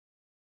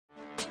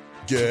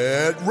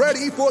Get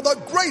ready for the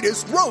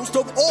greatest roast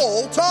of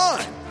all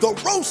time, the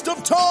Roast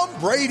of Tom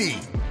Brady,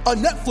 a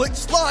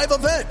Netflix live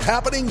event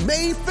happening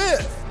May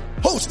 5th.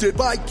 Hosted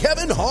by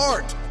Kevin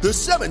Hart, the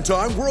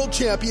 7-time world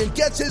champion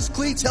gets his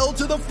cleats held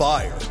to the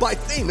fire by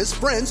famous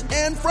friends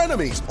and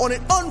frenemies on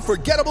an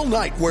unforgettable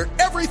night where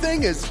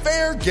everything is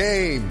fair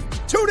game.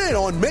 Tune in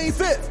on May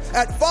 5th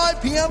at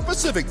 5 p.m.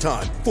 Pacific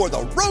time for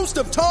the Roast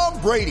of Tom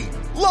Brady,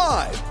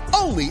 live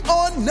only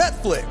on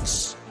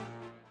Netflix.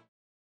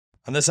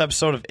 On this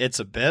episode of It's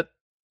a Bit,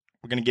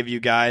 we're going to give you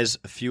guys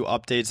a few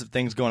updates of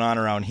things going on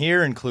around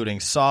here, including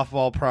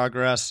softball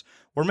progress.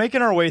 We're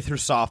making our way through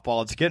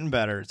softball. It's getting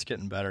better.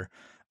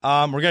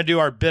 We're going to do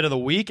our bit of the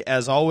week.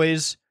 As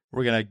always,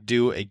 we're going to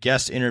do a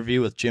guest interview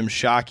with Jim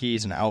Shockey.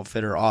 He's an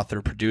outfitter,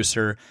 author,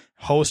 producer,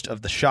 host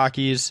of The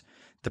Shockeys,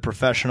 The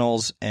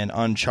Professionals, and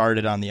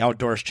Uncharted on the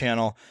Outdoors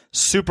channel.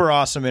 Super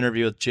awesome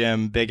interview with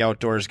Jim. Big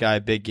outdoors guy,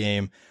 big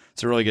game.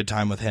 It's a really good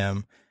time with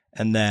him.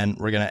 And then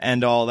we're going to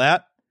end all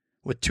that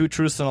with Two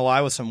Truths and a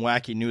Lie with some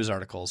wacky news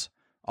articles.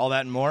 All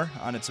that and more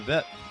on It's a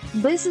Bit.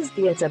 This is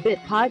the It's a Bit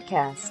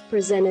podcast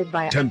presented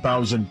by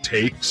 10,000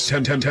 Takes,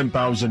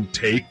 10,000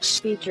 Takes.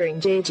 Featuring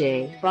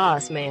JJ,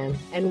 Bossman,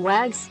 and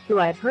Wags, who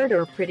I've heard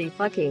are pretty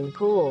fucking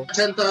cool.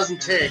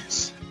 10,000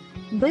 Takes.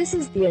 This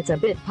is the It's a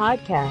Bit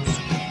podcast.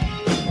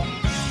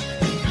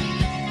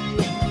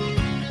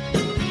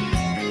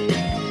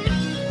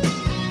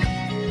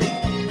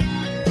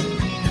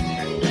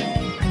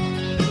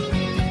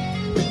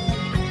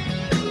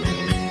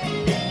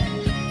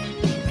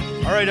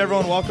 All right,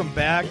 everyone, welcome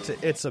back to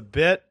It's a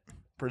Bit,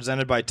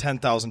 presented by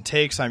 10,000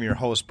 Takes. I'm your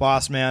host,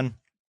 Bossman,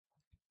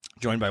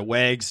 joined by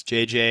Wags,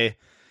 JJ,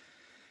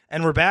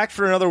 and we're back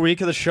for another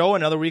week of the show,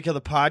 another week of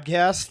the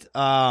podcast.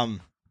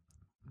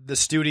 The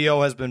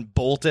studio has been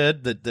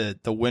bolted.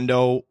 The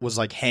window was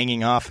like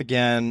hanging off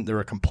again. There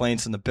were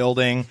complaints in the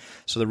building,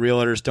 so the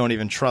realtors don't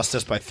even trust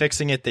us by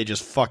fixing it. They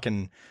just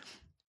fucking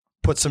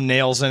put some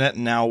nails in it,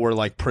 and now we're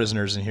like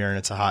prisoners in here, and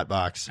it's a hot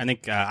box. I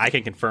think I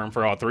can confirm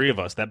for all three of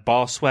us that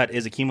ball sweat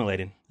is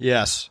accumulating.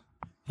 Yes,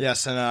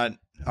 and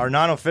our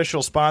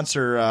non-official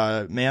sponsor,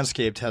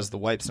 Manscaped, has the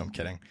wipes. No, I'm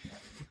kidding.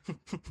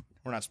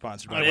 We're not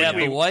sponsored by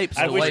the wipes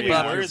to wipe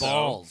off your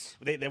balls.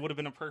 They would have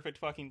been a perfect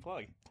fucking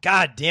plug.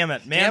 God damn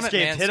it.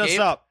 Manscaped, hit us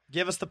up.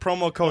 Give us the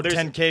promo code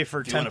 10K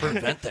for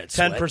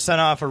 10%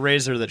 off a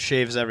razor that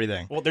shaves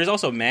everything. Well, there's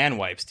also man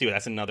wipes, too.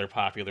 That's another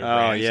popular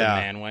brand of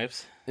man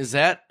wipes. Is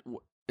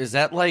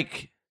that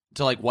like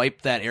to like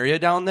wipe that area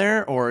down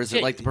there, or is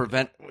it like to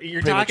prevent?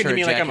 You're talking to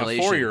me like I'm a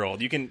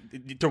 4-year-old. You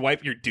can to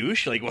wipe your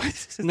douche, like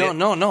what? No.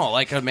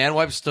 Like a man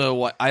wipes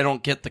to. I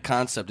don't get the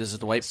concept. Is it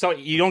to wipe? So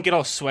you don't get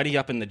all sweaty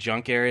up in the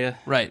junk area,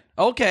 right?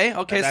 Okay.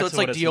 So it's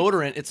like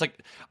deodorant. It's like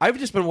I've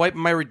just been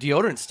wiping my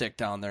deodorant stick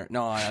down there.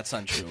 No, that's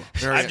untrue.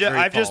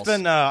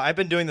 I've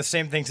been doing the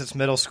same thing since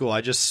middle school.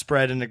 I just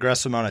spread an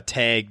aggressive amount of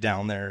Tag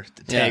down there,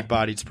 Tag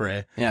bodied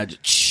spray. Yeah.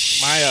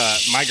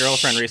 My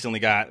girlfriend recently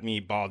got me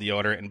ball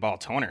deodorant and ball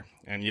toner,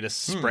 and you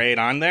just spray it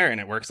on there, and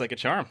it works like a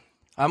charm.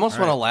 I almost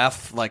want to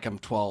laugh like I'm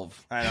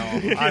 12. I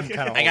know. I'm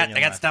kind of.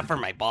 I got stuff for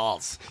my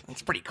balls.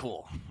 It's pretty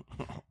cool.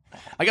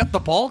 I got the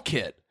ball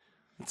kit.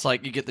 It's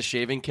like you get the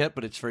shaving kit,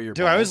 but it's for your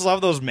balls. I always love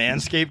those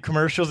Manscaped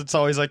commercials. It's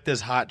always like this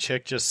hot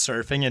chick just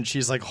surfing, and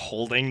she's like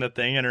holding the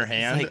thing in her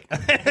hand.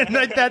 And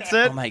like that's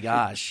it. Oh my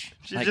gosh.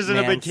 She's like just in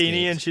a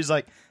bikini, and she's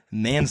like,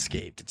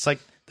 Manscaped. It's like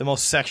the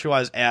most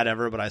sexualized ad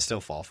ever, but I still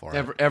fall for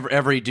it.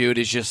 Every dude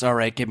is just, all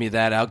right, give me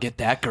that. I'll get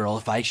that girl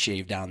if I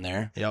shave down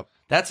there. Yep.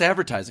 That's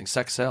advertising.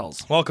 Sex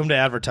sells. Welcome to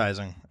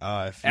advertising.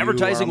 If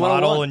advertising you are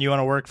a model and you want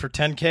to work for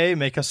 10K,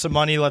 make us some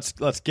money. Let's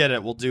get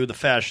it. We'll do the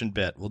fashion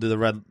bit. We'll do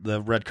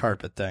the red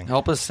carpet thing.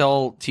 Help us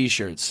sell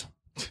T-shirts.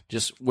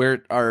 Just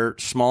wear our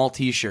small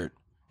T-shirt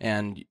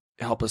and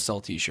help us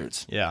sell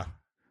T-shirts. Yeah.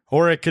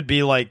 Or it could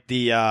be like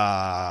the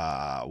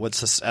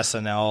what's this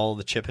SNL,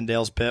 the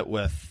Chippendales bit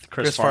with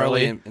Chris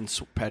Farley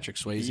and Patrick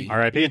Swayze. All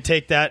right, you can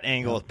take that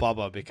angle with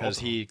Bubba because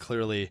he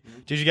clearly.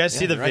 Did you guys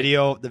see the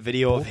video? The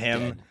video of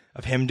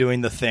him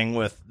doing the thing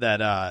with that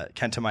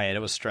Kenta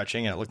Maeda was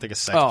stretching and it looked like a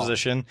sex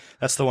position.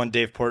 That's the one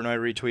Dave Portnoy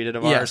retweeted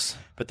of ours.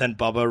 But then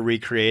Bubba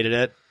recreated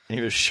it and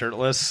he was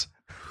shirtless.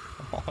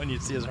 And you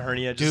see his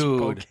hernia just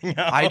poking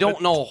out. I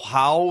don't know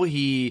how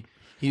he's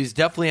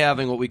definitely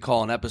having what we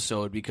call an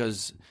episode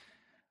because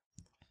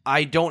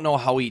I don't know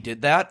how he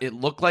did that. It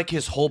looked like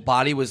his whole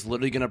body was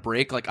literally going to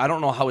break. Like, I don't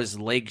know how his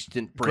legs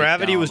didn't break.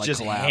 Gravity down, was like,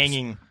 just collapse.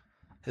 hanging.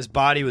 His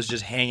body was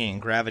just hanging.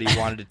 Gravity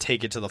wanted to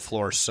take it to the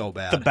floor so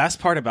bad. The best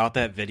part about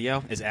that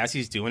video is as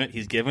he's doing it,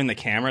 he's giving the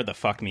camera the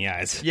fuck me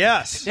eyes.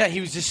 Yes. Yeah, he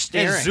was just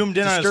staring. He zoomed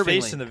in on his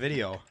face in the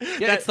video.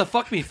 Yeah, that's the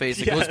fuck me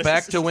face. It goes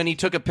back to when he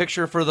took a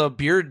picture for the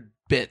beard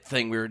bit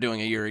thing we were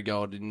doing a year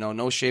ago.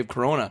 No shave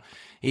Corona.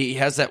 He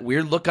has that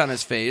weird look on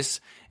his face,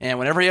 and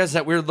whenever he has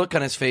that weird look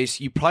on his face,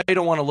 you probably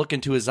don't want to look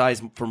into his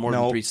eyes for more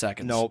than 3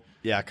 seconds. Nope.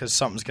 Yeah, because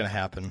something's going to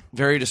happen.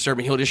 Very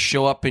disturbing. He'll just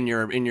show up in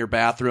your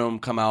bathroom,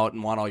 come out,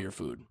 and want all your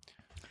food.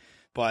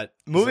 But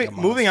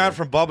moving on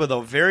from Bubba,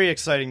 though, very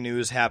exciting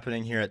news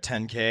happening here at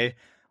 10K.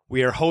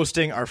 We are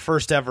hosting our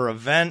first ever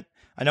event.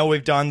 I know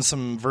we've done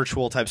some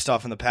virtual type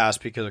stuff in the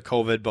past because of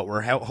COVID, but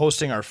we're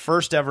hosting our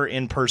first ever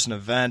in-person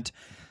event.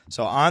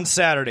 So on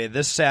Saturday,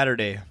 this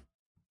Saturday,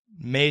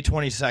 May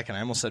 22nd, I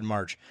almost said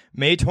March,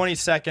 May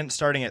 22nd,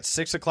 starting at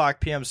 6 o'clock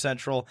p.m.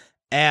 Central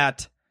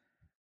at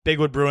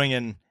Bigwood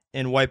Brewing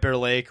in White Bear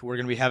Lake. We're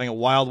going to be having a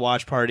wild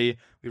watch party.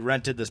 We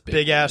rented this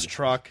big-ass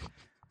truck.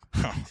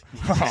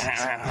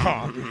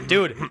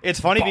 Dude, it's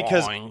funny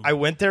because I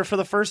went there for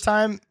the first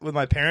time with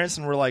my parents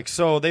and we're like,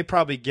 so they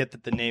probably get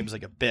that the name's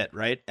like a bit,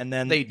 right? And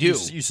then they do.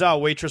 You saw a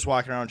waitress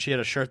walking around. She had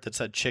a shirt that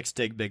said Chicks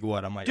Dig Big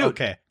Wood. I'm like, dude,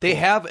 okay. They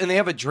have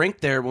a drink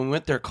there when we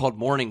went there called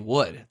Morning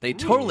Wood. They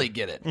totally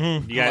get it.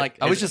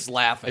 I was just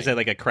laughing. Is it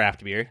like a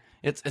craft beer?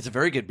 It's a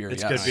very good beer.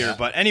 It's good beer.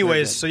 But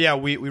anyways, so yeah,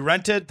 we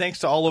rented, thanks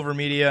to All Over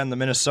Media and the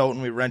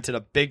Minnesotan, we rented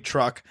a big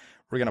truck.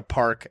 We're going to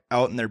park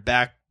out in their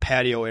back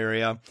patio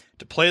area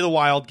to play the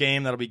Wild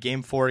game. That'll be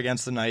game 4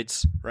 against the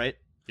Knights, right?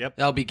 Yep.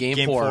 That'll be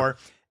game 4.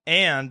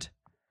 And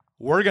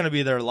we're going to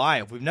be there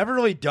live. We've never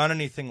really done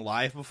anything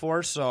live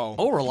before, so...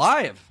 Oh, we're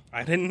live.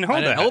 I didn't know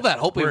that.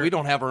 Hopefully we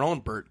don't have our own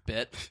Bert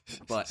bit,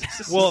 but...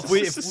 Well,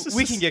 if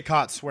we can get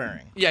caught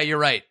swearing. Yeah, you're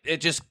right.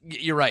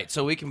 You're right.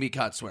 So we can be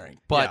caught swearing.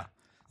 But... Yeah.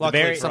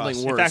 Luckily something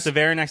worse. In fact, the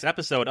very next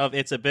episode of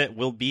It's a Bit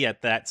will be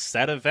at that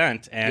said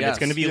event, and it's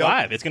going to be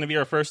live. It's going to be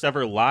our first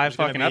ever live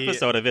fucking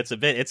episode of It's a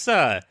Bit. It's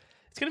gonna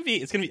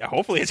be.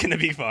 Hopefully, it's gonna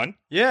be fun.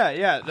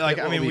 Yeah. Like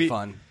it will be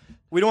fun.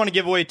 We don't want to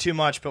give away too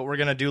much, but we're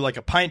going to do like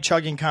a pint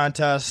chugging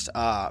contest,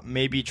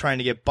 maybe trying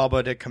to get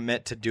Bubba to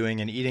commit to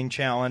doing an eating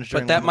challenge.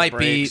 But that might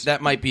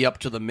be up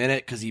to the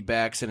minute because he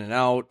backs in and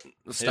out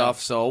stuff.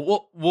 Yeah.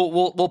 So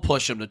we'll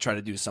push him to try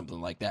to do something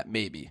like that.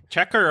 Maybe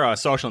check our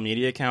social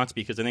media accounts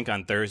because I think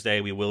on Thursday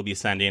we will be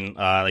sending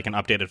like an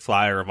updated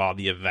flyer of all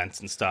the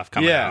events and stuff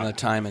coming out. And the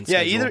time and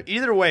schedule.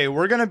 Either way,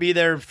 we're going to be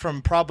there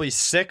from probably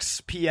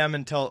 6 p.m.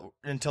 until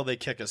they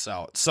kick us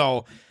out.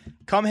 So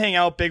come hang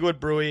out, Bigwood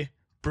Brewery.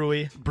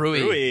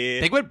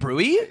 Bigwood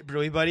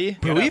Brewery, buddy.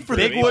 Brewery for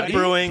Bigwood the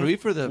Brewing, Brewery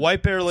for the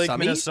White Bear Lake,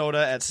 Summit?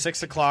 Minnesota, at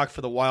 6 o'clock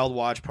for the Wild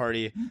Watch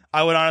Party.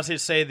 I would honestly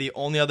say the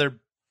only other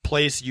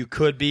place you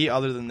could be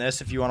other than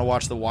this, if you want to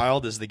watch the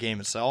Wild, is the game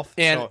itself.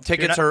 And so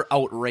tickets are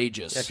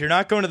outrageous. If you're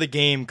not going to the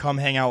game, come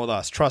hang out with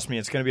us. Trust me,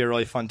 it's going to be a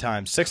really fun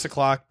time. 6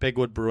 o'clock,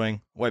 Bigwood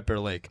Brewing, White Bear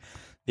Lake.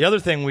 The other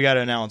thing we got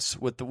to announce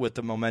with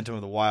the momentum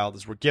of the Wild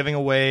is we're giving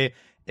away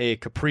a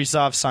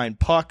Kaprizov signed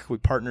puck. We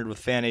partnered with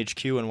Fan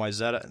HQ in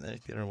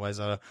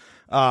Wayzata.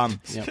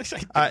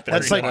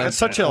 That's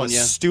such a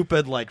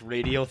stupid like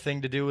radio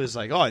thing to do. Is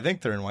like, oh, I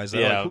think they're in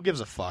Wayzata. Yeah. Like, who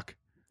gives a fuck?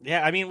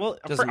 Yeah, I mean, well,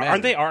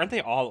 aren't they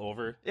all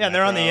over? Yeah, and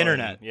they're on the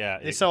internet. Yeah,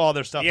 they sell all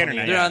their stuff. They're on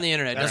the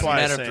internet. That's Doesn't why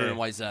matter if they're in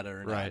Wayzata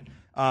or not.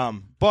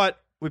 Right. But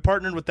we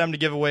partnered with them to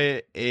give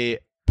away a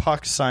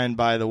puck signed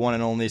by the one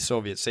and only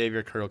Soviet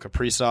savior Kirill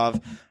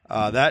Kaprizov.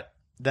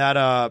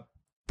 That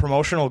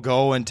promotion will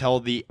go until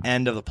the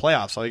end of the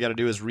playoffs. All you got to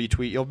do is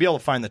retweet. You'll be able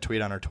to find the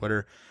tweet on our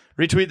Twitter.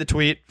 Retweet the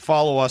tweet.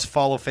 Follow us.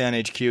 Follow Fan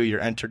HQ. You're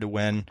entered to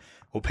win.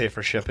 We'll pay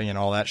for shipping and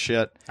all that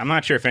shit. I'm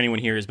not sure if anyone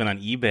here has been on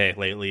eBay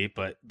lately,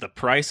 but the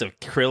price of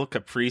Kirill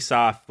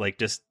Kaprizov, like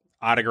just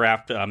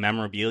autographed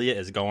memorabilia,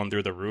 is going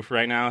through the roof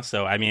right now.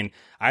 So, I mean,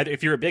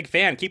 if you're a big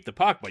fan, keep the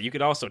puck, but you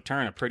could also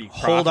turn a pretty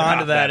profit hold on off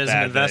to that as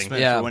an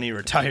investment for when he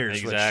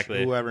retires. Exactly.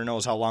 Which whoever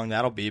knows how long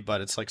that'll be,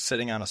 but it's like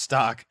sitting on a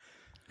stock.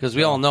 Because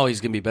we all know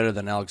he's going to be better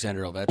than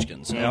Alexander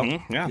Ovechkin. So.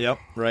 Mm-hmm. Yeah. Yep.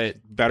 Right.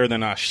 Better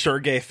than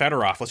Sergei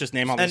Fedorov. Let's just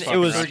name all these.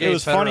 And it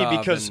was funny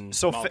because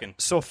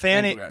so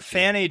Fan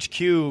HQ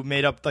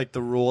made up like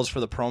the rules for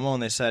the promo,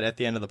 and they said at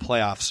the end of the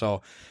playoffs.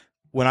 So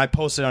when I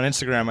posted on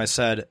Instagram, I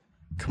said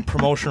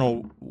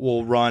promotional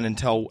will run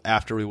until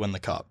after we win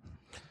the cup.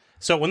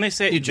 So when they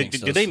say,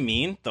 do they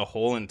mean the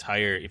whole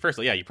entire?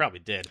 Firstly, yeah, you probably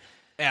did.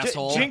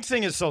 Asshole.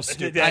 Jinxing is so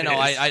stupid. I know.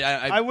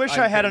 I wish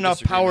I had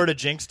enough power to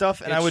jinx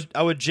stuff, and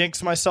I would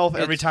jinx myself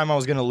every time I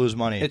was going to lose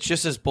money. It's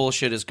just as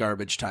bullshit as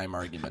garbage time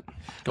argument.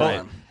 Go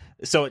on.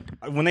 So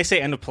when they say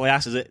end of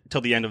playoffs, is it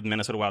till the end of the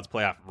Minnesota Wild's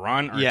playoff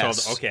run? Or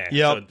yes.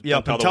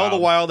 Yep. Until the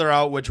Wild are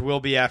out, which will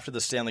be after the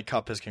Stanley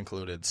Cup has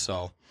concluded.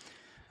 So.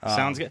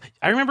 Sounds good.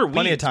 I remember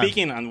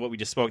speaking on what we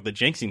just spoke, the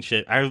jinxing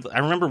shit. I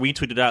remember we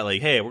tweeted out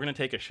like, "Hey, we're gonna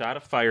take a shot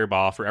of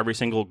Fireball for every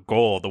single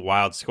goal the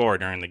Wild score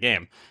during the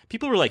game."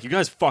 People were like, "You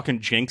guys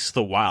fucking jinxed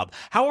the Wild."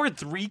 How are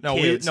three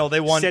kids?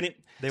 They won.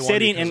 They won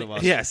because of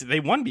us. Yes,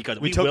 they won because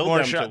we took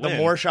more shots. The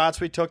more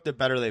shots we took, the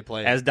better they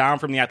played. As Dom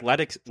from the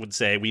Athletics would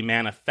say, we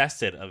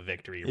manifested a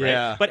victory. Right?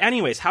 Yeah. But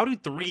anyways, how do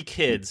 3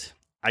 kids?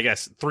 I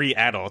guess 3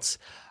 adults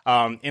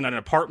in an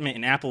apartment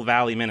in Apple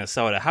Valley,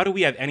 Minnesota. How do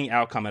we have any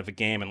outcome of a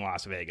game in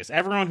Las Vegas?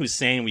 Everyone who's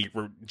saying we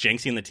were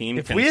jinxing the team.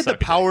 If we had the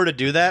power to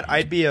do that,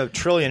 I'd be a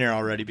trillionaire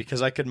already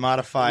because I could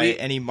modify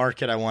any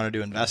market I wanted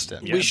to invest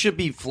in. Yeah. We should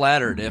be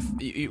flattered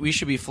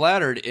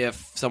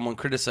if someone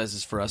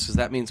criticizes for us because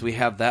that means we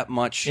have that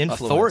much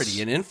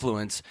authority and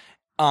influence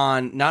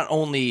on not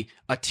only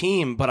a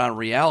team but on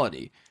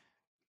reality,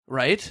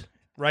 right?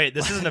 Right,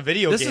 this isn't a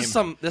video game.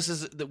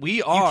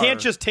 We are. You can't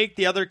just take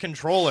the other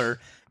controller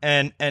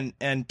and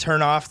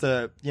turn off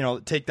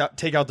take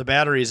out the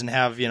batteries and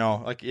have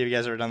like you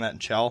guys ever done that in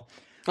Chell?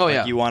 Oh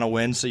yeah. You want to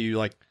win, so you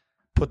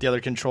put the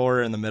other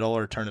controller in the middle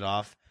or turn it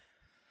off.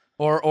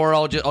 Or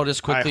I'll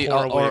just quickly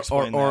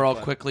I'll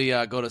quickly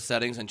go to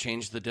settings and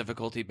change the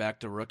difficulty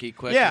back to rookie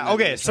quick. Yeah.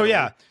 Okay. So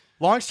yeah.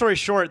 Long story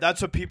short, that's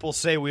what people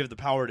say we have the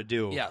power to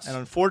do. Yes. And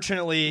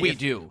unfortunately, we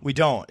do. We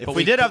don't. If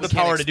we did have the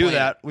power to do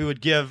that, we would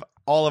give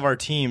all of our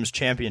teams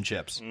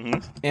championships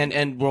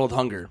and world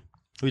hunger.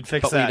 We'd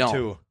fix that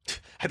too.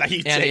 I thought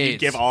you'd say you'd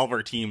give all of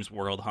our teams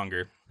world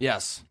hunger.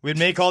 Yes. We'd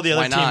make all the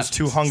other teams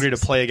too hungry to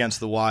play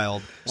against the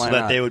Wild, so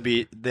that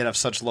they'd have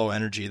such low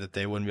energy that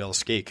they wouldn't be able to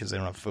skate because they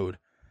don't have food.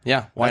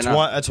 Yeah, why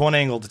not? That's one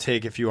angle to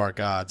take if you are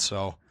God,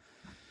 so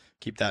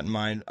keep that in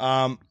mind.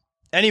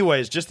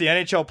 Anyways, just the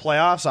NHL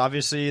playoffs.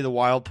 Obviously, the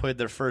Wild played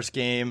their first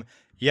game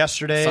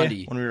yesterday.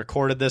 Sunday. When we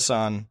recorded this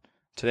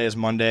today is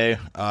Monday.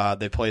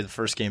 They played the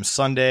first game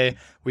Sunday.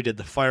 We did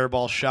the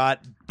fireball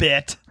shot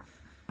bit.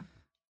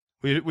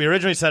 We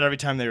originally said every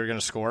time they were going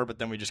to score, but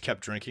then we just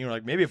kept drinking. We're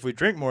like, maybe if we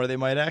drink more, they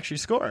might actually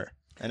score.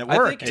 And it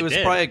worked. I think it was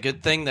probably a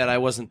good thing that I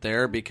wasn't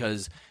there,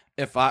 because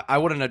if I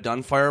wouldn't have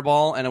done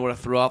fireball and it would have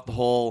threw off the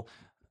whole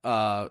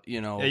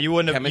you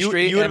wouldn't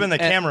chemistry. You would have been the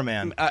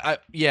cameraman.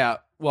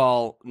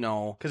 Well,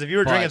 no. Because if you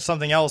were drinking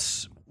something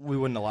else, we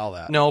wouldn't allow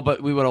that. No,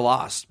 but we would have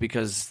lost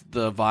because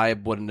the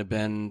vibe wouldn't have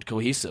been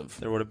cohesive.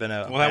 There would have been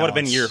that would have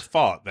been your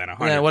fault then. 100%.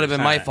 Yeah, it would have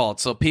been my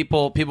fault. So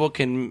people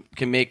can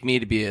make me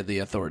to be the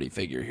authority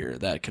figure here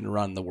that can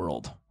run the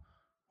world.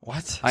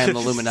 What? I am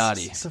the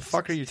Illuminati. What the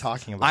fuck are you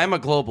talking about? I'm a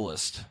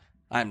globalist.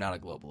 I'm not a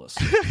globalist.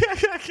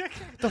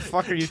 What the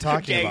fuck are you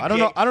talking about?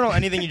 I don't know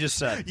anything you just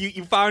said.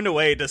 You found a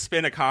way to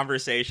spin a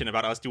conversation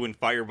about us doing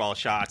fireball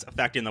shots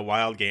affecting the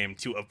Wild game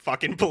to a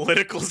fucking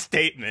political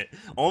statement.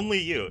 Only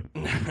you.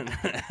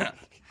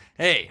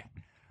 Hey,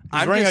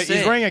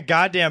 he's wearing a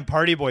goddamn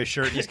party boy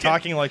shirt. And he's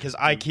talking like his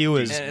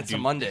IQ is. And it's a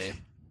Monday.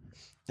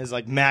 Is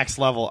like max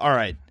level. All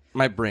right.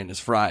 My brain is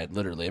fried,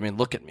 literally. I mean,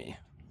 look at me.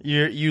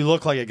 You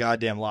look like a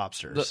goddamn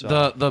lobster.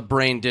 The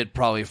brain did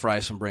probably fry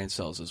some brain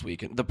cells this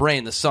weekend. The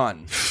brain, the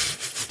sun.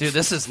 Dude,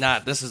 this is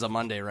a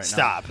Monday right now.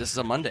 Stop. This is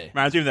a Monday.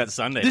 Reminds me of that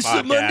Sunday This podcast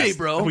is a Monday,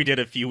 bro. We did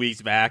a few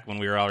weeks back when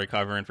we were all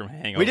recovering from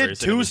hangovers. We did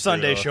 2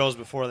 Sunday shows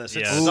before this.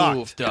 It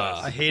sucked.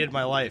 I hated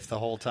my life the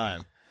whole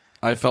time.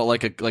 I felt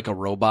like a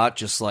robot,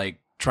 just like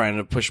trying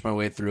to push my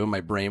way through. My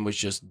brain was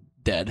just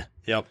dead.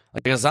 Yep.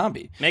 Like a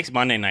zombie. Makes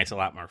Monday nights a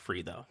lot more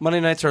free, though.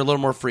 Monday nights are a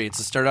little more free. It's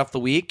to start off the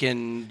week,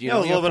 and a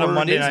little bit of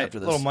Monday night,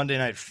 Monday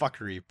night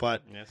fuckery.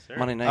 But yes, sir.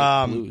 Monday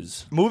night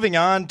blues. Moving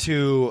on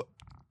to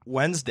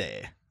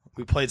Wednesday,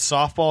 we played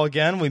softball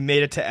again. We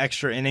made it to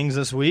extra innings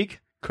this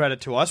week.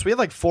 Credit to us. We had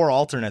like 4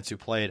 alternates who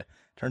played.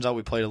 Turns out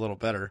we played a little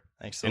better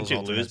thanks to those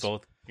alternates. Didn't you lose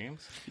both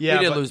games? Yeah,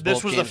 we did lose both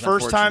games. This was the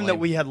first time that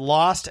we had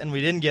lost and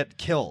we didn't get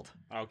killed.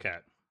 Okay.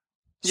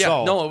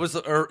 Yeah, no, it was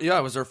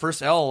our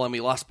first L, and we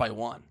lost by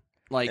 1.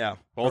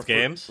 Both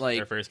games?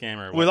 Their first game?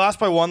 Or what? We lost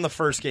by 1 the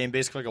first game,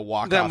 basically like a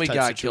walk-off then we type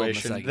got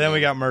situation. Killed in the then we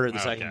game. got murdered the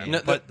second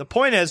game. But the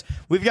point is,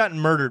 we've gotten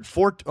murdered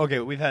 4... Okay,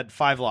 we've had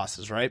 5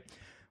 losses, right?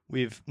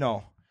 We're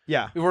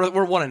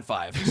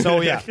 1-5.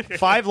 So, yeah,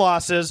 5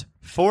 losses.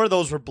 4 of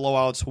those were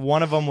blowouts.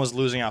 1 of them was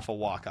losing off a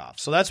walk-off.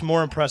 So that's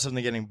more impressive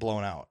than getting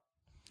blown out.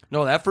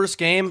 No, that first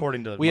game,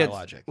 according to my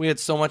logic, we had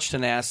so much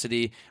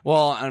tenacity.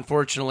 Well,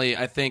 unfortunately,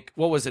 I think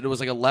what was it? It was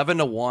like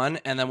 11-1 ,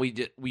 and then we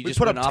just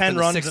put went up off 10 in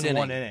runs the 6th in inning.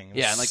 1 inning.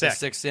 Yeah, like the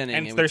 6th inning,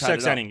 and they're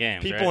 6-inning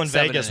games. People in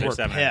Vegas were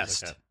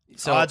pissed.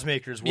 So odds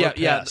makers were pissed.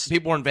 Yeah,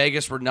 people in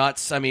Vegas were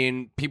nuts. I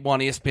mean, people on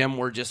ESPN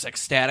were just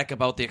ecstatic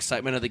about the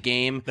excitement of the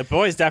game. The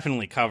boys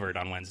definitely covered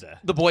on Wednesday.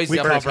 The boys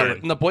definitely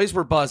covered. And the boys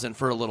were buzzing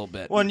for a little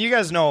bit. Well, and you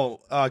guys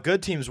know,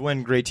 good teams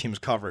win, great teams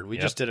covered. We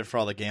just did it for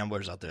all the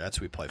gamblers out there. That's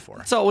what we play for.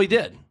 That's all we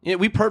did.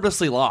 We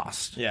purposely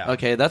lost. Yeah.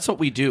 Okay, that's what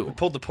we do. We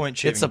pulled the point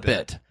shaving It's a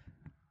bit.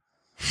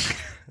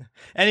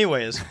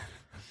 Anyways...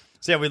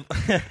 So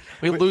yeah,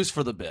 we lose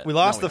for the bit. We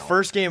lost the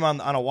first game on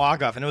a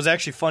walk-off, and it was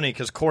actually funny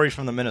because Corey's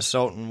from the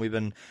Minnesotan.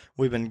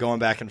 We've been going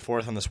back and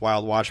forth on this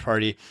Wild watch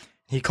party.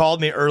 He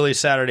called me early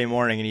Saturday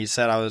morning, and he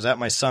said I was at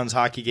my son's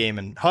hockey game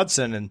in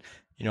Hudson, and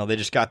they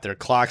just got their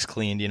clocks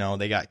cleaned.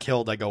 They got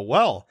killed. I go,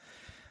 well,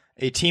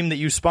 a team that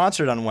you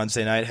sponsored on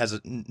Wednesday night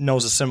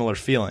knows a similar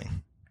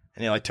feeling,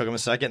 and he took him a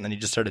second, and then he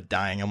just started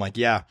dying. I'm like,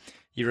 yeah.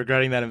 You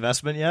regretting that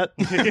investment yet?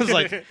 It was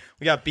like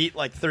we got beat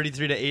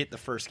 33-8 the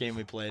first game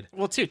we played.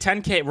 Well, too,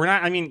 10K. We're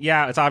not. I mean,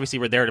 yeah, it's obviously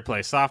we're there to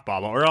play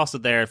softball, but we're also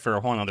there for a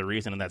whole other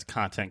reason, and that's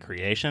content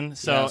creation.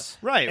 So, yes.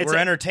 Right, we're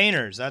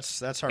entertainers.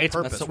 That's our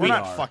purpose. That's we're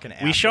not fucking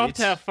athletes. We show up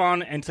to have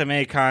fun and to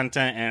make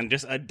content, and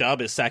just a dub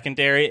is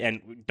secondary.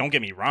 And don't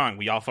get me wrong,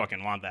 we all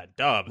fucking want that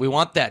dub. We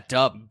want that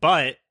dub,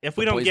 but if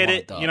we don't get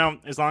it,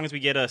 as long as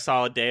we get a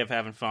solid day of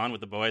having fun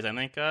with the boys, I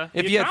think.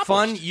 If you had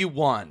fun, you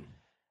won.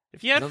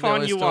 If you had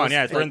fun, you won.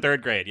 Yeah, we're in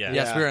 3rd grade. Yeah.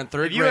 Yes, we were in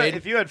 3rd grade.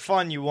 If you had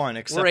fun, you won.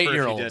 Except we're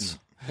 8-year-olds. For if you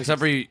didn't. Except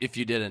for if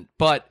you didn't.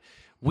 But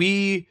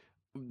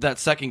that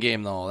second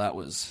game though, that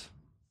was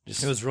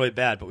it was really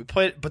bad. But we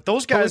played. But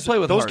those guys,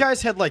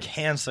 guys had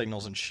hand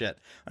signals and shit.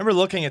 I remember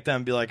looking at them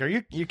and be like, "Are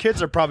you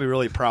kids are probably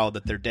really proud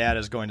that their dad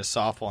is going to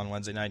softball on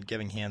Wednesday night and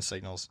giving hand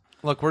signals."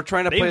 Look, we're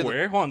trying to play.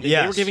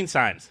 They were giving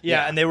signs.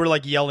 Yeah, and they were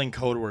like yelling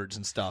code words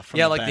and stuff. From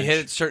yeah, the like bench. they hit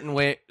it certain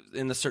way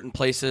in the certain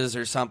places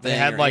or something. They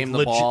had or like aim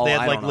the ball. they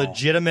had I like don't know.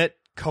 legitimate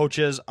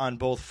coaches on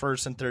both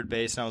first and third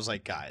base, and I was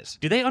like, guys,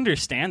 Do they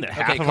understand that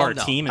half of calm our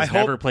down. team I has hope-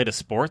 never played a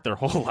sport their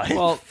whole life?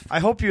 Well, I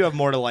hope you have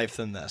more to life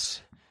than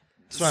this.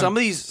 some of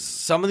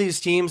these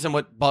teams, and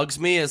what bugs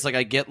me is like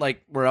I get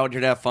like we're out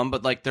here to have fun,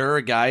 but like there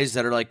are guys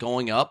that are like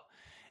going up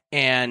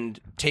and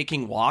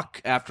taking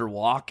walk after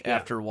walk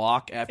after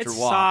walk after it's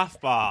walk.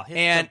 softball. Hit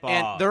And the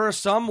ball. there are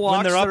some walks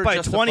When they're that up are by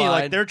 20, like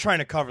justified. they're trying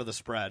to cover the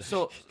spread.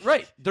 So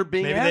right, they're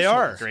being Maybe they assholes.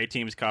 are. Great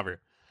teams cover.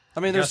 I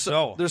mean, guess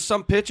so. there's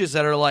some pitches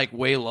that are like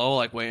way low,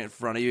 like way in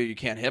front of you, you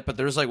can't hit. But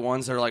there's like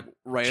ones that are like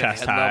right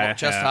Chest at the head high, level,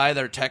 chest yeah. high.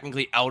 They're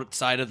technically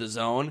outside of the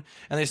zone,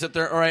 and they sit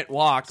there. All right,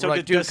 walk. So We're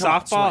like, does dude, come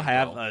on, softball swing,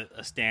 have bro.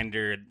 a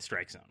standard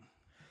strike zone?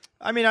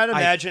 I mean, I'd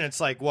imagine it's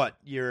like what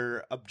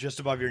you're up just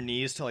above your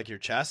knees to like your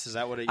chest. Is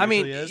that what it I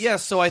usually mean, is? yeah.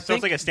 So I So think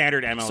it's like a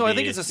standard MLB. So I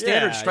think it's a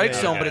standard Yeah, strike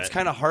yeah, zone, yeah. but it's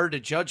kind of hard to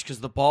judge because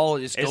the ball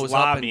just It's goes up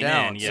and lobbing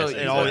down. in, yes, so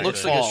it it always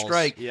looks like a falls.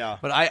 strike. Yeah.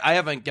 But I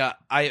haven't got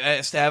I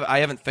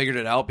haven't figured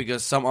it out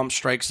because some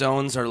strike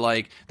zones are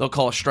like they'll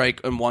call a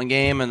strike in one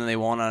game and then they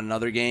won't on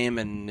another game,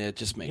 and it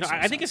just makes. You know,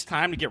 no I think sense. it's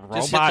time to get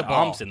Just hit robot the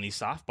ball. umps in these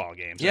softball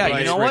games. Yeah, It's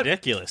you know what?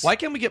 ridiculous. Why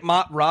can't we get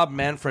Rob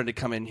Manfred to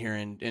come in here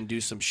and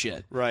do some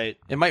shit? Right.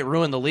 It might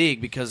ruin the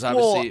league because obviously.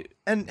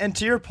 And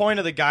to your point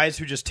of the guys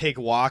who just take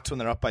walks when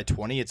they're up by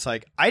 20, it's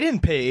like I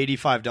didn't pay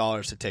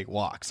 $85 to take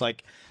walks.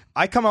 Like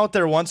I come out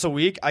there once a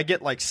week, I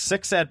get like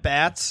 6 at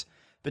bats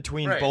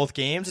between Right. both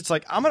games. It's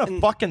like I'm gonna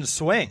fucking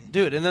swing,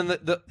 dude, and then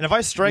And if I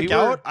strike we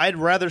were- out, I'd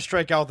rather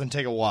strike out than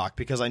take a walk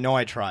because I know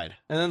I tried.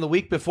 And then the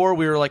week before,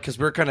 we were like, because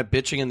we were kind of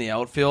bitching in the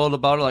outfield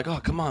about it, like,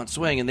 oh, come on,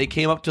 swing. And they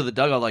came up to the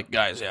dugout like,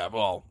 guys, yeah,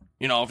 well,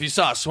 you know, if you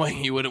saw a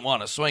swing, you wouldn't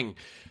want to swing.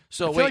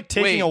 So I feel like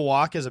taking a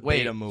walk is a wait,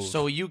 beta move.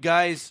 So you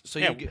guys,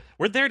 Yeah,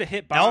 we're there to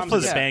hit bombs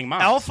and bang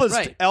moms.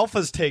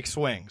 Alphas take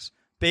swings.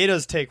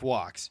 Betas take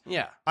walks.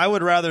 yeah. I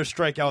would rather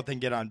strike out than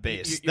get on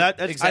base.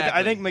 Exactly.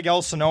 I think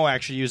Miguel Sano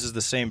actually uses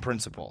the same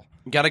principle.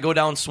 You got to go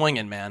down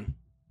swinging, man.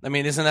 I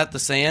mean, isn't that the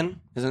saying?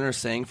 Isn't there a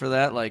saying for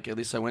that? Like, at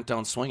least I went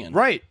down swinging.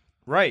 Right.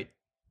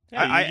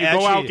 Yeah, you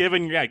go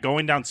out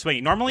going down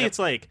swinging. Normally it's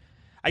like,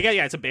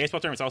 it's a baseball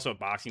term. It's also a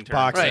boxing term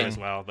Boxing. as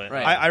well. But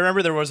Right. I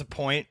remember there was a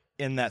point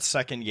in that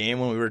second game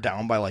when we were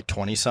down by like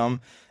 20-some,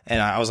 and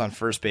I was on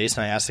first base,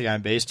 and I asked the guy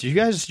on base, "Do you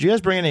guys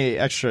bring any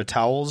extra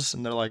towels?"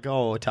 And they're like,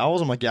 "Oh,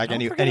 towels." I'm like, "Yeah,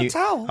 any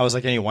towel. I was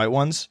like, "Any white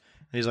ones?"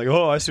 And he's like,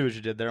 "Oh, I see what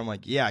you did there." I'm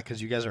like, "Yeah,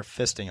 because you guys are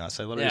fisting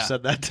us." I literally Yeah.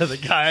 said that to the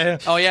guy.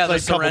 Oh, yeah, the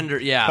Like, surrender,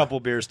 yeah. couple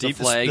beers The deep.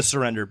 flag. The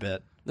surrender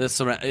bit. It's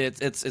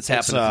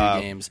happened a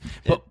few games.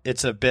 But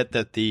It's a bit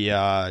that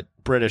the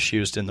British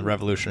used in the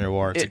Revolutionary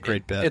War. It's a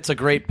great bit. It's a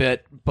great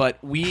bit, but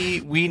we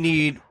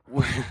need.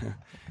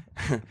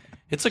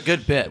 It's a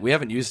good bit. We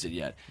haven't used it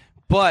yet,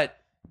 but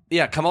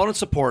yeah, come out and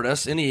support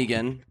us in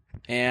Egan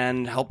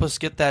and help us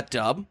get that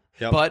dub.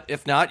 Yep. But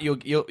if not,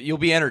 you'll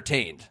be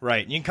entertained.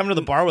 Right. You can come to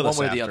the bar with One us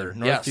way or after. the other.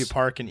 Northview Yes.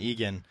 Park in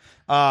Egan.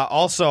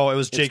 Also, it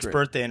was Jake's great.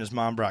 birthday and his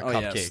mom brought Oh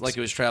cupcakes. yes, like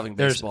it was traveling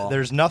There's baseball.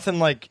 there's nothing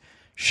like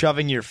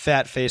shoving your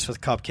fat face with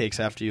cupcakes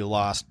after you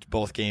lost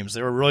both games.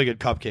 They were really good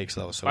cupcakes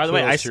though. So by the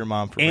way, kudos to your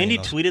mom for Andy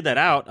bringing those. tweeted that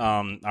out.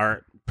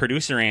 Our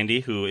producer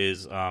Andy, who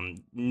is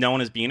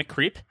known as being a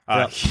creep,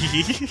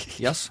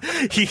 Yes.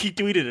 he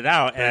tweeted it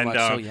out, Very and much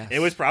so, yes. it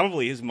was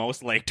probably his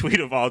most liked tweet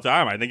of all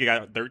time. I think he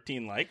got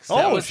 13 likes. Oh,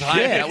 That was shit.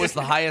 that was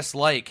the highest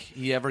like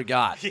he ever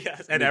got.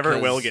 Yes, and ever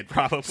Because will get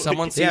probably.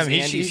 Someone sees Yeah, Andy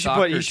he should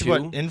Soccer put too.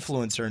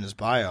 influencer in his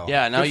bio.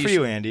 Yeah, now good you for should-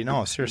 you, Andy.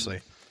 No, seriously.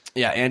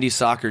 Yeah, Andy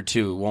Soccer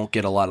too won't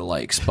get a lot of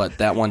likes, but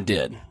that one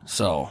did.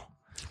 So,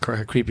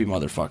 creepy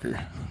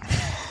motherfucker.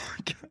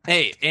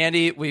 Hey,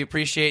 Andy, we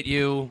appreciate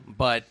you,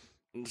 but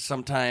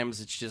sometimes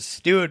it's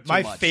just Dude, too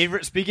my much.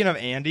 favorite. Speaking of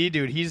Andy,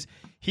 dude, he's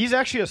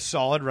actually a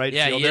solid right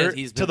Yeah, he fielder is.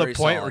 He's to been the very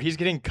point solid. where he's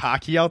getting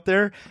cocky out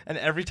there, and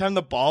every time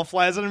the ball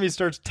flies at him, he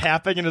starts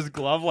tapping in his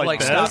glove like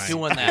this. stop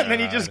doing that. And then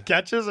he just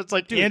catches. It's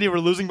like, Andy, we're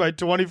losing by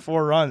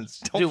 24 runs.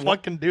 Don't Dude,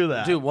 fucking do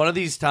that. Dude, one of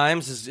these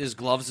times his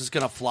gloves is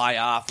gonna fly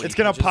off. when It's he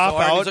gonna punches pop so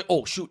hard, and out. He's like,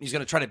 oh shoot! And he's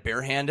gonna try to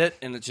barehand it,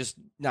 and it's just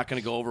not gonna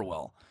go over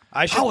well.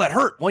 I should, Oh, that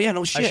hurt. Well, yeah,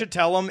 no shit. I should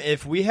tell him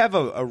if we have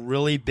a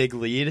really big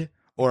lead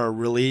or a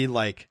really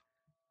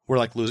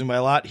we're losing by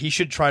a lot, he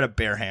should try to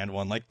barehand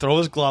one. Like throw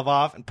his glove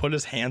off and put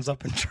his hands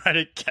up and try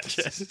to catch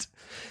it.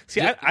 See,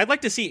 I'd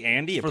like to see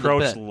Andy For the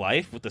approach bit.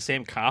 life with the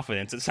same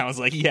confidence it sounds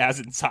like he has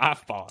in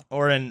softball.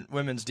 Or in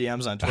women's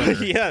DMs on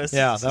Twitter. Yes.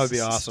 Yeah, that would be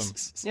awesome.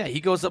 Yeah, he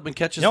goes up and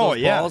catches No, those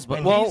yeah. balls, but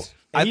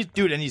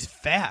And he's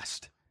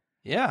fast.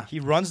 yeah.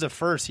 He runs to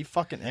first. He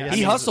fucking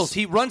He hustles.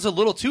 He runs a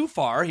little too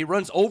far. He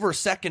runs over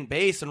second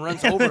base and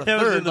runs over to That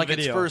was in third the like it's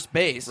video. first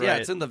base. Yeah, Right.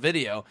 it's in the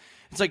video.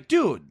 It's like,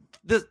 dude,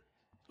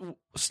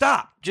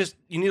 stop. Just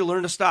you need to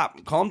learn to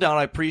stop. Calm down.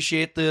 I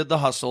appreciate the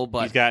hustle,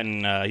 but he's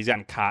gotten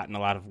caught in a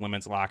lot of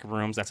women's locker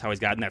rooms. That's how he's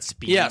gotten that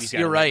speed. Yes,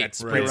 you're right. That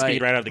sprint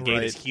speed right out of the gate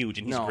Right. is huge,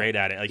 and he's great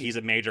at it. Like he's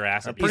a major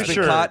asset.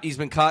 He's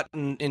been caught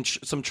in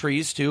some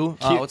trees too,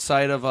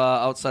 outside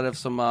of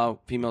some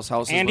females'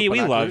 houses. Andy,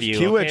 we love you.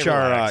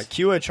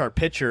 Kiewicz, our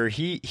pitcher,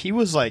 he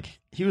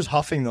was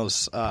huffing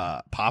those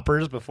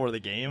poppers before the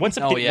game. What's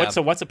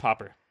a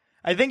popper?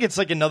 I think it's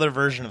like another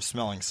version of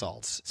smelling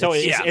salts. So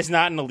it's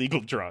not an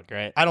illegal drug,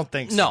 right? I don't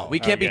think so. No, we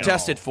can't be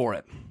tested for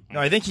it. No,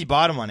 I think he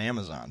bought them on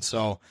Amazon.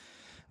 So,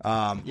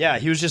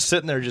 he was just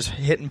sitting there just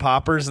hitting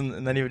poppers,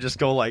 and then he would just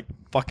go like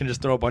fucking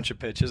just throw a bunch of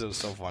pitches. It was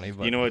so funny.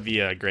 But you know what would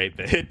be a great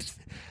bit?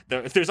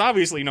 There's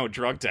obviously no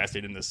drug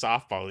testing in the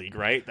softball league,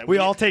 right? We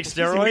all take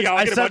steroids.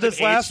 I said this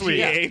last week.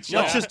 Yeah.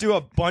 Let's just do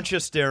a bunch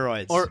of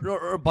steroids, or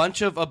a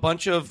bunch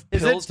of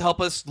pills to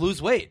help us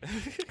lose weight.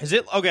 Is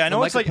it okay? I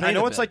know it's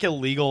like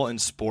illegal in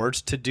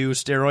sports to do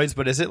steroids,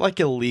 but is it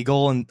like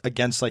illegal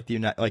against like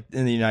in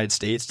the United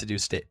States to do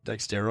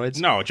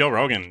steroids? No, Joe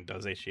Rogan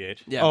does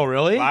HGH. Yeah. Oh,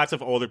 really? Lots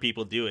of older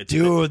people do it.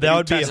 Dude, that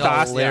would be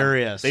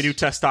hilarious. They do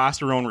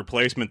testosterone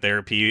replacement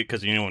therapy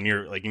because when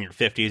you're like in your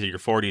 50s or your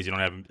 40s, you don't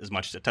have as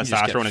much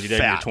testosterone as you did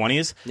in your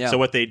 20s. Yeah. So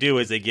what they do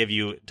is they give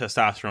you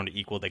testosterone to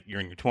equal that you're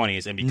in your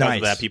 20s, and because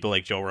of that, people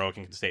like Joe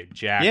Rogan can stay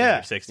jacked in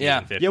their 60s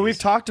and 50s. Yeah, we've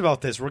talked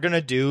about this. We're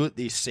gonna do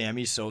the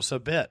Sammy Sosa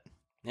bit.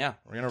 Yeah,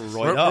 we're gonna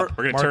roll it up.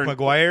 We're gonna Mark turn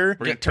McGuire.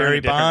 We're gonna turn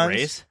a different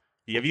race.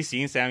 Have you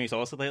seen Sammy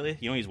Sosa lately?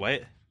 You know he's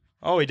white.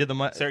 Oh, he did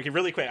the. Sorry,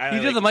 really quick. He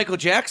did the Michael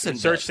Jackson.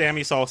 Search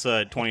Sammy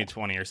Sosa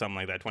 2020 or something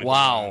like that.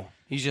 Wow,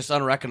 he's just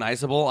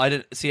unrecognizable.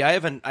 I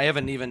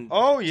haven't even.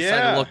 Oh yeah.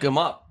 Decided to look him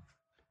up.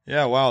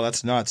 Yeah. Wow,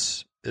 that's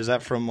nuts. Is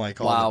that from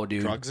like all the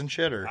drugs and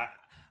shit, or?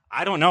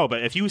 I don't know,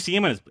 but if you see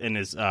him in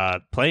his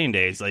playing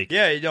days, like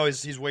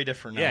he's way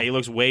different now. Yeah, he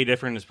looks way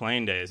different in his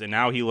playing days, and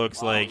now he looks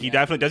he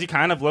definitely does. He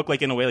kind of look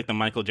like in a way like the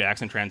Michael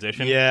Jackson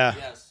transition. Yeah,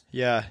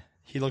 yeah,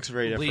 he looks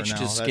very different Bleached now.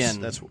 his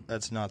skin.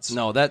 That's nuts.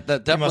 No, that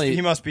definitely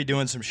he must be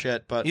doing some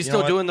shit, but he's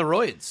still doing the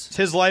roids. It's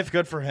his life.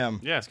 Good for him.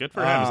 Yeah, it's good for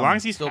him as long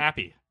as he's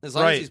happy. As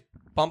long as he's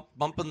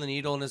bumping the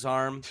needle in his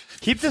arm.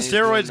 Keep the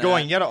steroids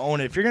going. You got to own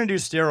it. If you're going to do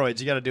steroids,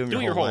 you got to do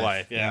them your whole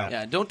life.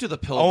 Yeah. Don't do the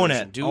pill. Own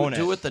version. it. Do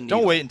it with the needle.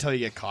 Don't wait until you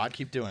get caught.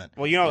 Keep doing it.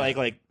 Well,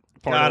 like.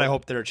 God, I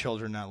hope there are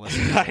children not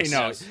listening. I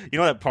know. You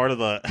know that part of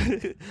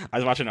the I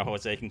was watching a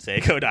Jose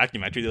Canseco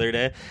documentary the other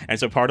day, and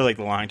so part of like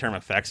the long-term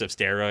effects of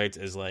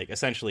steroids is like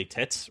essentially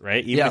tits,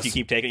 right? Even if you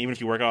keep taking, even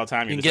if you work all the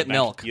time, you can get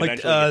milk.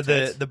 Like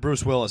the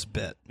Bruce Willis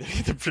bit.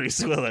 The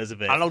Bruce Willis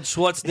bit. Arnold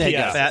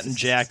Schwarzenegger, fat and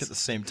jacked at the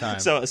same time.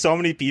 So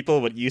many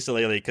people would used to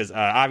lately because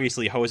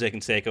obviously Jose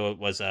Canseco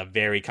was a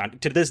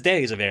to this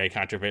day he's a very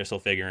controversial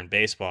figure in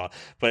baseball,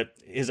 but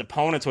his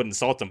opponents would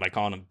insult him by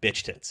calling him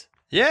bitch tits.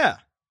 Yeah.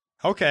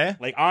 Okay.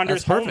 Like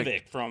Anders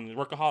Holmvik from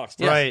Workaholics.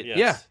 Yes. Right. Yes.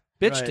 Yeah.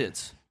 Bitch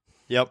tits.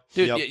 Yep.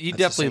 Dude, you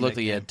definitely look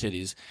like you had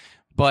titties.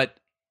 But,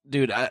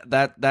 dude,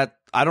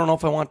 I don't know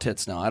if I want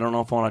tits now. I don't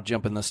know if I want to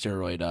jump in the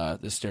steroid.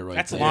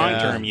 That's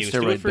long-term use.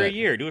 Do it for a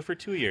year. Do it for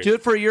 2 years. Do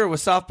it for a year with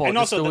softball. And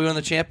also, we win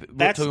the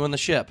until we win the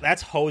ship.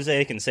 That's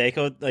Jose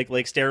Canseco, like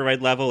steroid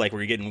level, like where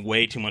you're getting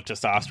way too much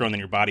testosterone than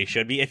your body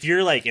should be. If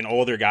you're like an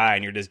older guy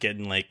and you're just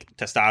getting like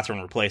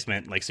testosterone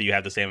replacement, like so you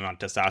have the same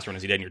amount of testosterone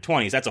as you did in your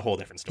 20s, that's a whole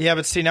different story. Yeah,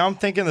 but see, now I'm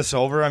thinking this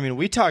over. I mean,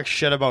 we talk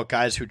shit about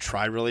guys who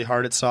try really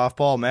hard at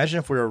softball. Imagine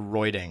if we were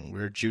roiding,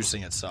 we were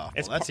juicing at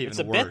softball. That's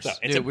even worse.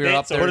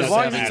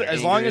 But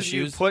as long as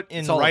you put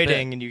in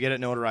writing and you get it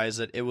notarized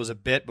that it was a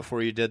bit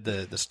before you did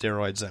the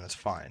steroids, then it's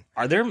fine.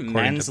 Are there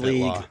men's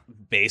league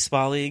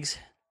baseball leagues?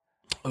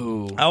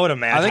 Ooh, I would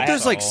imagine. I think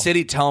there's like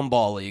city town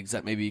ball leagues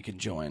that maybe you can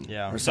join.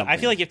 Yeah, or something. I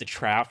feel like you have to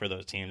try out for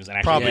those teams and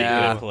actually be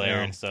a good player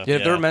and stuff. Yeah,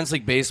 if there were men's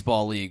league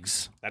baseball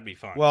leagues, that'd be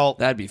fun. Well,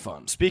 that'd be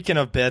fun. Speaking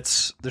of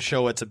bits, the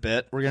show It's a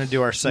Bit. We're gonna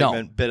do our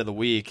segment Bit of the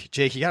Week.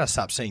 Jake, you gotta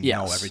stop saying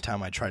no every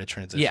time I try to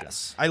transition.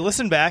 Yes, I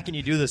listen back and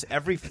you do this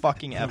every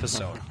fucking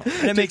episode,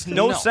 and it makes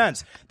no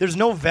sense. There's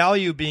no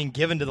value being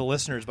given to the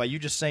listeners by you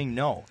just saying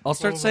no. I'll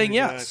start saying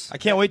yes. I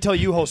can't wait till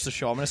you host the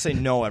show. I'm gonna say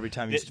no every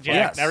time you.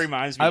 Jack, that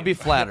reminds me. I'd be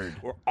flattered.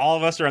 All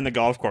of us are on the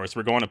golf course.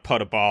 We're going to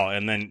putt a ball,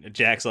 and then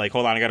Jack's like,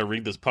 "Hold on, I got to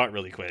read this putt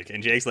really quick."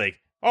 And Jake's like,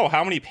 "Oh,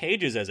 how many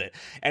pages is it?"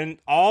 And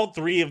all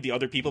three of the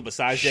other people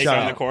besides Jake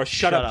on the course,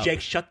 shut up,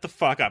 Jake, shut the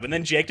fuck up. And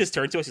then Jake just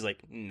turns to us. He's like,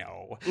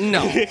 "No."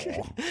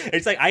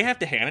 It's like I have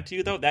to hand it to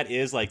you though. That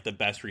is like the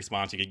best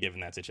response you could give in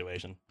that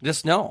situation.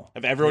 Just no.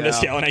 If everyone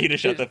is yelling at you to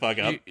shut the fuck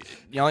up,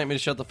 yelling at me to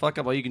shut the fuck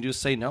up, all you can do is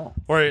say no.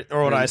 Or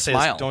what I say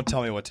is, don't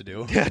tell me what to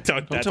do. Don't tell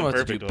me what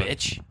to do,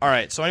 bitch. All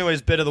right. So,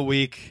 anyways, Bit of the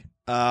Week.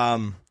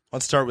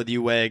 Let's start with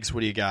you, Wags.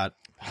 What do you got?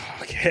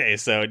 Okay,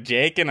 so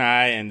Jake and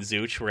I and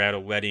Zooch were at a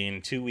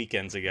wedding 2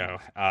 weekends ago.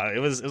 It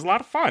was a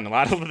lot of fun.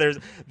 There's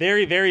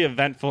very, very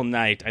eventful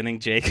night. I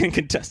think Jake can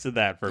contest to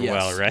that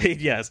well, right?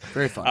 Yes.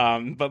 Very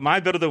fun. But my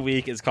bit of the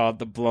week is called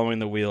the blowing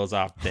the wheels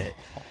off bit.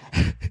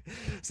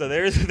 So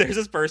there's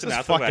this person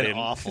at the wedding.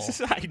 Awful.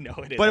 I know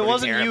it is. But it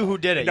wasn't you who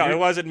did it. No, it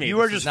wasn't me. You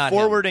were just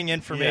forwarding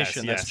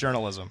information. Yes. That's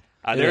journalism.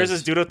 There was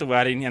this dude at the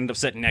wedding. He ended up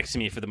sitting next to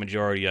me for the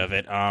majority of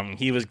it.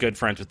 He was good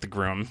friends with the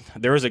groom.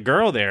 There was a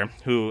girl there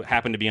who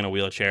happened to be in a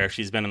wheelchair.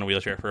 She's been in a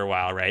wheelchair for a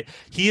while, right?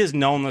 He has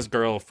known this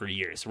girl for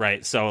years,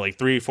 right? So like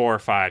 3, 4,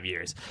 5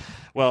 years.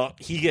 Well,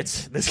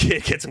 this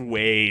kid gets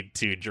way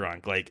too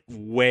drunk, like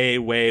way,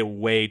 way,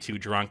 way too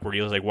drunk. Where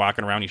he was like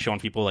walking around, he's showing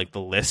people like the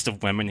list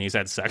of women he's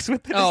had sex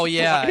with. Oh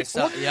yeah, I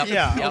saw, yep.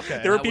 Okay.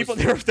 There were people.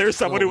 There's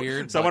someone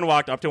who someone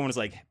walked up to him and was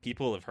like,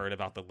 "People have heard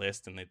about the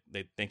list and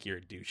they think you're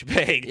a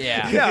douchebag."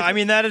 Yeah. I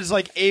mean, that is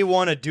like a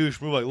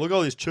douche move. Like, look at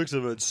all these chicks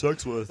I've had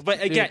sex with.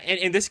 But again,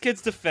 in this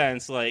kid's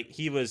defense, like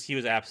he was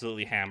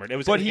absolutely hammered.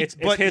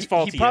 It's his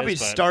fault. He probably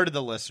started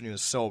the list when he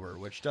was sober,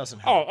 which doesn't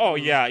help. Oh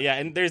yeah.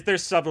 And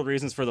there's several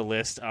reasons for the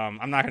list.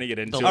 I'm not going to get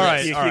into it. All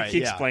right,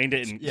 he explained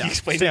it, and he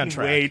explained it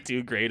in way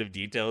too great of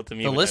detail to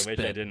me, which I wish I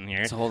didn't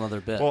hear. It's a whole other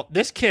bit. Well,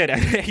 this kid,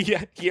 he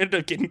ended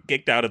up getting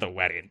kicked out of the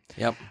wedding.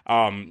 Yep.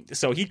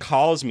 So he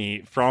calls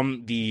me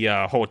from the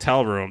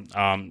hotel room,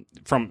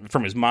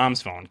 from his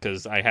mom's phone,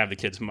 because I have the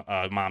kid's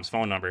mom's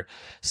phone number.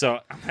 So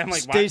I'm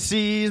like,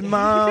 Stacy's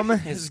mom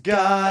has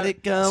got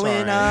it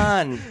going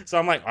on. So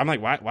I'm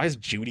like, why is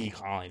Judy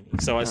calling me?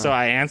 So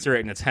I answer it,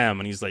 and it's him,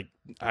 and he's like,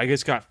 I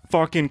just got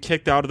fucking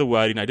kicked out of the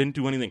wedding. I didn't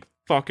do anything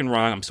fucking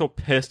wrong. I'm so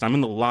pissed. I'm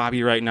in the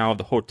lobby right now of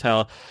the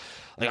hotel.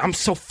 Like, I'm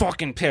so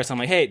fucking pissed. I'm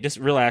like, hey, just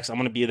relax. I'm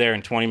going to be there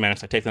in 20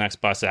 minutes. I take the next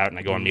bus out, and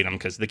I go and meet him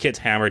because the kid's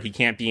hammered. He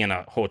can't be in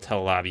a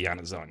hotel lobby on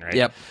his own, right?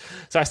 Yep.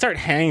 So I start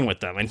hanging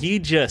with them, and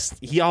he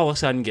all of a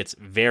sudden gets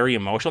very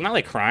emotional. Not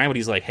like crying, but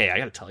he's like, hey, I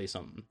got to tell you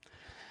something.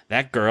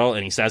 That girl,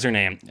 and he says her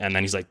name, and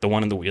then he's like, the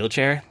one in the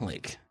wheelchair,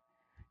 like,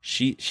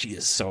 she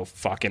is so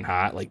fucking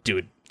hot. Like,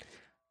 dude,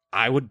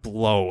 I would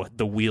blow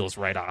the wheels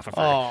right off of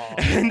her. Oh.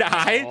 And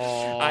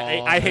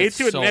I hate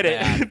to admit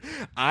it.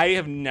 I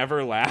have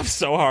never laughed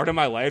so hard in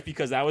my life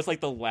because that was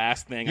like the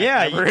last thing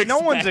I ever no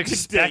one's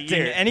expecting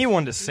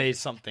anyone to say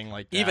something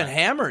like that. Even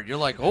hammered, you're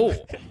like, oh,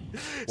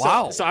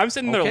 wow. So I'm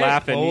sitting there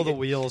laughing. Blow the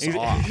wheels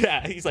off.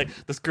 Yeah, he's like,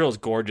 this girl's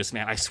gorgeous,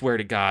 man. I swear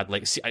to God.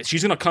 Like,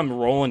 she's going to come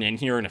rolling in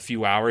here in a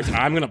few hours, and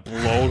I'm going to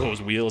blow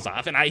those wheels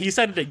off. And he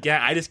said it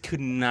again. I just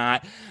could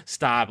not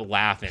stop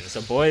laughing.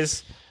 So,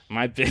 boys,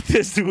 my bit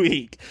this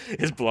week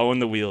is blowing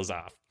the wheels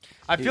off.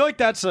 I feel like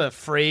that's a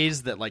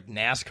phrase that like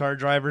NASCAR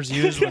drivers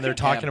use when they're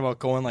talking about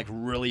going like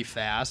really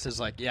fast. Is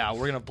like, yeah,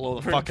 we're gonna blow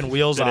the fucking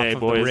wheels off of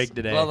the rig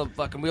today. Blow the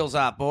fucking wheels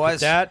off,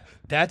 boys.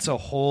 That's a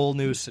whole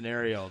new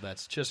scenario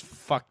that's just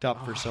fucked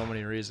up for so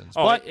many reasons.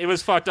 Oh, but it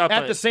was fucked up.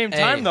 At the same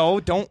time,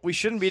 though, we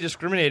shouldn't be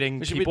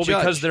discriminating people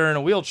because they're in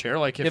a wheelchair.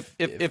 Like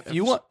if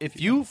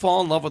you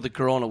fall in love with a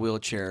girl in a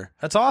wheelchair,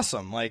 that's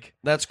awesome. Like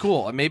that's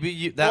cool.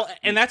 Maybe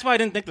and that's why I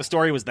didn't think the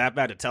story was that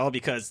bad to tell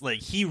because like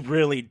he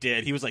really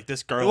did. He was like,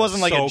 this girl. It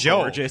wasn't like so a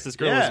joke. Gorgeous. This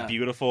girl is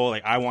beautiful.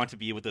 Like I want to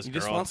be with this girl. He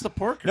just wants the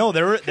pork. No,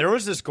 there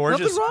was this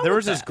gorgeous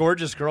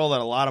gorgeous girl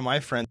that a lot of my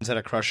friends had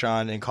a crush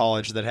on in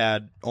college that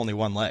had only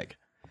one leg.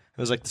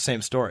 It was like the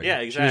same story.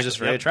 Yeah, exactly. She was just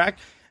very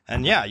attractive.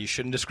 And yeah, you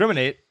shouldn't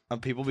discriminate on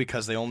people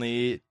because they're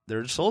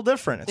just a little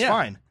different. It's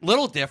fine.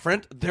 Little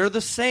different. They're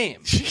the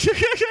same.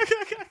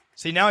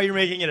 See, now you're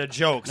making it a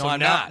joke. No,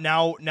 I'm not.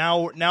 Now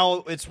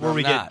it's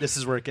where this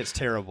is where it gets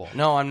terrible.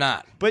 No, I'm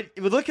not. But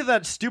look at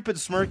that stupid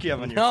smirk you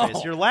have on your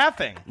face. You're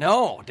laughing.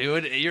 No,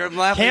 dude. You're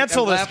laughing.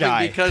 Cancel this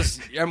guy.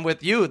 Because I'm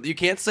with you. You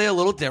can't say a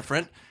little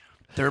different.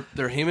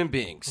 They're human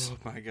beings. Oh,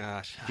 my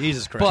gosh.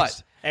 Jesus Christ.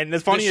 But and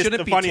the funniest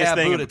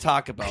thing to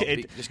talk about.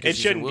 It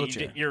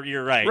shouldn't.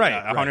 You're right.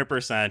 Right.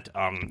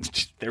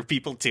 100%. There are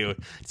people too.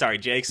 Sorry,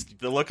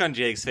 the look on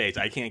Jake's face.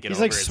 I can't get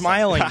over it. He's like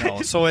smiling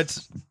though, so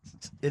it's.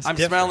 I'm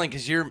different. Smiling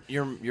because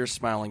you're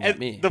smiling at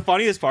me. The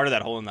funniest part of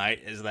that whole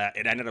night is that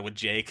it ended up with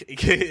Jake.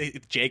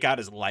 Jake got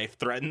his life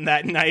threatened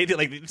that night.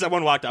 Like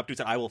someone walked up to him and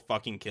said, "I will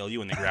fucking kill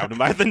you," and they grabbed him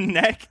by the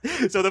neck.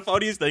 So the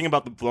funniest thing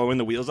about the blowing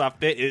the wheels off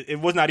bit, it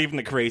was not even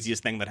the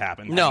craziest thing that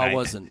happened. No, it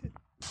wasn't.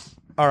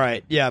 All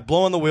right, yeah,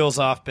 blowing the wheels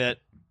off bit.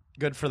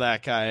 Good for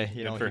that guy.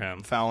 Good for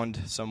him.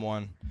 Found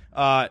someone.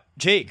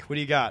 Jake, what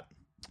do you got?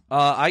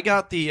 I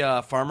got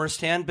the farmer's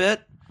tan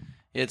bit.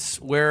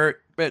 It's where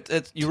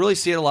you really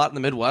see it a lot in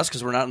the Midwest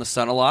because we're not in the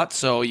sun a lot.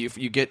 So you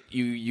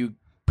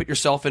put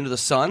yourself into the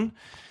sun,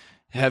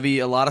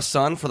 a lot of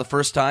sun for the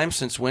first time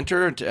since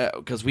winter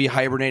because we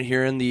hibernate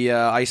here in the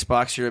ice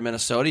box here in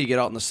Minnesota. You get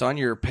out in the sun,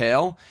 you're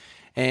pale,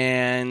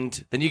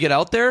 and then you get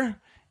out there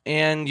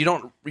and you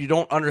don't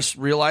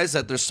realize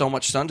that there's so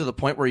much sun to the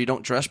point where you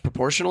don't dress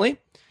proportionally,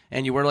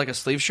 and you wear like a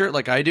sleeve shirt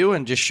like I do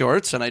and just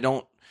shorts, and I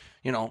don't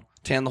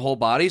tan the whole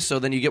body. So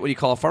then you get what you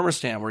call a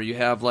farmer's tan, where you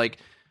have like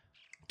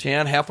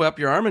tan halfway up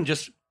your arm and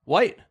just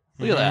white.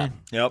 Look at that.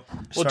 Yep.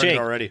 Well, Jake,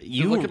 already.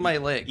 You look at my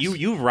legs.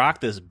 You've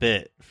rocked this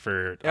bit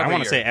for I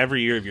want to say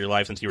every year of your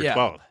life since you were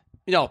 12.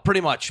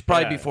 Pretty much.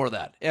 Probably before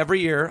that. Every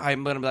year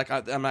I'm gonna be like,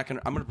 I'm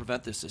gonna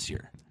prevent this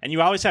year. And you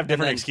always have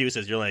different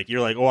excuses. You're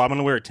like, oh, I'm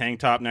gonna wear a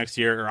tank top next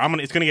year, or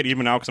it's gonna get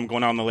even out because I'm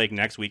going out on the lake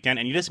next weekend,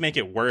 and you just make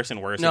it worse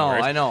and worse. No, and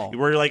worse. I know.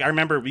 Where like I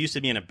remember we used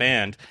to be in a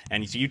band,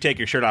 and so you take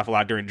your shirt off a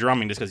lot during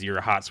drumming just because you're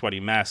a hot, sweaty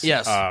mess.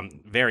 Yes.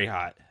 Very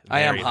hot.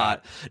 I am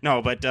hot.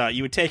 No, but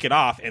you would take it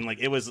off, and like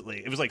it was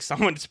like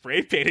someone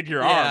spray painted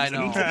your arms. I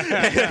know.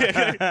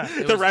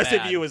 The rest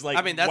of you was like,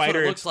 I mean, that's whiter,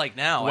 what it looks like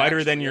now. whiter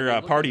actually. than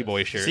your party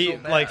boy shirt. See,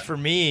 like for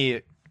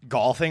me,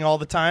 golfing all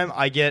the time,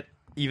 I get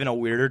even a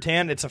weirder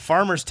tan. It's a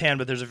farmer's tan,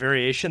 but there's a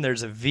variation.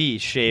 There's a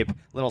V-shape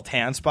little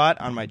tan spot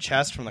on my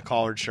chest from the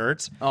collared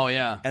shirts. Oh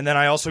yeah. And then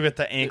I also get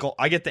the ankle.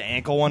 I get the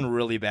ankle one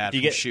really bad. Do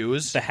you from get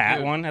shoes? the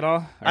hat one at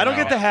all? I don't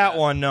get the hat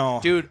one. No,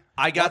 Dude,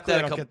 I got Luckily,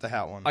 that. I don't get the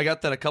hat one. I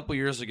got that a couple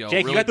years ago.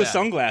 Jake, really you got the bad.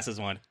 sunglasses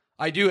one.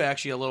 I do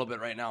actually a little bit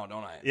right now,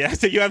 don't I? Yeah,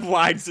 so you have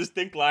lines,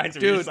 distinct lines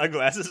of your Dude,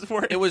 sunglasses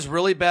for it. It was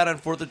really bad on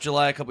 4th of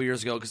July a couple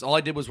years ago because all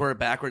I did was wear a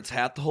backwards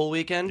hat the whole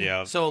weekend.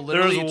 Yeah. So there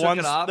literally, was you one.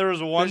 took it off. There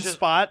was one There's just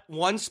spot.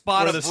 one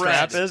spot where of the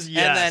red, strap is?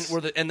 Yes.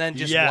 and then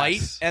just Yes.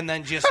 white, and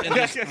then just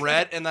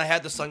red, and then I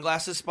had the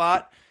sunglasses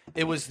spot.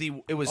 It was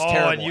Oh,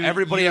 terrible. and you,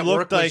 Everybody you at work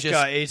looked was like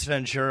just Ace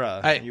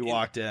Ventura. I- you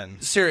walked in.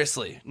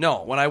 seriously.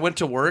 No, when I went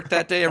to work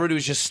that day, everybody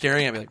was just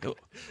staring at me like, "What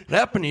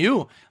happened to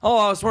you?" Oh,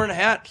 I was wearing a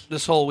hat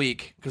this whole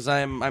week because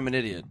I'm an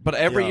idiot. But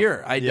every Yep.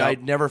 year, Yep.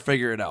 I'd never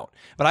figure it out.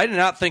 But I did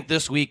not think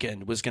this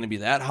weekend was going to be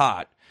that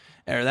hot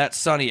or that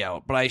sunny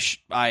out. But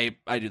I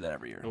do that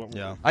every year.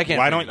 Yeah. I can't.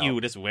 Why figure don't it you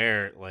out. just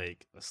wear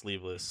like a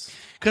sleeveless?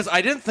 Because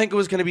I didn't think it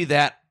was going to be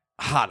that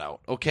hot out.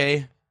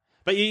 Okay.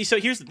 But so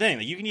here's the thing: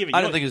 you can even.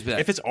 I don't think it was bad.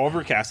 If it's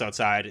overcast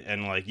outside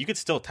and like you could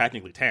still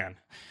technically tan.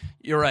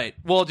 You're right.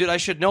 Well, dude, I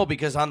should know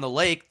because on the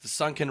lake the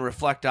sun can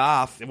reflect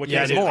off. Which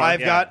Yeah, is dude, more. I've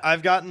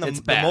gotten It's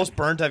the bad. most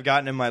burnt I've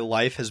gotten in my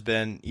life has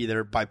been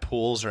either by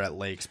pools or at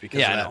lakes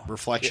because Yeah, of I that know.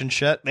 reflection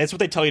shit. That's what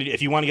they tell you.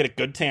 If you want to get a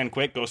good tan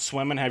quick, go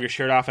swim and have your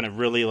shirt off in a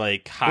really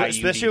like high.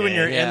 Especially UV when day.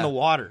 you're Yeah. in the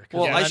water. 'Cause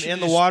Well, when I I'm should in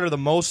the just- water the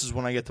most is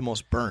when I get the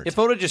most burnt. If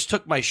I would have just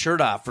took my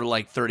shirt off for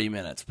like 30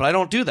 minutes, but I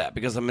don't do that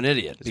because I'm an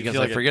idiot You because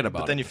feel I like forget But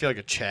about then it. you feel like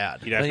a Chad.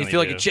 You Then you definitely feel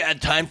like do. a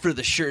Chad. Time for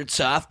the shirts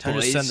off, Time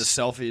boys. to send the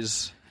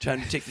selfies. Time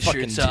to take the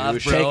Fucking shirts off,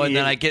 douche. bro.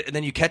 Jake, And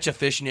then you catch a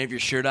fish and you have your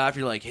shirt off.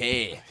 You're like,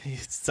 hey,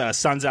 It's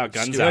sun's out,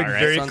 guns You're out, like right?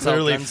 very Sun's out,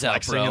 clearly guns out,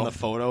 flexing bro. in the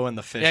photo and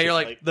the fish. Yeah, you're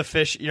like- the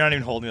fish. You're not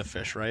even holding the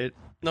fish, right?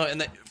 no.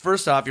 And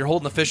first off, you're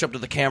holding the fish up to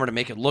the camera to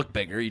make it look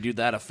bigger. You do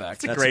that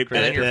effect. That's a great and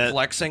then bit. you're bit.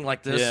 flexing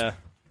like this. Yeah.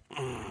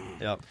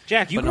 Yep.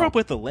 Jack, you But grew no. up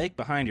with the lake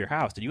behind your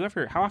house. Did you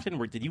ever? How often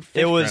did you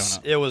fish? It growing was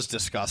up?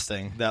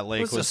 disgusting. That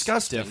lake was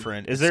disgusting.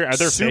 different. Are there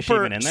fish super,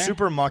 even in there?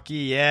 Super mucky,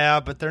 yeah,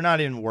 but they're not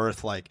even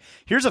worth like.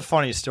 Here's a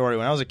funny story.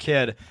 When I was a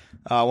kid,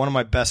 one of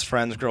my best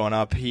friends growing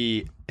up,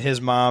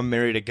 his mom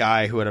married a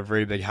guy who had a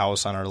very big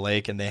house on our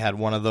lake, and they had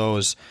one of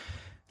those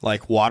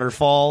like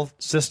waterfall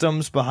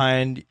systems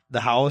behind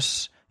the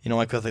house. You know,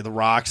 like with like the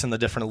rocks and the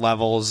different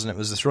levels, and it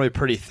was this really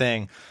pretty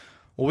thing.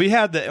 Well, we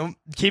had and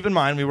keep in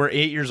mind, we were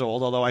 8 years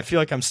old, although I feel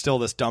like I'm still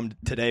this dumb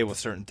today with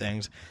certain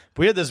things. But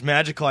we had this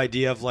magical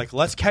idea of like,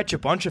 let's catch a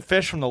bunch of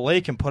fish from the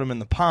lake and put them in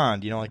the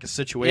pond, you know, like a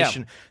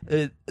situation,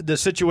 the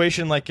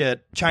situation like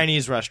at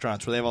Chinese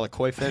restaurants where they have all the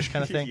koi fish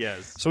kind of thing.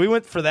 Yes. So we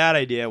went for that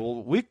idea.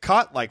 Well, we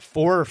caught like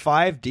 4 or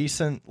 5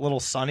 decent little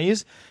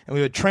sunnies, and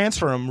we would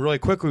transfer them really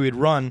quickly. We'd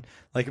run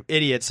like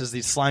idiots as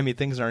these slimy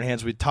things in our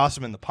hands. We'd toss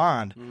them in the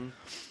pond. Mm-hmm.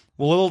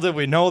 Well, little did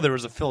we know there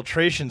was a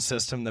filtration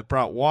system that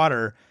brought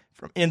water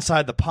from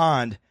inside the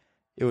pond.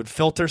 It would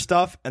filter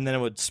stuff, and then it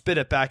would spit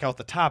it back out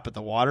the top at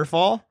the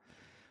waterfall.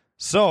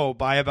 So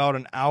by about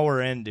an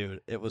hour in,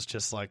 dude, it was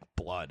just like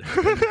blood.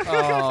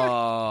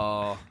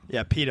 Oh.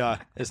 Yeah, PETA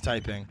is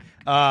typing.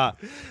 Oh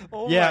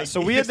Yeah, my-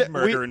 so we he's had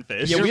murdering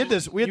fish. Yeah, we had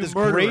this You great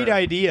murderer.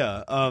 idea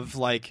of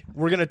like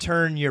we're gonna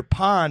turn your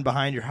pond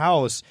behind your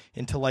house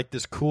into like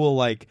this cool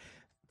like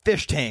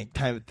fish tank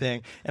type of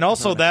thing. And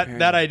also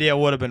that idea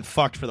would have been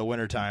fucked for the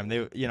wintertime.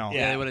 They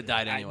Yeah, they would have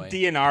died anyway.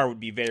 DNR would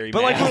be very.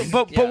 But mad. like,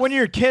 but Yeah. when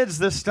you're kids,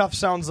 this stuff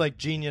sounds like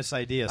genius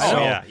ideas. oh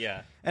So-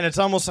 yeah. And it's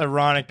almost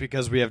ironic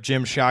because we have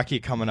Jim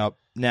Shockey coming up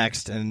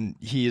next, and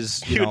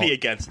he's He would be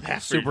against that. for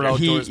Super sure.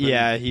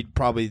 outdoorsman. he'd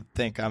probably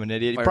think I'm an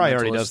idiot. He probably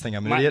already Environmentalist. does think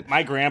I'm an My, idiot.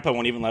 my grandpa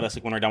won't even let us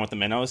like when we're done with the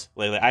minnows.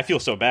 Like I feel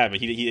so bad,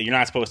 but you're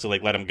not supposed to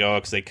like let them go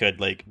because they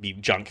could like be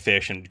junk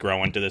fish and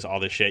grow into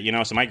all this shit, you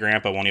know. So my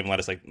grandpa won't even let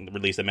us like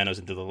release the minnows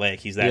into the lake.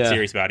 He's that Yeah.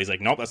 serious about it. He's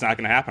like, nope, that's not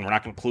going to happen. We're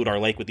not going to pollute our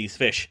lake with these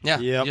fish. Yeah,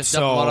 Yep. you just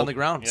dump blood on the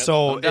ground.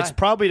 So Don't die. it's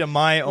probably to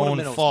my One of own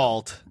minnows.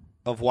 fault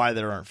of why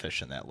there aren't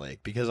fish in that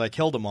lake because I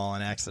killed them all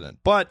on accident.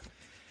 But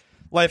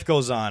life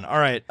goes on. All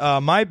right,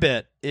 my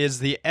bit is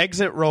the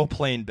exit row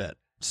plane bit.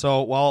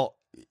 So while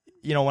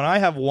when I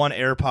have one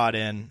AirPod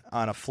in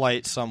on a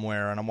flight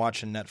somewhere and I'm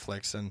watching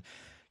Netflix and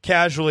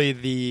casually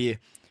the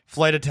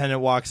flight attendant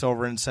walks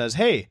over and says,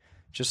 "Hey,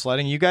 just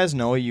letting you guys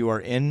know you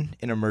are in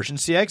an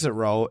emergency exit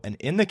row, and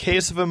in the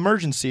case of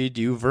emergency,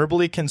 do you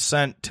verbally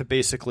consent to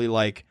basically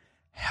like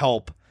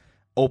help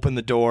open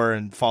the door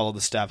and follow the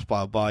steps,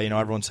 blah, blah."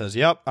 Everyone says,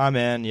 "Yep, I'm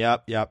in.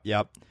 Yep.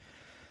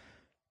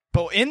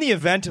 But in the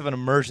event of an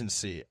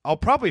emergency, I'll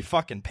probably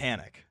fucking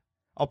panic.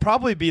 I'll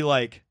probably be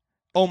like,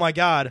 oh my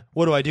God,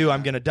 what do I do?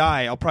 I'm going to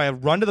die. I'll probably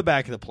run to the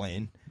back of the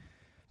plane,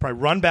 probably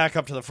run back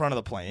up to the front of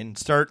the plane,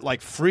 start like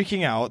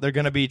freaking out. They're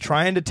going to be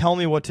trying to tell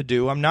me what to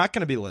do. I'm not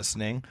going to be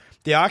listening.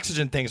 The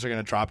oxygen things are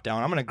going to drop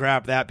down. I'm going to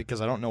grab that because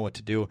I don't know what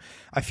to do.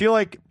 I feel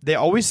like they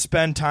always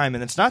spend time,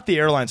 and it's not the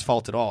airline's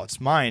fault at all.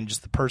 It's mine,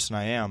 just the person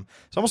I am.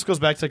 It almost goes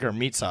back to like our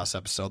meat sauce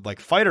episode. Like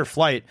fight or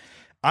flight,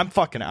 I'm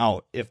fucking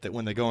out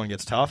when the going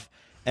gets tough.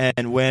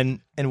 And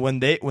when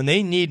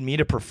they need me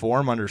to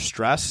perform under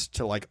stress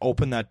to like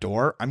open that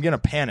door, I'm gonna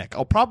panic.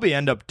 I'll probably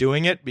end up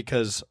doing it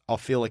because I'll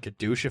feel like a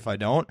douche if I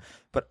don't.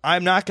 But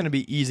I'm not gonna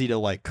be easy to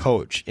like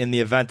coach in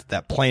the event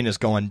that plane is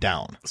going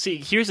down. See,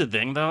 here's the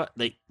thing though.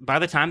 Like by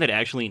the time that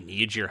actually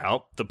needs your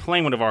help, the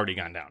plane would have already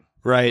gone down.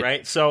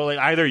 Right. So like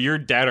either you're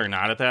dead or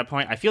not at that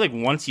point. I feel like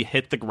once you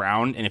hit the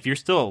ground, and if you're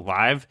still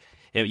alive,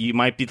 you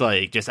might be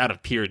like just out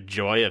of pure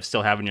joy of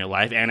still having your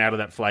life and out of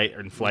that flight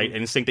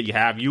instinct that you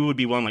have, you would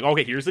be one like,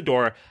 okay, here's the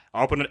door.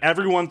 I'll open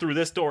everyone through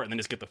this door and then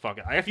just get the fuck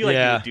out. I feel like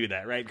you would do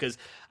that, right? Because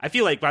I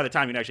feel like by the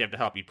time you'd actually have to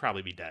help, you'd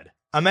probably be dead.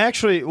 I'm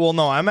actually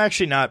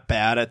not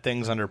bad at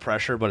things under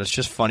pressure, but it's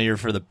just funnier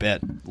for the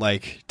bit,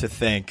 like to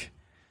think.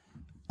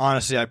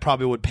 Honestly, I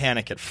probably would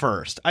panic at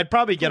first. I'd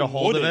probably get a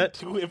hold of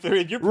it. If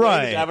your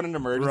plane is having an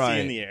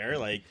emergency in the air,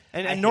 like,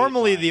 and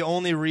normally the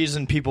only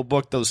reason people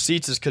book those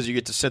seats is because you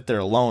get to sit there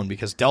alone.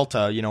 Because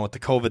Delta, with the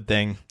COVID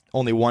thing,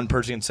 only one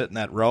person can sit in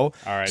that row.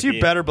 So you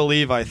better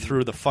believe I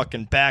threw the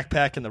fucking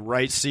backpack in the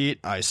right seat.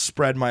 I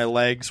spread my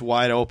legs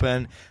wide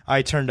open.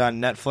 I turned on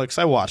Netflix.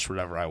 I watched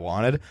whatever I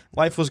wanted.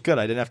 Life was good.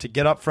 I didn't have to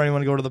get up for anyone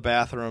to go to the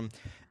bathroom.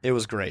 It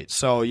was great.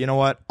 So, you know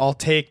what? I'll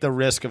take the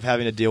risk of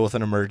having to deal with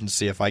an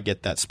emergency if I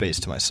get that space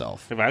to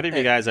myself. Have either of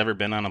you guys ever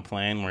been on a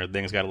plane where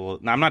things got a little...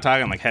 Now, I'm not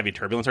talking like heavy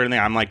turbulence or anything.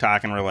 I'm like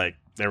talking where like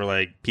they were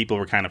like people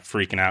were kind of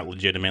freaking out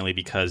legitimately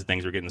because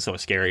things were getting so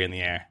scary in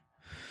the air.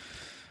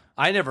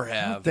 I never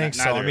have. I don't think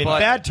so. I mean,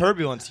 bad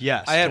turbulence,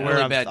 yes. I had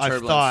really bad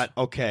turbulence. I thought,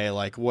 okay,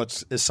 like,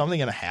 is something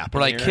going to happen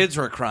Where, like, here? kids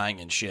were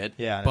crying and shit.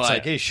 Yeah, and it's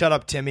like, hey, shut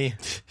up, Timmy.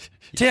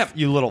 Tim,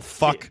 you little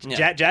fuck.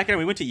 Jack and I,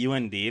 we went to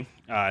UND,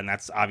 and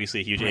that's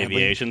obviously a huge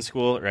aviation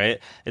school, right?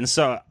 And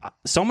so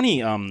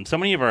many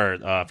of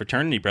our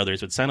fraternity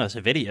brothers would send us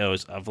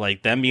videos of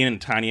like them being in a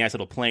tiny ass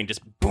little plane,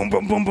 just boom,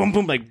 boom, boom, boom,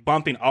 boom, like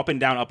bumping up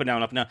and down, up and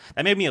down, up and down.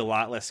 That made me a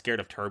lot less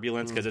scared of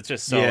turbulence because it's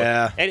just so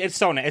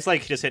it's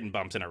like just hitting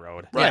bumps in a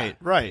road.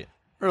 Right.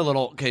 Or a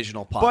little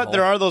occasional pothole. But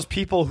there are those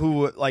people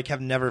who like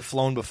have never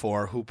flown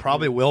before who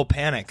probably will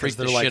panic because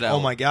they're like, "Oh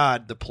my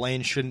god, the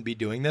plane shouldn't be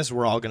doing this.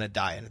 We're all gonna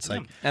die." And it's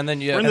like, and then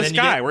we're in the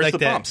sky. Where's like the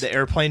bumps? The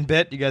airplane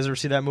bit. You guys ever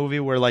see that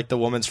movie where like the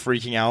woman's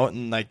freaking out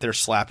and like they're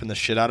slapping the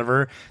shit out of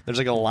her? There's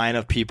like a line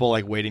of people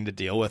like waiting to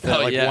deal with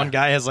it. One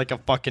guy has like a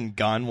fucking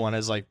gun. One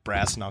has like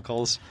brass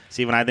knuckles.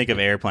 See, when I think of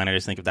airplane, I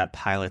just think of that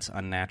pilot's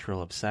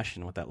unnatural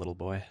obsession with that little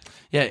boy.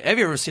 Yeah, have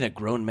you ever seen a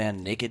grown man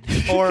naked?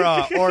 Or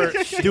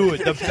dude,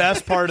 the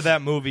best part of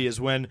that movie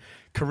is when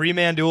Kareem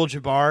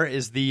Abdul-Jabbar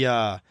is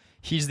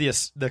he's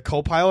the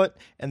co-pilot,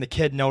 and the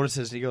kid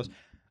notices and he goes,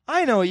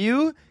 "I know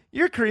you.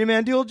 You're Kareem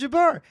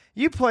Abdul-Jabbar.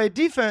 You play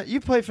defense. You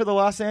play for the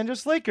Los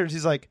Angeles Lakers."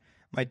 He's like,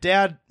 "My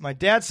dad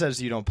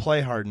says you don't play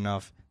hard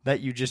enough.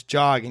 That you just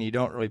jog and you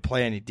don't really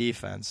play any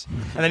defense."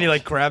 And then he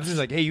like grabs him. He's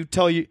like, "Hey, you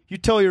tell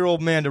your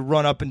old man to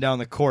run up and down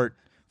the court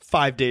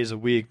 5 days a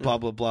week. Blah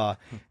blah blah."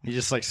 And he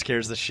just like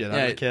scares the shit out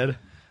of the kid.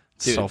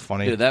 It's so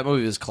funny. Dude, that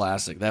movie was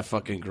classic. That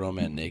fucking grown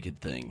man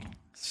naked thing.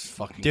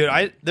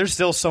 Dude, there's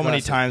still so many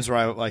times where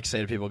I like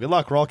say to people, "Good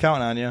luck, we're all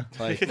counting on you."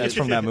 Like that's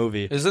from that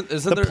movie. Isn't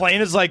the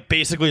plane is like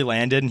basically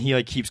landed, and he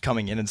like keeps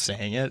coming in and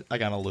saying it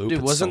like on a loop.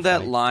 Dude, wasn't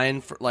that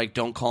line for like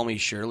 "Don't call me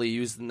Shirley"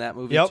 used in that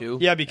movie too?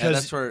 Yeah,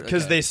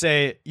 because they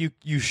say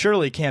you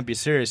surely can't be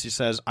serious. He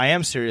says, "I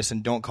am serious,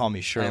 and don't call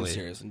me Shirley." I am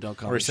serious, and don't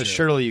call me. Or he says,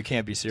 "Surely you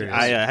can't be serious."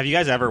 Have you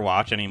guys ever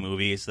watched any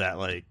movies that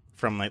like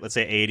from like let's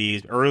say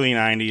 80s, early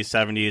 90s,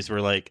 70s were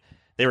like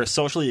they were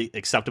socially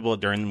acceptable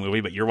during the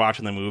movie, but you're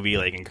watching the movie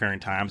like in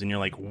current times, and you're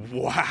like,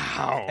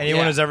 "Wow!"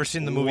 Anyone who's ever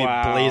seen the movie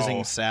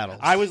Blazing Saddles?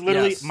 I was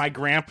literally my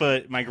grandpa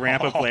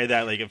played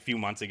that like a few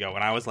months ago,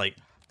 and I was like,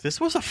 "This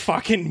was a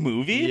fucking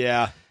movie."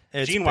 Yeah,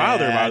 Gene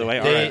Wilder, by the way.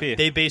 R.I.P.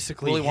 They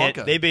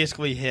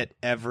basically hit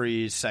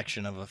every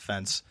section of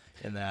offense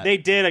in that. They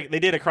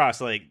did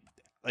across like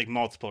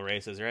multiple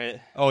races, right?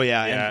 Oh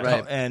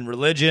yeah, and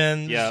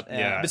religions.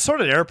 Yeah. But so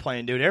did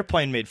Airplane, dude.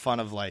 Airplane made fun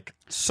of like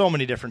so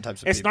many different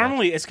types of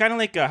people. It's kind of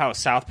like how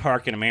South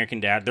Park and American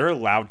Dad, they're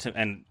allowed to,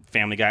 and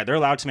Family Guy, they're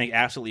allowed to make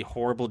absolutely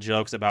horrible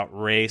jokes about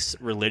race,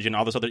 religion,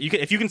 all this other.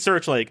 If you can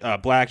search like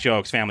black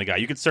jokes, Family Guy.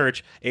 You could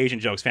search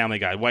Asian jokes, Family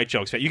Guy. White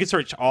jokes. You can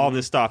search all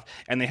this stuff,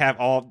 and they have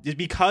all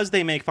because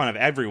they make fun of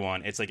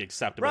everyone. It's like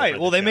acceptable. Right.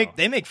 Well, they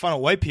make fun of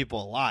white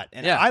people a lot,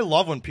 and I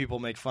love when people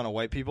make fun of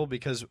white people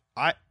because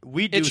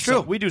we do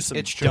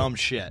some dumb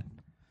shit.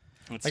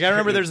 I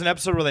remember there's an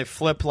episode where they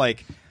flip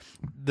like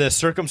the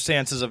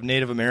circumstances of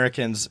Native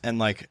Americans and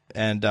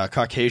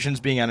Caucasians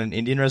being on an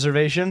Indian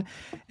reservation,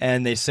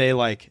 and they say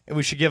like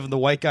we should give the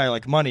white guy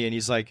like money, and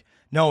he's like,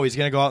 no, he's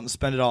gonna go out and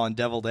spend it all on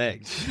deviled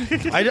eggs.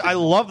 I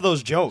love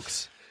those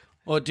jokes.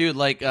 Well, dude,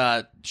 like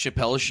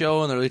Chappelle's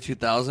show in the early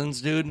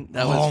 2000s, dude.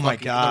 That was Oh my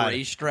God. The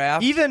race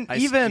draft. Even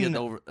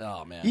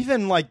oh man.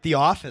 even like The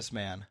Office,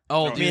 man.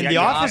 Oh, I dude, mean, yeah, The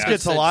Office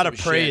gets a said lot some of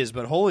praise, shit.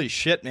 but holy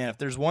shit, man! If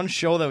there's one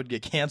show that would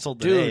get canceled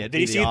Dude, today, it'd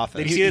be The Office.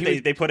 Did you see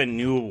that they put a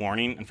new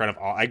warning in front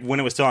of all? When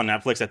it was still on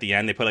Netflix, at the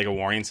end, they put like a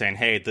warning saying,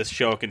 "Hey, this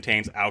show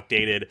contains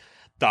outdated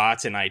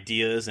thoughts and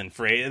ideas and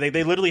phrase."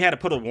 They literally had to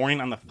put a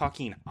warning on the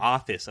fucking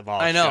Office of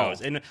all I know.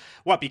 shows. And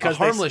what? Because A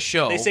harmless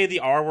show. They say the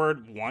R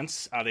word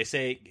once. They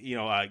say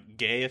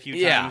gay a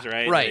few times,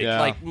 right? Right. Yeah.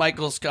 Like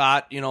Michael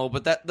Scott,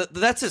 but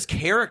that's his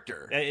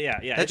character.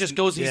 Yeah. That just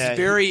goes. He's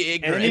very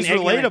ignorant. And he's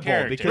ignorant relatable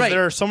character. because Right.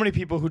 there are so many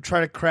people who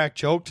try to crack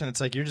jokes, and it's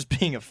like you're just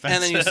being offensive.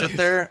 And then you sit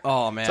there.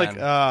 Oh man. It's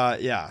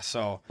like, yeah.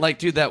 So Like,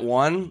 dude, that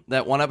one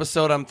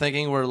episode I'm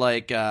thinking where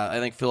like I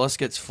think Phyllis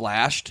gets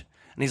flashed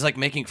and he's like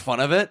making fun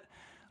of it.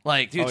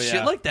 Like, dude, Oh, yeah.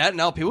 shit like that.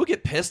 Now people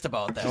get pissed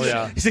about that. Oh, shit.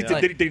 yeah. He's like,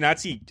 Like- did he not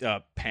see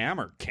Pam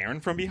or Karen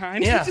from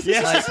behind? Yeah.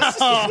 yeah.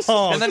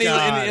 Oh, And then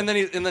God.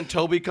 and then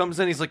Toby comes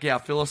in. He's like, "Yeah,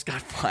 Phyllis got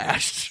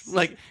flashed."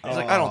 Like he's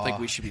like, "I don't think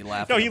we should be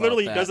laughing." No, he about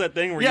literally that. does that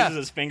thing where he uses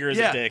his finger as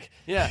a dick.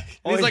 Yeah,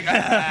 Oh, and he's like,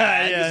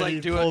 yeah. Yeah, he's like he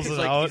doing, pulls he's it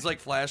like, out. he's like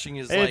flashing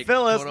his Hey, like.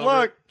 Phyllis, photo over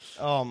look! it.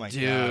 Oh my God,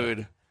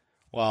 Dude.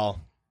 Well,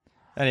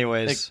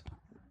 anyways,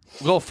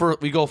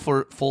 We go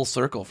for full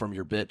circle from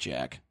your bit,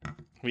 Jack.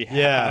 We have.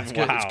 Yeah, It's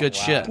good, Wow, it's good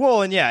wow. shit.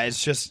 well, and yeah,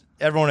 it's just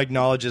everyone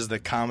acknowledges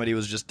that comedy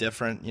was just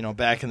different,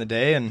 back in the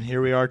day, and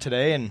here we are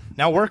today, and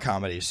now we're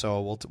comedy,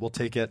 so we'll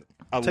take it.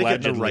 We'll take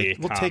it in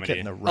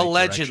the right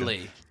Allegedly.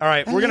 direction. All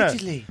right, we're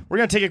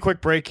gonna take a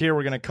quick break here.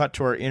 We're gonna cut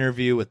to our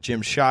interview with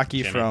Jim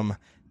Shockey from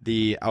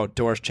the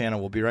Outdoors Channel.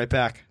 We'll be right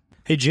back.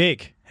 Hey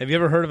Jake, have you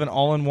ever heard of an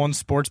all-in-one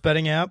sports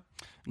betting app?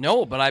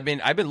 No, but I've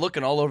been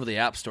looking all over the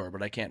App Store,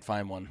 but I can't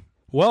find one.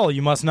 Well,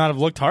 you must not have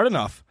looked hard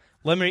enough.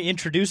 Let me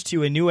introduce to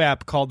you a new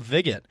app called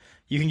Viget.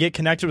 You can get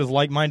connected with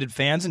like-minded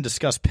fans and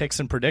discuss picks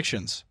and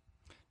predictions.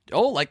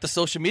 Oh, like the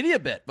social media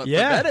bit, but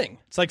Yeah, for betting.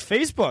 it's like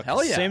Facebook.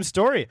 Hell yeah. Same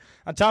story.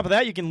 On top of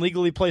that, you can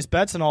legally place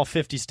bets in all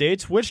 50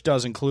 states, which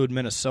does include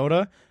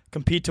Minnesota,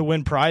 compete to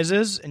win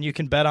prizes, and you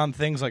can bet on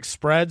things like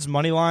spreads,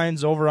 money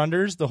lines,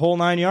 over-unders, the whole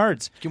 9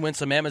 yards. You can win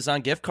some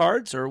Amazon gift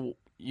cards or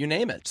you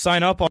name it.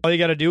 Sign up. All you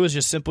got to do is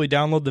just simply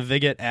download the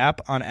Viget app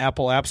on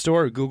Apple App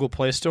Store or Google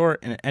Play Store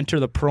and enter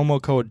the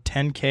promo code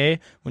 10K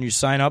when you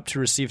sign up to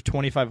receive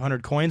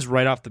 2,500 coins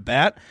right off the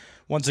bat.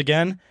 Once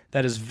again,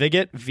 that is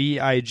Viget,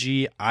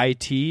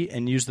 Vigit,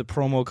 and use the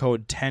promo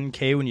code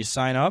 10K when you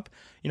sign up.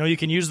 You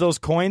can use those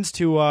coins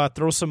to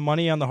throw some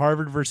money on the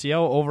Harvard versus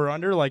Yale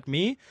over-under like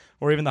me,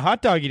 or even the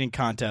hot dog eating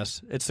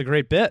contest. It's a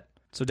great bit.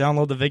 So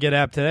download the Viget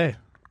app today.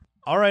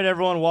 All right,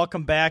 everyone,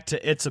 welcome back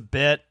to It's a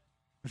Bit.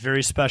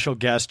 Very special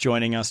guest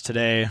joining us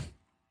today.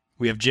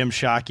 We have Jim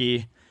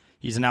Shockey.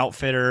 He's an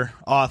outfitter,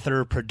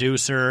 author,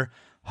 producer,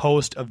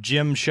 host of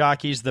Jim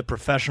Shockey's The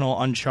Professional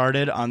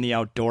Uncharted on the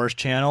Outdoors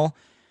Channel.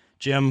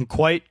 Jim,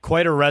 quite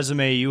a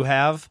resume you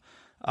have.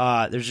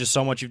 There's just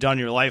so much you've done in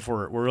your life.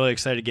 We're really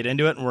excited to get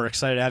into it, and we're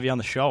excited to have you on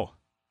the show.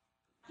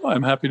 Well,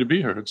 I'm happy to be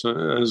here. It's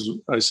as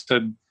I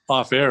said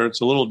off air,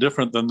 it's a little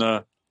different than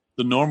the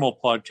normal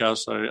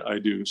podcast I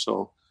do.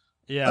 So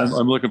Yeah,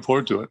 I'm looking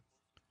forward to it.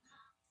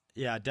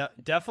 Yeah,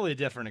 definitely a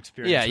different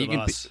experience. Yeah, you with can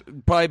us.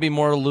 probably be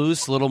more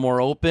loose, a little more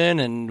open,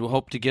 and we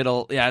hope to get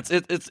a. Yeah,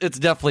 it's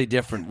definitely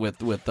different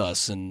with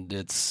us, and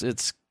it's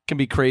can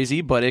be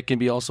crazy, but it can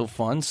be also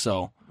fun.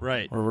 So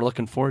Right. we're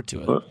looking forward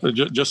to it. But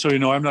just so you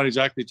know, I'm not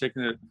exactly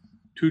taking it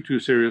too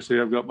seriously.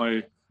 I've got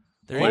my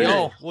There you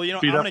go. Well, I'm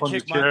Feet up gonna on the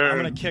kick chair I'm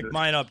gonna and- kick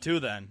mine up too.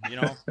 Then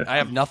I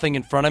have nothing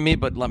in front of me,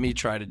 but let me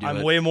try to do I'm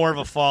it. way more of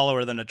a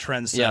follower than a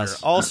trendsetter.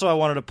 Yes. Also, I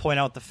wanted to point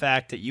out the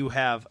fact that you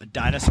have a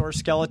dinosaur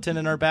skeleton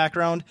in our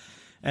background,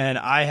 and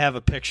I have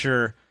a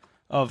picture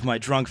of my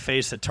drunk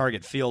face at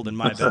Target Field in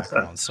my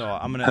background. So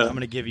I'm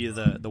gonna give you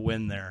the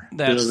win there.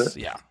 That's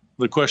yeah.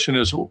 The question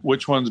is,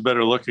 which one's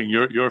better looking,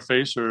 your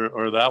face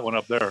or that one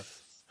up there?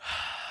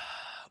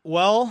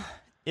 Well,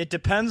 it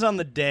depends on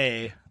the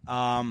day.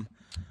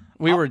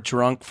 We were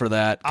drunk for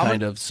that I'm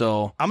kind of.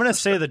 So I'm gonna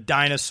say the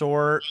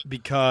dinosaur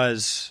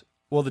because,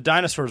 well, the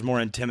dinosaur is more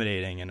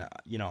intimidating, and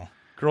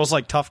girls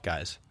like tough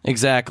guys.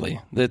 exactly,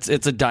 it's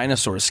a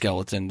dinosaur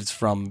skeleton. It's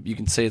from, you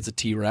can say it's a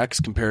T-Rex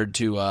compared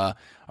to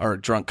our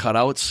drunk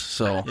cutouts.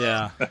 So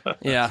Yeah.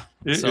 yeah.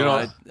 You So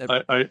know,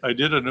 I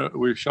did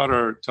we shot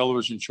our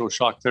television show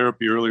Shock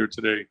Therapy earlier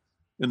today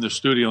in the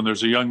studio, and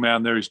there's a young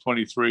man there. He's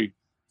 23,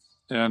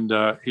 and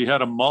he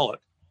had a mullet.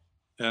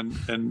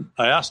 And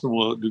I asked him,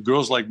 well, do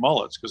girls like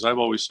mullets? Because I've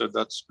always said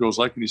that's girls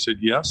like it. And he said,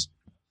 yes,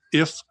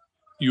 if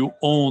you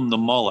own the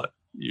mullet.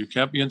 You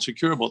can't be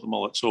insecure about the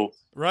mullet. So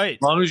Right.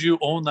 as long as you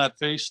own that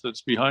face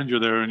that's behind you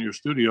there in your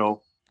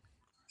studio,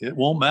 it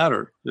won't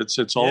matter. It's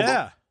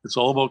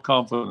all about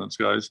confidence,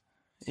 guys.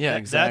 yeah,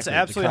 exactly. That's the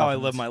absolutely how I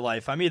live confidence. my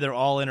life. I'm either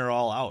all in or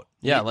all out.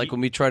 Yeah, like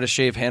when we try to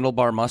shave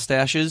handlebar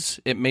mustaches,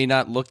 it may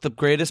not look the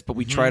greatest, but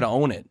we try to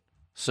own it.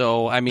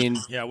 So, I mean,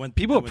 Yeah, when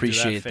people I went through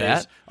appreciate phase.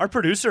 that. Our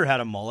producer had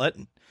a mullet.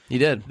 He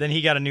did. Then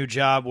he got a new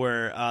job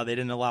where they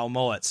didn't allow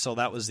mullets, so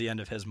that was the end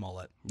of his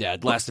mullet. Yeah,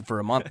 it lasted for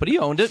a month, but he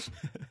owned it.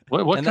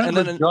 What And kind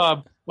then- of a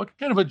job? what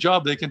kind of a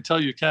job they can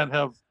tell you can't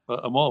have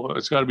a mullet?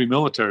 It's got to be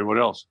military. What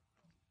else?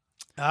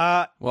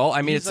 Well,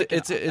 I mean,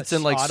 it's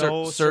in like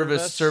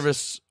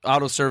service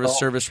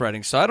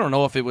writing. So I don't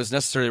know if it was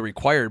necessarily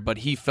required, but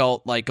he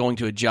felt like going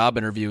to a job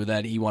interview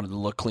that he wanted to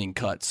look clean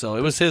cut. So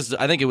it was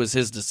I think it was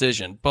his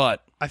decision.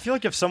 But I feel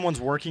like if someone's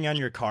working on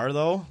your car,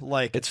 though,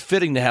 like it's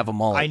fitting to have a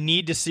mullet. I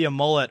need to see a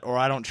mullet, or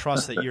I don't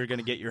trust that you're going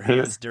to get your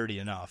hands dirty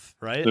enough,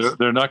 right?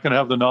 They're not going to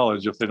have the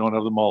knowledge if they don't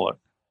have the mullet.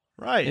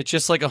 Right. It's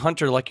just like a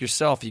hunter like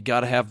yourself. You got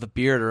to have the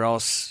beard, or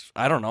else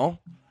I don't know.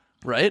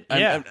 Right?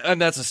 Yeah. And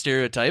that's a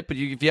stereotype, but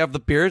if you have the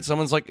beard,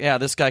 someone's like, yeah,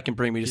 this guy can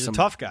bring me to He's some a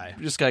tough guy.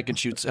 This guy can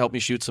help me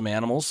shoot some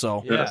animals.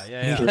 So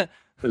yeah.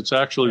 It's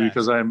actually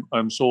because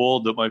I'm so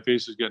old that my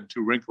face is getting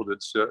too wrinkled.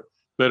 It's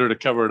better to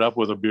cover it up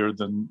with a beard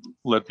than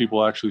let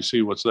people actually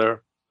see what's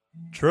there.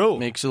 True.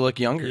 Makes you look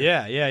younger.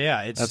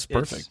 Yeah. That's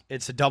perfect.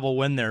 It's a double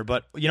win there.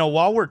 But,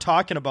 while we're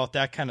talking about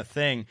that kind of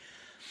thing,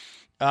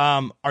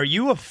 are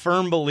you a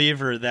firm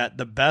believer that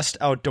the best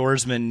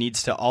outdoorsman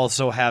needs to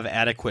also have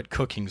adequate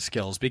cooking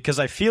skills? Because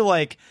I feel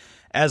like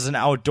as an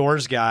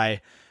outdoors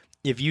guy,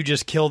 if you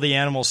just kill the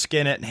animal,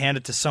 skin it, and hand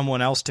it to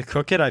someone else to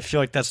cook it, I feel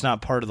like that's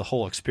not part of the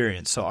whole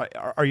experience. So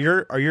are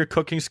your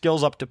cooking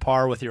skills up to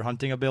par with your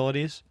hunting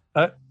abilities?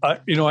 I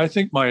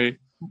think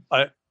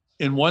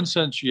in one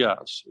sense,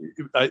 yes.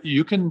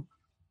 You can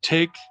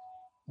take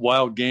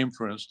wild game,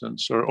 for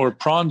instance, or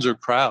prawns or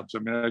crabs. I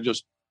mean, I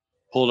just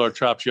pulled our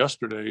traps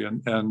yesterday,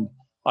 and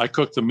I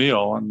cooked the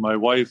meal. And my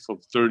wife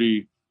of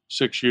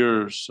 36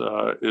 years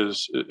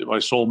is my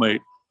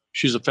soulmate.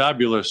 She's a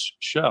fabulous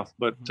chef,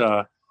 but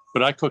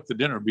I cooked the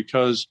dinner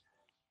because,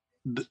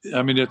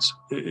 I mean,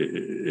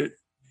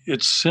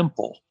 it's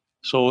simple.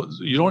 So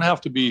you don't have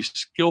to be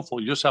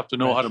skillful. You just have to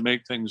know how to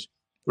make things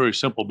very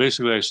simple.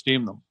 Basically, I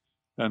steam them,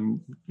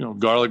 and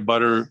garlic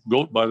butter,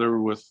 goat butter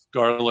with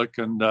garlic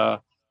and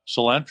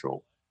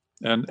cilantro.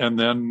 And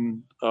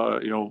then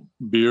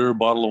beer,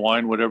 bottle of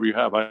wine, whatever you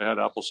have. I had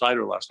apple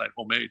cider last night,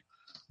 homemade.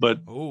 But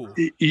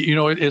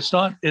it's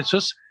not. It's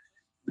just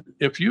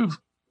if you've,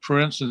 for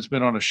instance,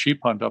 been on a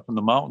sheep hunt up in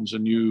the mountains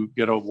and you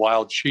get a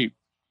wild sheep,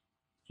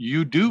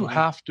 you do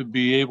have to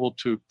be able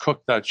to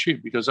cook that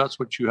sheep because that's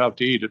what you have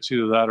to eat. It's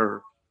either that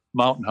or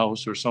Mountain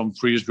House or some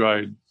freeze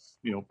dried,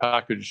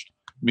 packaged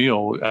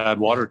meal. Add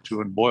water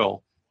to and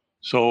boil.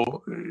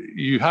 So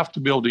you have to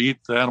be able to eat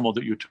the animal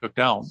that you took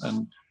down,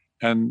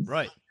 and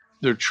right.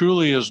 There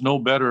truly is no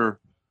better,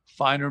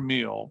 finer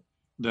meal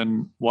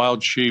than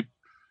wild sheep,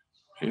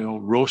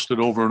 roasted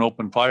over an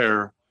open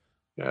fire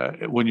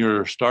when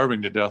you're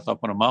starving to death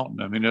up on a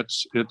mountain. I mean,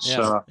 it's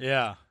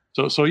yeah.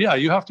 So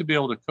you have to be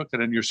able to cook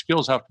it, and your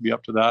skills have to be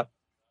up to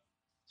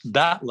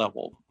that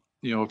level.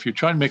 If you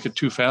try and make it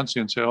too fancy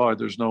and say, oh,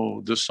 there's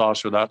no this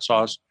sauce or that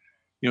sauce,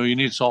 you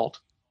need salt,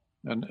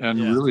 and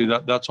really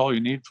that's all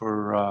you need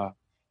for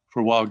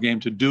wild game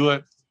to do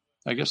it.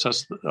 I guess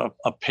that's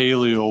a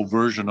paleo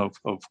version of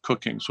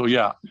cooking. So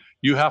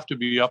you have to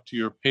be up to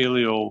your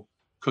paleo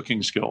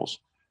cooking skills.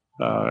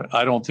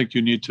 I don't think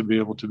you need to be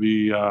able to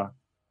be a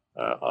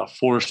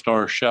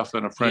 4-star chef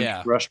in a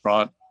French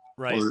restaurant,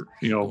 right? Or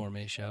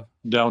gourmet chef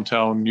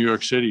downtown New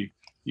York City.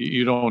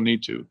 You don't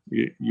need to.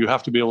 You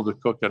have to be able to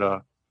cook at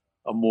a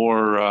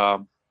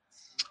more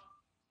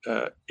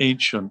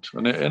ancient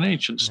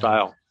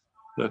style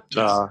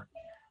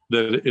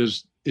that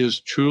is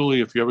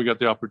truly, if you ever get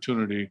the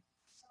opportunity.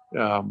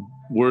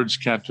 Words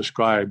can't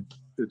describe.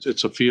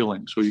 It's a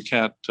feeling. So you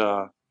can't.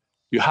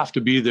 You have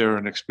to be there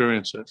and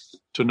experience it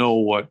to know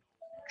what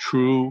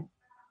true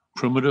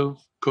primitive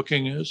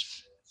cooking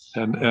is.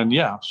 And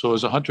so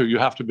as a hunter, you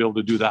have to be able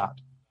to do that.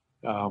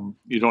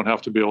 You don't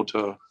have to be able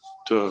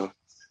to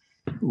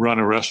run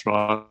a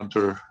restaurant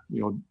or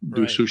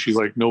do sushi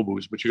like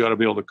Nobu's, but you got to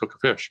be able to cook a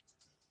fish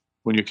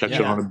when you catch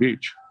it on a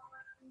beach.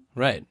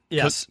 Right.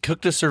 Yes.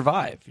 Cook to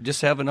survive. You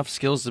just have enough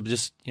skills to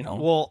just,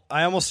 Well,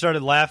 I almost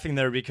started laughing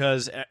there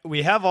because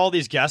we have all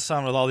these guests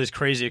on with all these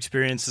crazy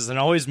experiences, and it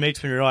always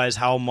makes me realize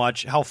how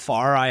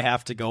far I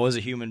have to go as a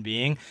human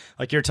being.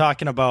 Like you're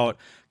talking about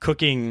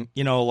cooking,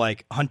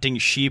 like hunting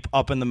sheep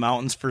up in the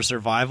mountains for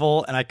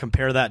survival, and I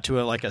compare that to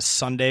a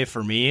Sunday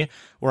for me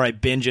where I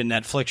binge a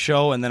Netflix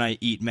show and then I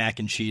eat mac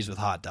and cheese with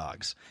hot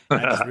dogs. And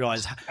I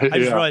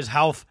just realize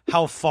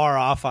how far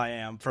off I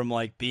am from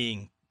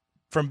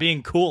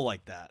being cool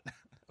like that.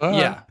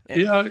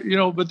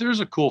 But there's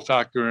a cool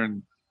factor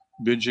in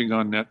binging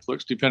on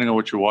Netflix, depending on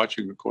what you're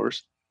watching, of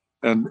course.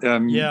 And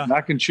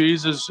mac and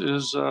cheese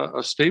is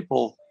a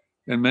staple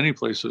in many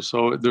places,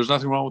 so there's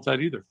nothing wrong with that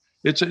either.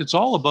 It's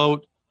all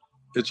about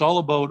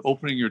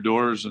opening your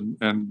doors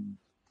and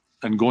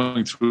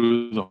going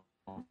through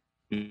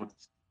them,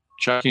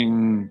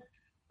 checking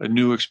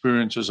new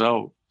experiences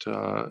out,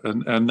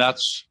 and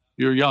that's,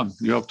 you're young,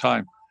 you have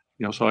time.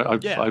 So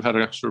I've had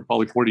an extra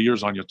probably 40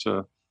 years on you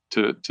to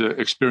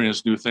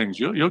experience new things.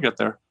 You'll get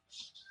there.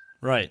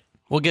 Right.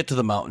 We'll get to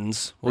the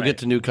mountains. We'll get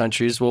to new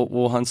countries.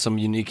 We'll hunt some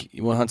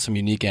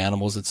unique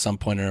animals at some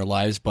point in our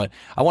lives. But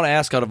I want to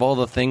ask, out of all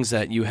the things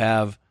that you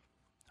have,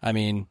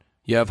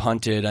 you have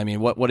hunted.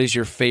 What is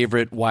your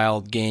favorite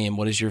wild game?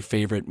 What is your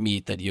favorite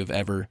meat that you've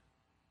ever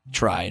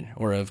tried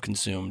or have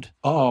consumed?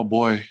 Oh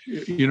boy,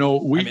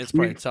 it's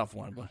probably a tough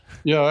one, but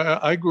yeah,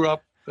 I grew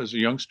up as a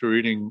youngster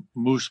eating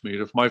moose meat.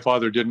 If my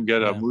father didn't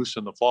get a moose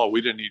in the fall,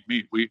 we didn't eat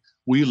meat.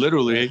 We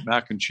literally ate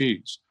mac and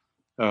cheese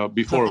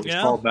before it was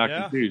called mac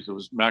and cheese. It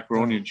was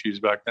macaroni and cheese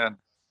back then,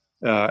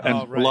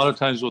 a lot of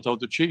times without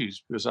the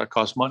cheese because that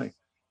cost money.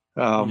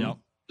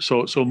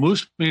 So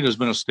moose meat has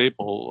been a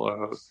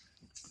staple.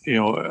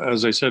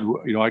 As I said,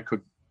 I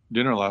cooked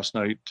dinner last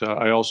night.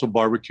 I also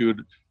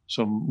barbecued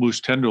some moose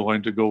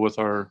tenderloin to go with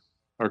our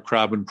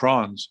crab and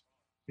prawns.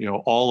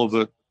 All of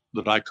it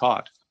that I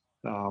caught.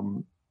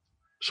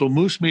 So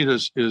moose meat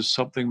is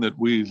something that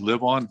we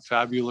live on.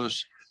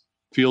 Fabulous,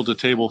 field to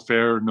table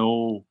fare.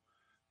 No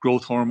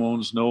growth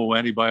hormones. No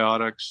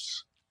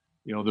antibiotics.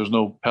 There's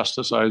no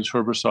pesticides,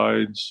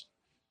 herbicides.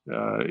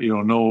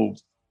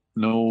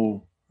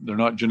 No. They're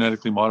not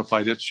genetically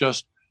modified. It's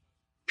just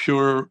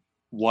pure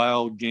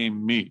wild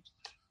game meat.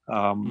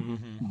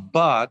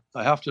 But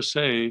I have to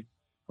say,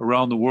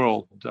 around the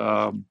world,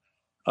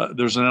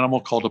 there's an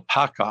animal called a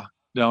paca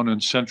down in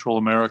Central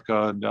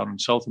America and down in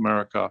South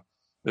America.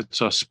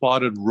 It's a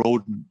spotted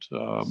rodent,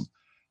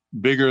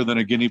 bigger than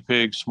a guinea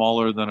pig,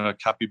 smaller than a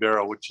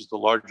capybara, which is the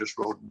largest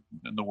rodent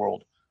in the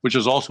world, which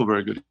is also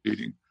very good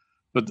eating.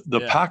 But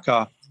the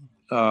paca,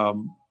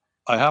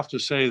 I have to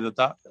say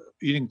that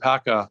eating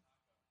paca,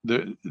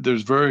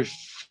 there's very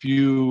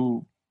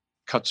few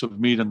cuts of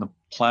meat on the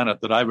planet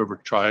that I've ever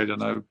tried,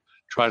 and I've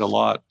tried a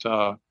lot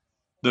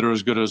that are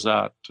as good as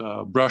that.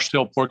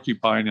 Brush-tailed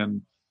porcupine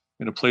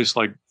in a place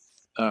like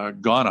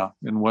Ghana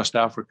in West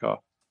Africa.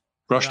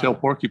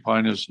 Brush-tailed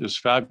porcupine is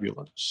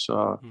fabulous.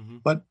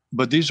 But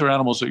these are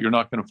animals that you're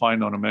not going to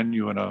find on a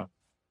menu in a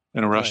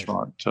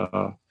restaurant.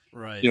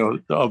 Right.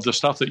 Of the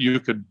stuff that you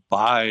could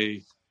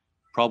buy,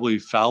 probably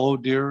fallow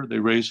deer. They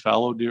raise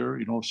fallow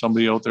deer.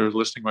 Somebody out there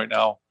listening right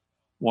now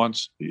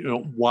wants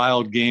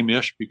wild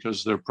game-ish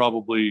because they're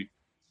probably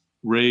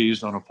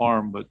raised on a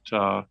farm, but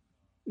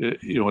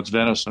it's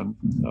venison.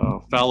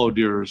 Fallow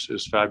deer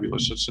is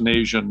fabulous. It's an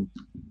Asian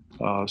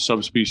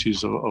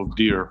subspecies of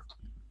deer,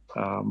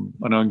 an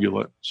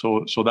ungulate.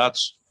 So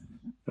that's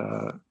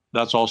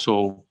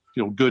also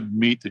good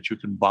meat that you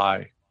can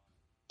buy.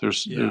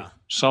 There's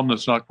some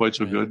that's not quite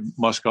so good.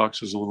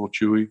 Muskox is a little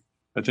chewy.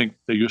 I think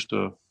they used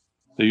to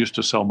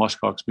sell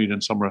muskox meat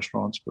in some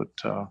restaurants, but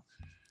the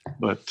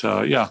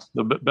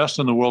best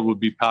in the world would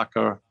be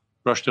paca,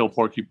 brush-tailed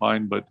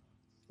porcupine, but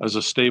as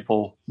a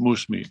staple,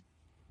 moose meat.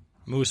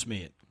 Moose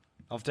meat.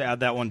 I'll have to add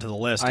that one to the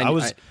list. I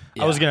was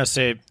gonna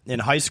say in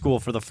high school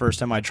for the first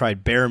time I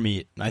tried bear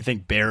meat, and I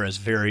think bear is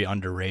very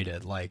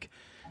underrated. Like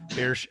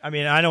bear,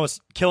 I know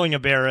killing a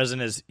bear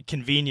isn't as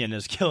convenient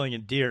as killing a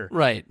deer,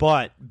 right?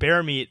 But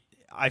bear meat,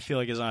 I feel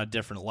like is on a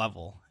different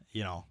level.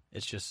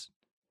 It's just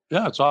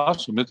it's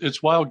awesome.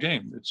 It's wild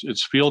game.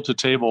 It's field to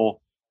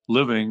table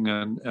living,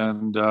 and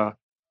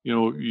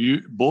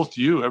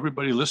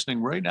everybody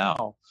listening right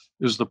now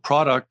is the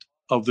product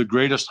of the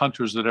greatest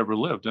hunters that ever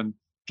lived, and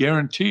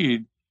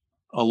guaranteed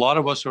a lot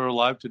of us are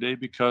alive today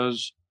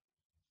because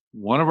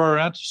one of our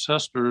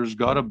ancestors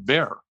got a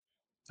bear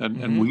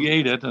and we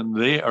ate it, and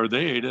they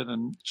ate it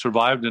and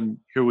survived, and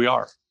here we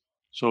are.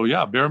 So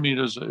bear meat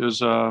is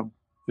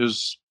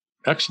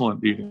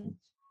excellent eating.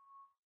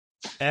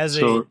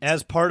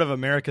 As part of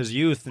America's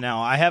youth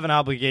now, I have an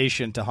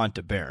obligation to hunt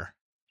a bear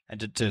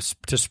and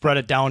to spread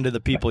it down to the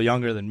people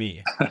younger than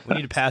me. We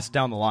need to pass it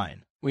down the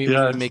line. We need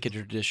to make it a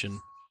tradition.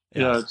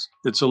 Yeah,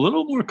 it's a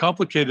little more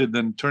complicated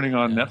than turning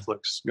on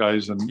Netflix,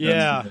 guys. And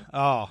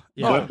But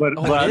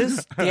it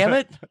is? Damn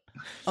it!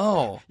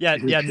 Oh, yeah.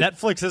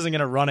 Netflix isn't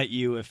going to run at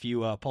you if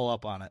you pull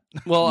up on it.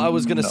 Well, I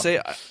was going to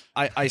say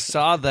I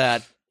saw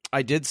that.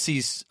 I did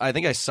see. I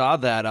think I saw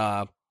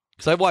that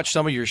because I watched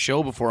some of your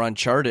show before,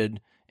 Uncharted,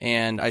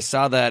 and I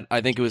saw that. I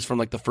think it was from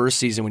like the first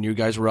season when you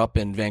guys were up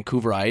in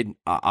Vancouver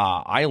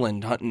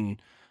Island hunting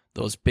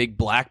those big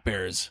black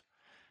bears.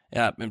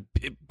 Yeah,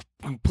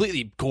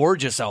 completely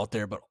gorgeous out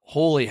there, but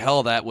holy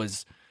hell, that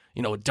was,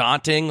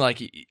 daunting.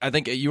 Like, I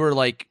think you were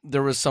like,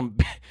 there was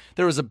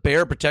a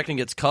bear protecting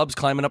its cubs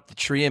climbing up the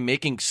tree and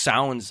making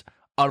sounds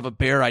out of a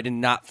bear I did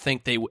not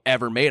think they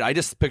ever made. I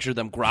just pictured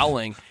them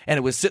growling, and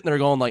it was sitting there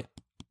going like,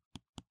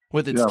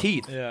 with its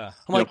teeth. Yeah.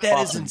 I'm like, that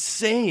is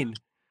insane.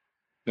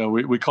 Yeah,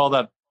 we call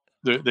that,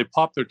 they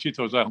pop their teeth,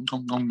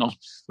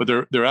 but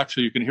they're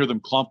actually, you can hear them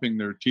clumping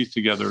their teeth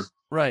together.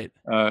 Right.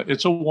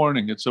 It's a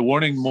warning. It's a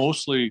warning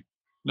mostly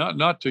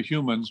not to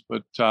humans,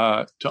 but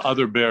to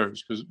other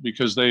bears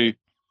because they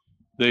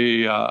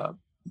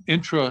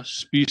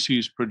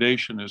intra-species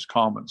predation is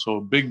common. So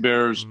big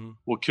bears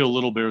will kill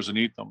little bears and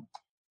eat them.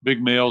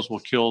 Big males will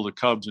kill the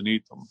cubs and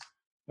eat them.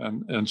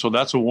 And so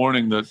that's a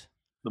warning that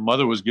the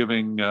mother was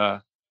giving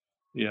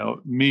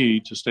me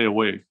to stay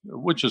away,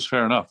 which is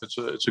fair enough. It's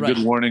a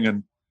good warning,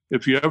 and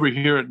if you ever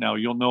hear it now,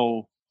 you'll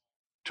know.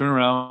 Turn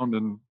around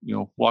and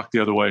walk the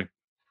other way.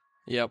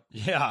 Yep.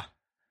 Yeah.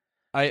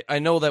 I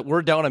know that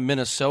we're down in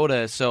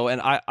Minnesota,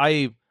 and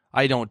I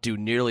don't do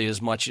nearly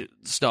as much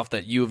stuff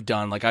that you've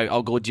done. Like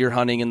I'll go deer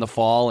hunting in the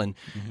fall and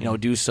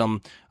do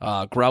some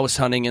grouse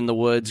hunting in the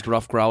woods,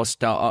 rough grouse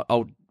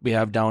out we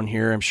have down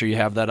here. I'm sure you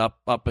have that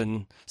up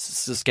in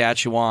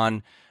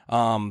Saskatchewan.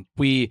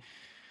 We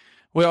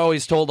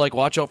always told, like,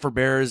 watch out for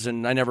bears,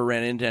 and I never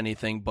ran into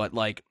anything, but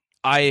like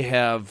I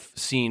have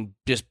seen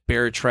just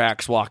bear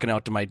tracks walking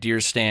out to my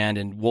deer stand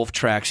and wolf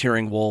tracks,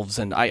 hearing wolves,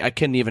 and I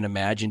couldn't even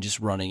imagine just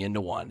running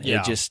into one.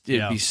 Yeah.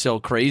 It'd be so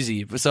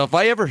crazy. So if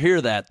I ever hear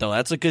that, though,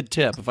 that's a good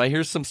tip. If I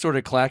hear some sort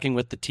of clacking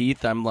with the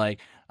teeth, I'm like,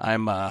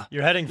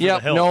 you're heading for the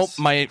hills.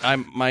 Nope,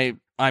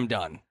 I'm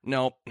done.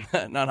 Nope,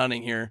 not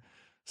hunting here.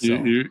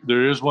 So.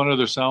 There is one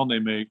other sound they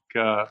make,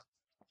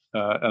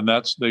 and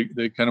that's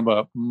they kind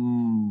of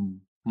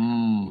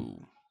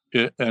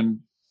and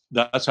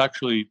that's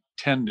actually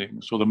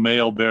tending. So the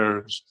male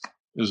bear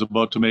is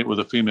about to mate with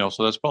a female.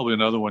 So that's probably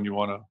another one you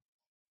want to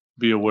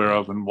be aware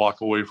of and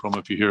walk away from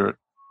if you hear it.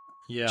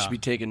 Yeah. Should be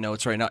taking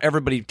notes right now.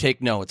 Everybody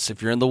take notes.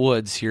 If you're in the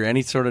woods, hear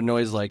any sort of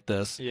noise like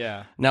this.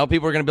 Yeah. Now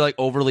people are going to be like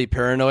overly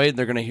paranoid.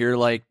 They're going to hear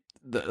like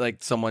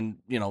someone,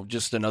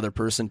 just another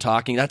person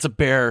talking. That's a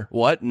bear.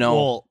 What? No.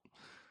 Well,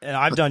 and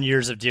I've done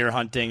years of deer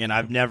hunting, and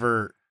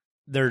there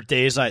are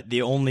days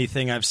the only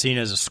thing I've seen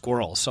is a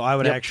squirrel. So I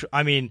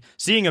would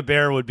seeing a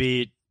bear would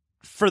be,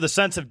 for the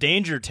sense of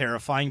danger,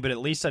 terrifying, but at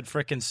least I'd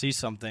frickin' see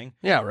something.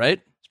 Yeah, right?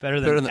 It's better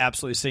than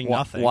absolutely seeing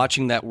nothing.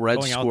 Watching that red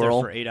Going squirrel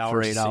out there for 8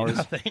 hours.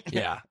 Nothing.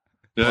 Yeah.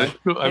 I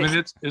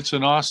mean, it's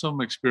an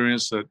awesome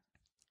experience that,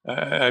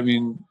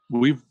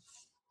 we've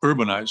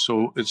urbanized.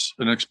 So it's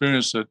an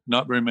experience that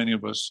not very many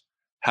of us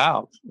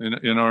have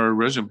in our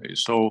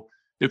resumes. So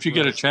if you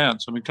get a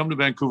chance, come to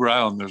Vancouver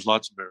Island, there's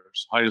lots of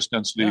bears, highest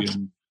density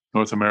in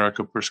North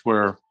America per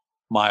square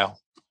mile.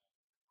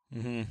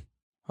 Mm-hmm.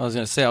 I was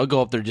going to say, I'll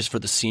go up there just for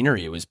the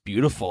scenery. It was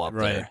beautiful up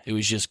there. It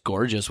was just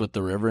gorgeous with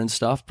the river and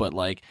stuff. But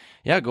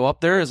go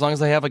up there as long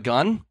as I have a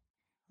gun.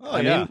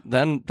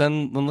 Then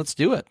let's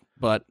do it.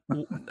 But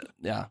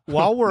yeah.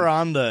 While we're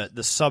on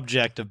the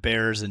subject of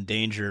bears and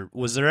danger,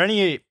 was there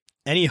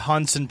any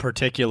hunts in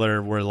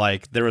particular where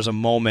there was a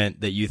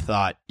moment that you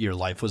thought your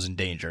life was in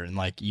danger and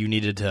you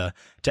needed to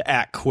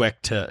act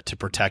quick to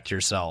protect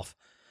yourself?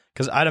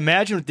 Because I'd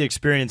imagine with the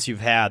experience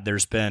you've had,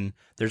 there's been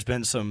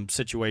some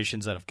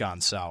situations that have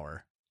gone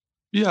sour.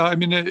 Yeah,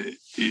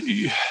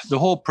 the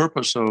whole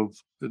purpose of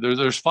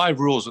there's 5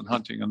 rules in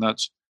hunting, and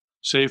that's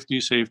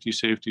safety, safety,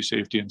 safety,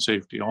 safety, and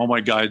safety. All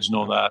my guides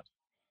know that.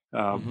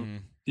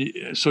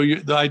 So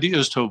the idea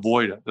is to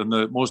avoid it, and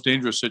the most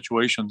dangerous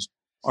situations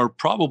are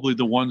probably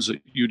the ones that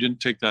you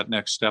didn't take that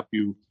next step.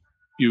 You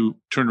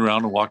turned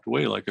around and walked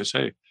away, like I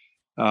say.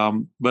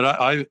 But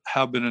I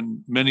have been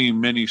in many,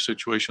 many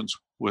situations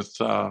with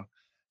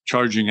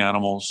charging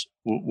animals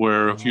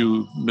where if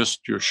you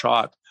missed your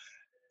shot,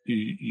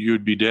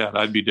 you'd be dead.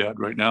 I'd be dead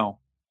right now.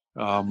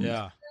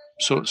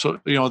 So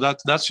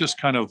that's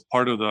just kind of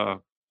part of the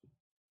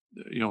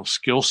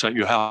skill set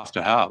you have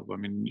to have.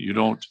 You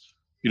don't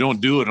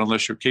do it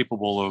unless you're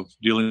capable of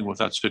dealing with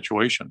that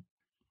situation.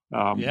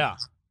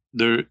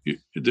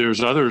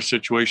 There's other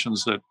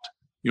situations that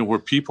where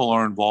people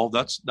are involved.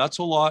 That's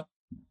a lot.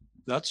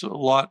 There's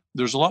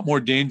a lot more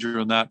danger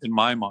in that, in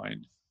my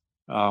mind,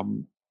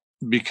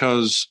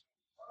 because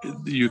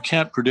you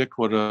can't predict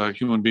what a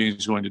human being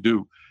is going to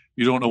do.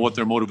 You don't know what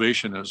their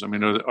motivation is.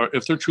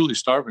 If they're truly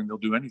starving, they'll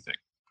do anything.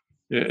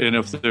 And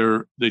if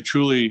they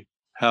truly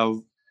have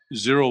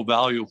zero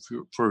value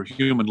for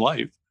human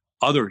life,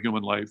 other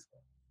human life,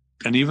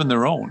 and even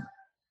their own,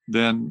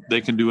 then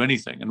they can do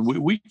anything. And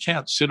we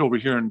can't sit over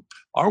here in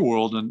our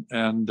world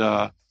and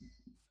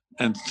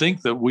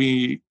think that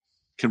we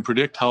can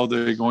predict how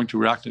they're going to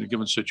react in a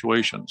given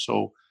situation.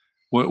 So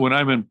when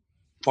I'm in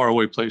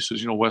faraway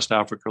places, West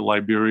Africa,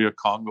 Liberia,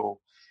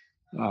 Congo,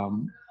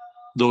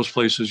 those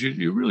places,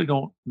 you really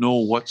don't know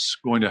what's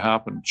going to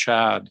happen.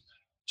 Chad,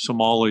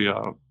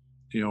 Somalia,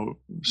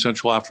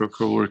 Central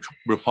African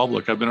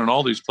Republic. I've been in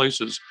all these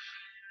places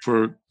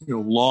for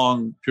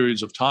long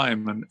periods of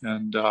time,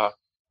 and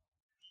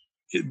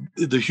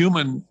the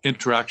human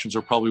interactions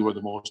are probably where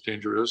the most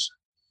danger is,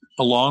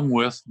 along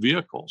with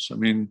vehicles.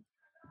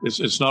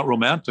 It's not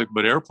romantic,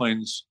 but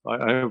airplanes.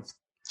 I have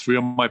 3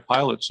 of my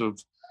pilots have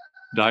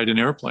died in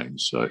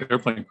airplanes,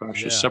 airplane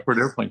crashes, separate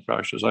airplane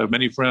crashes. I have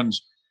many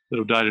friends that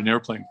have died in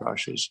airplane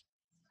crashes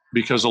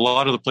because a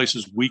lot of the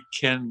places we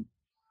can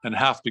and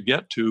have to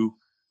get to,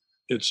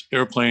 it's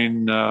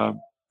airplane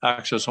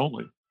access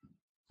only.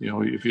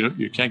 If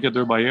you can't get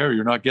there by air,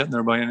 you're not getting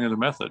there by any other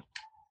method.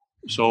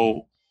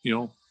 So,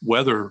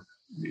 weather,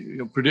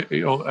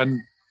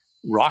 and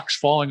rocks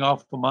falling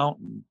off the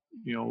mountain,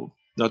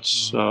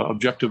 that's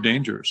objective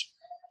dangers.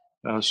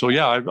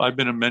 I've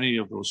been in many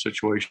of those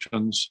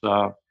situations.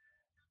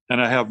 And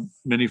I have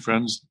many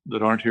friends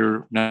that aren't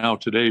here now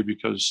today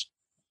because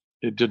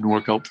it didn't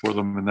work out for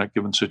them in that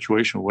given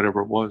situation,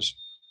 whatever it was.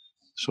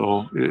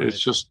 So it's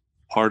just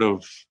part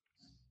of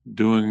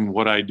doing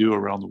what I do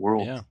around the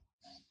world. Yeah.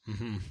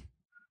 Mm-hmm.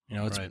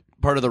 It's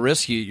part of the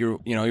risk you're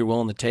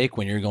willing to take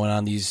when you're going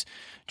on these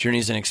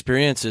journeys and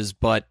experiences.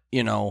 But,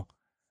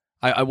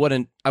 I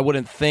wouldn't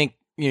think,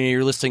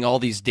 you're listing all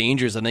these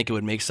dangers. I think it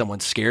would make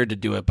someone scared to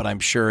do it, but I'm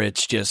sure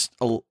it's just,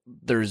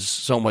 there's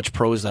so much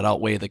pros that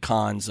outweigh the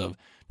cons of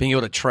being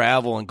able to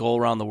travel and go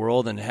around the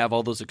world and have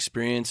all those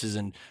experiences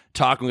and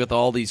talking with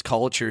all these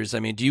cultures. I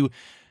mean,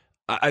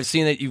 I've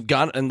seen that you've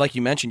gone, and like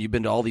you mentioned, you've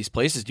been to all these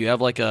places. Do you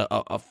have like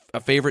a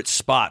favorite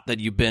spot that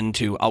you've been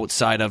to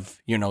outside of,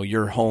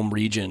 your home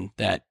region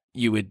that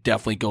you would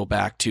definitely go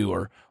back to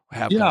or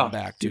have gone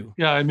back to?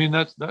 Yeah. I mean,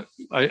 I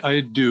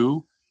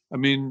do. I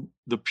mean,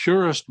 the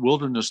purest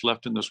wilderness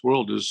left in this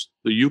world is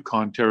the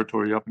Yukon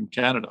Territory up in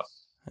Canada.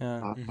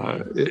 Yeah.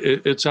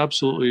 It's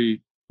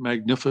absolutely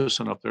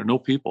magnificent up there. No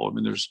people. I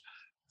mean, there's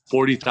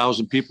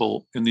 40,000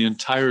 people in the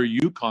entire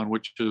Yukon,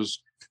 which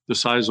is the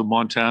size of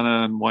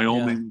Montana and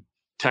Wyoming,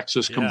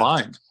 Texas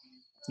combined.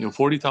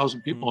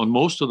 40,000 people, and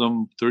most of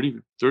them,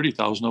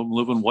 30,000 of them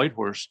live in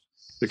Whitehorse,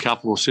 the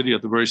capital city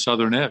at the very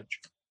southern edge.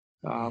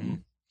 Our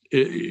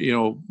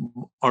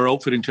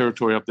outfitting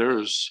territory up there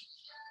is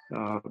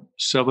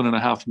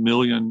 7.5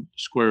 million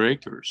square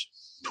acres,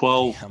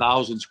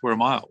 12,000 square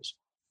miles.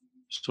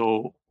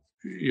 So,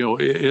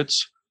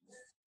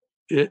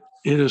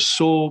 it is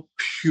so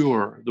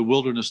pure. The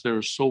wilderness there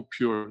is so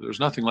pure.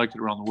 There's nothing like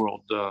it around the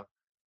world.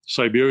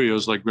 Siberia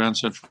is like Grand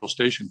Central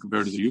Station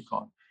compared to the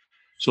Yukon.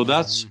 So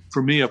that's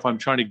for me, if I'm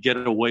trying to get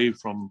away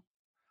from,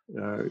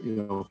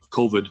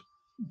 COVID,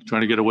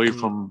 trying to get away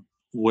from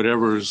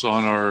whatever's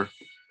on our,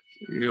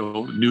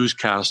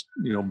 newscast,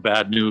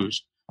 bad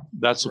news.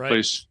 That's the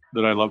place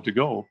that I love to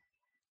go.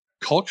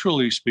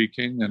 Culturally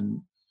speaking,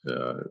 and,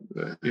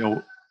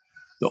 the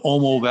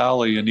Omo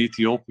Valley in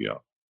Ethiopia.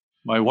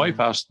 My wife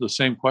asked the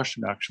same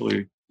question,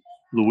 actually,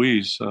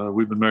 Louise.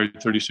 We've been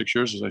married 36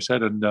 years, as I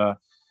said, and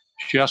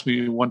she asked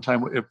me one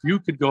time, if you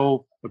could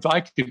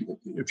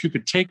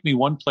take me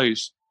one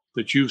place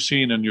that you've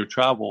seen in your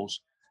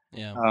travels,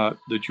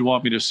 that you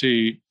want me to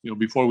see,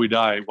 before we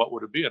die, what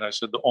would it be? And I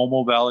said, the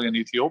Omo Valley in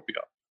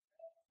Ethiopia.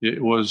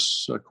 It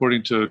was,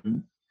 according to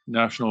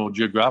National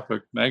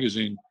Geographic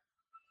magazine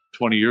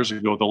 20 years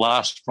ago, the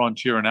last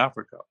frontier in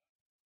Africa.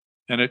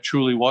 And it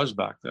truly was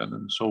back then.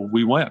 And so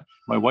we went,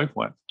 my wife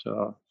went,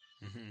 and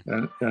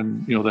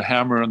the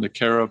Hammer and the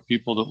Kara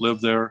people that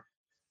live there,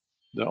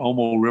 the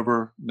Omo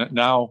River,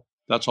 now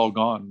that's all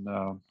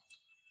gone.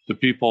 The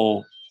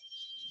people,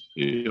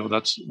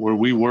 that's where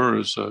we were,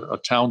 is a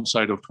town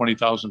site of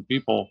 20,000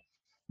 people,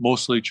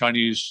 mostly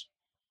Chinese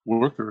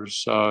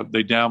workers.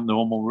 They dammed the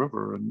Omo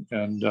River and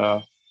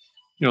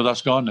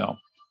that's gone now.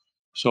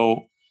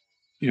 So,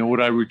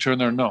 would I return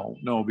there?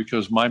 No,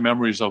 because my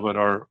memories of it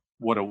are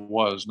what it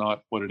was,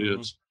 not what it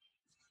is.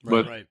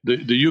 But the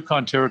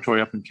Yukon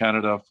Territory up in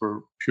Canada,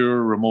 for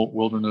pure remote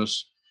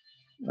wilderness,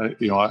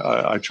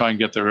 I try and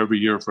get there every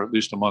year for at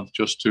least a month,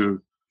 just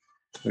to,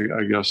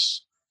 I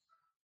guess,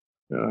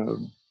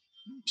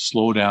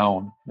 slow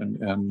down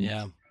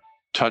and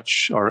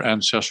touch our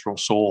ancestral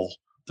soul.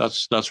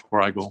 That's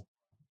where I go.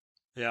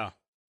 Yeah.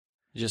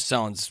 It just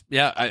sounds,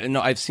 I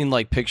know I've seen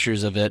like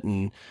pictures of it,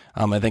 and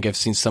I think I've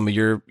seen some of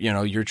your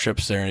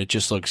trips there, and it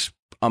just looks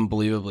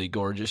unbelievably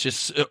gorgeous.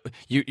 Just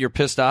you're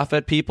pissed off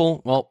at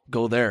people, well,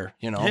 go there.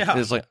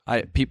 It's like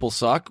people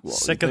suck. Well,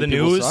 sick of the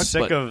news,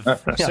 sick of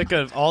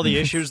all the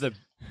issues that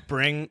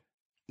bring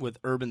with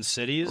urban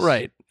cities.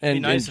 Right, and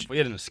it'd be nice if we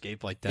had an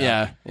escape like that.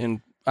 Yeah,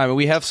 and I mean,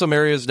 we have some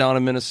areas down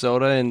in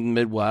Minnesota and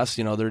Midwest.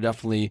 They're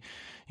definitely,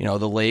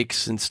 the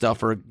lakes and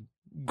stuff are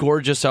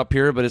gorgeous up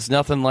here, but it's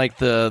nothing like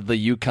the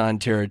Yukon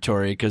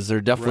Territory, because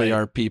there definitely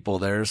are people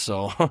there.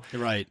 So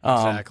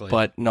exactly.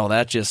 But no,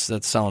 that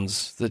just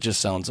sounds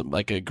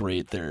like a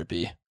great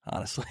therapy,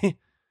 honestly.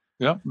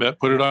 Yeah,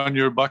 put it on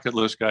your bucket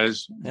list,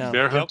 guys. Yeah.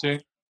 Bear hunting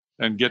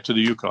and get to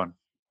the Yukon.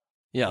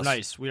 Yes,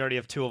 nice. We already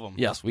have 2 of them.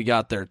 Yes, we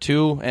got there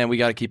 2, and we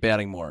got to keep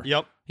adding more.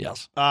 Yep.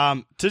 Yes.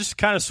 To just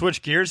kind of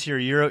switch gears here,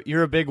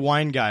 you're a big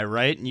wine guy,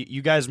 right? And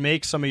you guys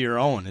make some of your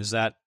own. Is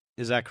that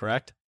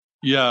correct?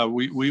 Yeah,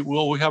 we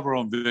have our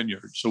own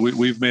vineyard. So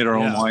we've made our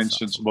own wine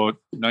since about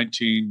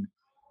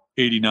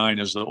 1989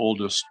 is the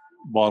oldest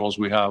bottles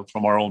we have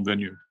from our own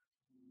vineyard.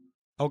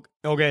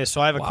 Okay, so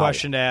I have a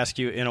question to ask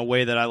you in a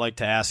way that I like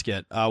to ask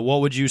it.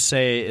 What would you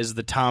say is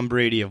the Tom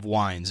Brady of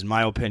wines? In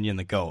my opinion,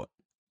 the GOAT.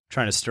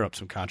 Trying to stir up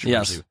some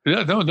controversy.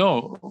 Yes. Yeah,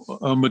 no.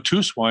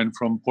 Mateus wine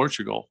from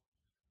Portugal,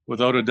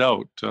 without a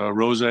doubt.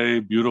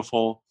 Rosé,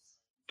 beautiful,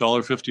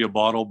 $1.50 a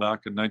bottle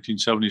back in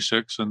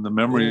 1976. And the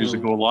memories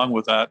that go along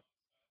with that.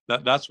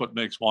 That's what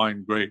makes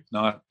wine great.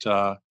 Not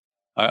you're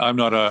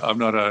not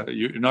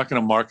going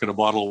to market a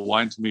bottle of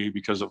wine to me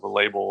because of a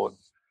label,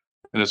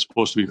 and it's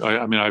supposed to be.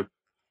 I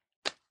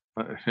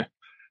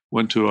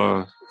went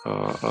to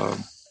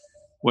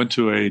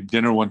a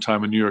dinner one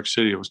time in New York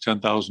City. It was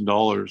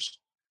 $10,000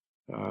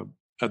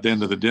 at the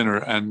end of the dinner,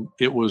 and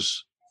it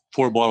was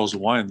 4 bottles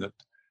of wine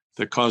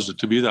that caused it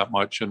to be that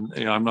much. And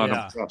I'm not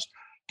impressed.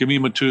 Give me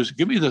Mateus.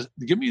 Give me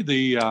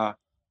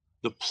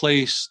the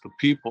place, the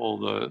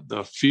people,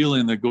 the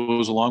feeling that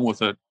goes along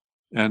with it,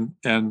 and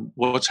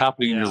what's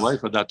happening in your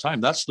life at that time.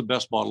 That's the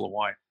best bottle of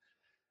wine.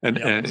 And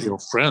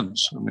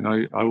friends. I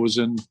mean, I was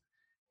in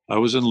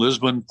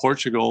Lisbon,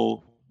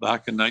 Portugal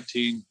back in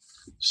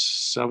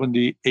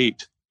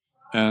 1978,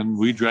 and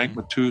we drank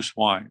Mateus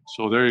wine.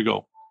 So there you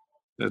go.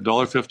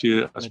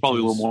 $1.50. That's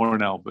probably a little more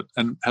now,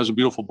 and has a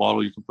beautiful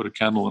bottle. You can put a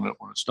candle in it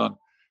when it's done,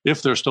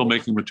 if they're still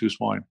making Mateus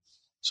wine.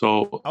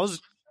 So I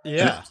was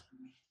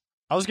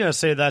gonna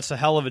say that's a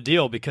hell of a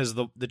deal, because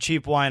the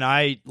cheap wine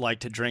I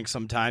like to drink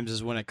sometimes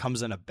is when it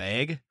comes in a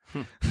bag.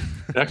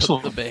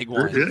 Excellent. The bag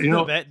wine.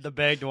 The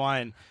bagged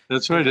wine.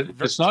 That's right.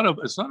 It's not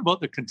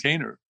about the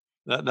container.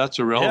 That's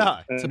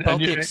irrelevant. Yeah, it's about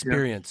the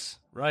experience.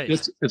 Right.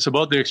 It's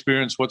about the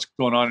experience. What's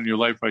going on in your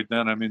life right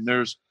then? I mean,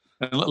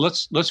 and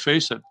let's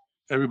face it.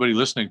 Everybody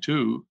listening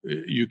too,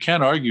 you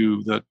can't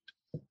argue that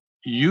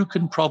you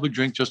can probably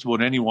drink just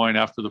about any wine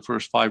after the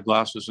first 5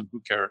 glasses, and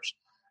who cares?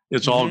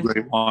 It's all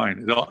great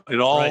wine.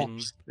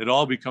 It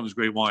all becomes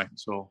great wine.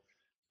 So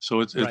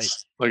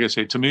it's like I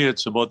say, to me,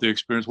 it's about the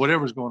experience.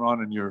 Whatever's going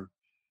on in your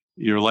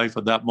life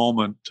at that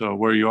moment,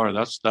 where you are,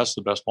 that's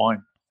the best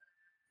wine.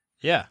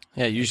 Yeah.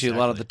 Yeah. Usually, a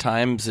lot of the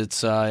times,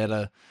 it's at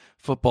a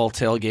football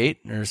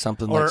tailgate or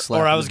something or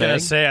I was going to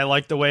say, I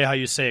like the way how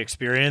you say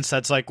experience.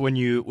 That's like when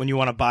you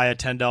want to buy a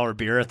 $10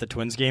 beer at the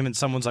Twins game, and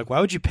someone's like,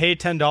 "Why would you pay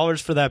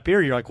 $10 for that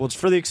beer?" You're like, "Well, it's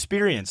for the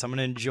experience. I'm going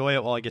to enjoy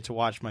it while I get to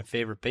watch my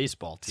favorite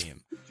baseball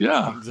team."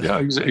 Yeah,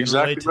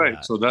 exactly right.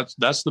 That. So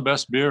that's the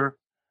best beer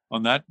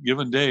on that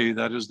given day.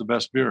 That is the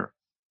best beer.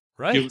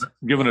 Right.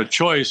 Given a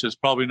choice, it's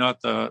probably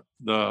not the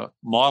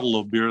model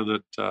of beer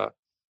that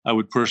I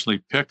would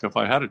personally pick if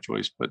I had a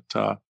choice. But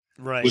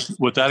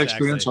with that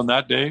experience on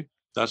that day,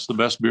 that's the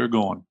best beer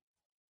going.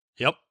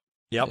 Yep.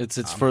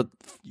 It's for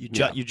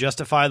you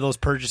justify those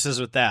purchases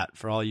with that,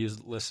 for all you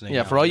listening.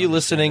 Yeah, for all you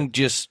listening,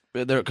 just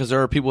because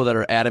there are people that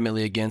are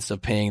adamantly against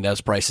of paying those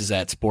prices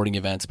at sporting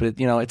events, but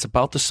it's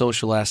about the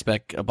social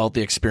aspect, about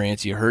the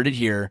experience. You heard it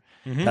here.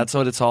 Mm-hmm. That's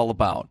what it's all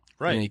about.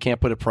 Right. You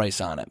can't put a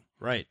price on it.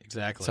 Right.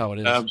 Exactly. That's how it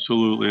is.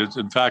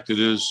 Absolutely. In fact, it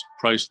is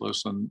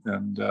priceless, and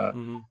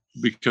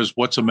because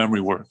what's a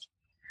memory worth?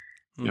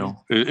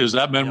 Is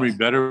that memory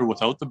better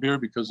without the beer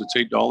because it's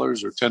 $8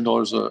 or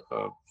 $10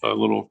 a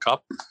little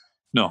cup?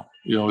 No,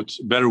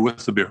 it's better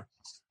with the beer.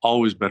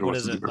 Always better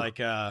with the beer. What is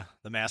it, like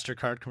the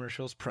MasterCard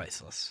commercials?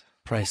 Priceless.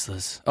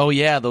 Oh,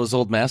 yeah, those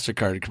old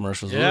MasterCard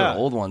commercials. Those are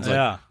old ones.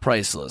 Yeah. Like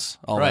priceless.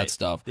 All that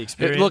stuff. The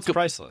experience is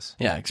priceless.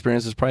 Yeah,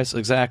 experience is priceless.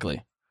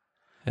 Exactly.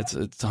 It's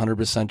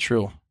 100%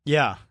 true.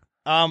 Yeah.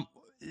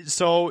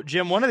 So,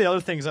 Jim, one of the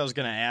other things I was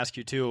going to ask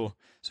you, too,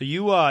 so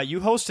you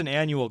host an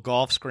annual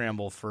golf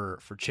scramble for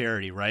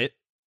charity, right?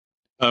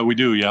 We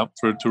do, yeah,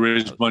 to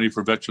raise money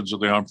for veterans of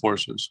the armed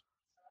forces.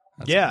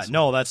 That's awesome.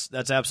 No,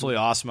 that's absolutely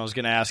awesome. I was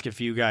going to ask if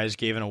you guys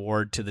gave an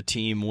award to the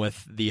team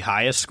with the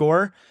highest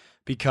score,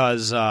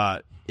 because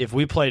if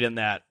we played in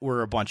that,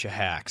 we're a bunch of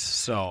hacks.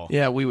 So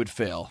yeah, we would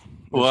fail.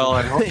 Well,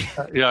 I hope,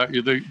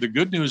 the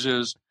good news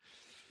is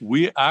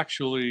we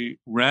actually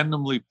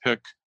randomly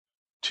pick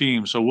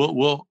teams. So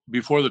we'll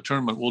before the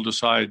tournament, we'll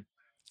decide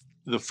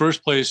the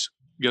first place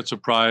gets a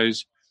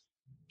prize,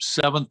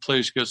 7th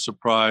place gets a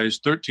prize,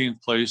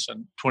 13th place,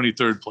 and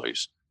 23rd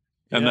place.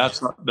 And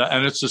that's not that,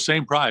 and it's the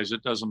same prize.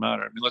 It doesn't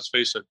matter. I mean, let's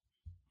face it.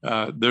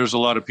 There's a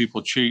lot of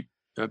people cheat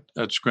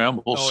at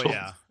scrambles.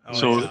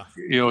 It's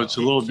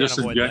a little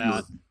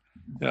disingenuous.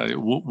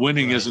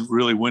 Winning isn't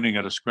really winning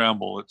at a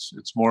scramble.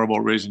 It's more about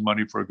raising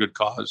money for a good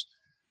cause.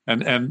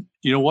 And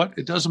you know what?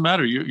 It doesn't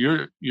matter.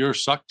 Your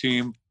suck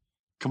team,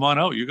 come on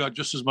out. You got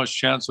just as much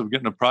chance of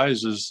getting a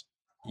prize as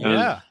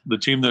the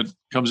team that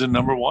comes in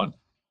number 1.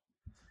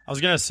 I was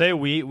going to say,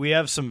 we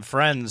have some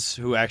friends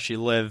who actually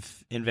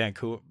live in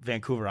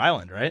Vancouver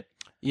Island, right?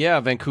 Yeah,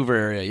 Vancouver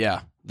area,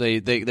 yeah.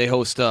 They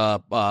host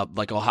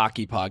like a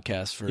hockey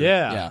podcast for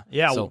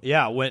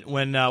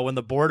When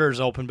the borders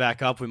open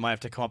back up, we might have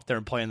to come up there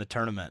and play in the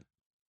tournament.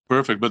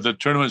 Perfect, but the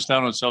tournament's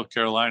down in South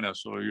Carolina,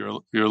 so you're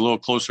a little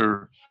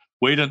closer.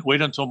 Wait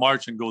until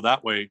March and go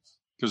that way,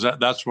 because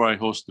that's where I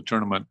host the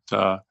tournament.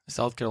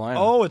 South Carolina.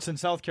 Oh, it's in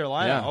South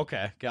Carolina. Yeah.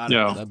 Okay, got it.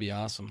 Yeah. That'd be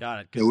awesome. Got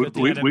it. Because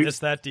we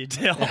missed that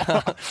detail.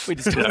 We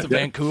just went to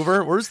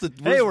Vancouver. Where's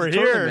we're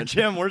here,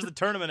 Jim. Where's the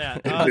tournament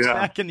at? It's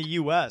back in the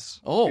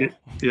U.S. Oh, I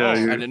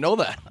didn't know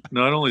that.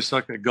 Not only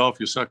suck at golf,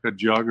 you suck at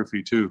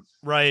geography too.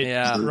 Right.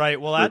 Yeah. Right.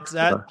 Well,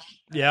 that.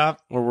 Yeah,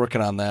 we're working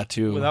on that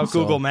too. Without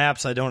Google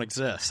Maps, I don't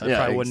exist. I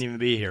probably wouldn't even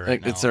be here.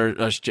 Right it's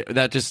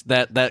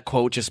that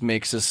quote just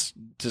makes us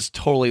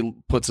totally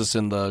puts us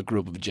in the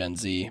group of Gen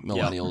Z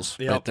millennials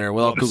right there.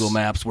 Without Google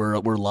Maps, we're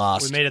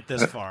lost. We made it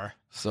this far.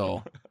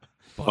 So,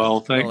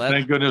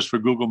 thank goodness for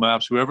Google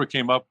Maps. Whoever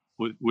came up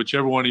with,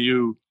 whichever one of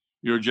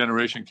your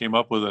generation came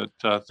up with it,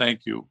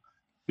 thank you,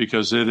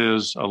 because it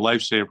is a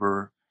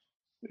lifesaver.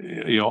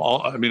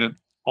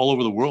 All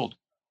over the world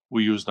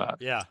we use that.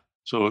 Yeah.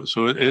 So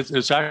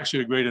it's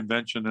actually a great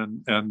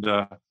invention,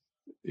 and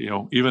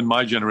even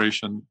my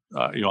generation,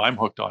 I'm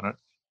hooked on it.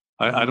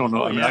 I don't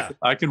know.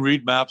 I can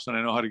read maps and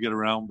I know how to get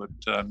around,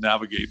 but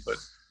navigate.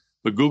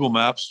 But Google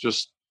Maps,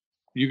 just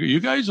you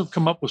guys have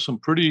come up with some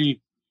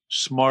pretty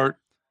smart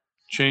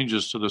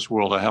changes to this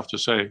world, I have to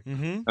say,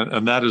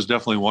 and that is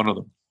definitely one of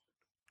them.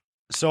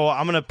 So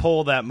I'm gonna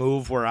pull that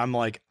move where I'm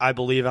like, I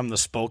believe I'm the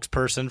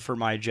spokesperson for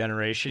my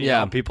generation.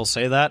 When people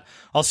say that,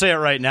 I'll say it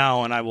right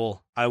now, and I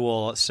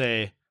will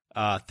say.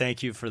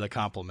 Thank you for the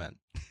compliment.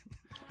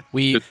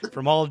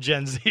 from all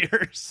Gen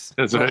Zers.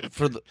 That's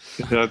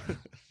right.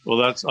 Well,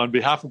 that's on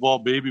behalf of all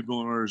baby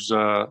boomers,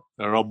 or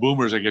all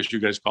boomers, I guess you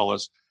guys call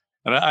us.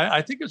 And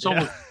I think it's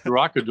almost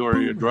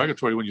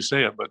derogatory when you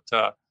say it,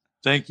 but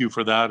thank you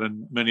for that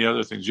and many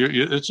other things.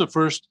 It's the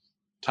first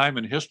time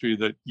in history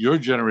that your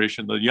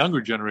generation, the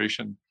younger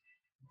generation,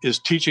 is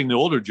teaching the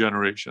older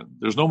generation.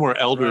 There's no more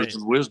elders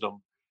and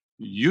wisdom.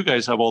 You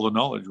guys have all the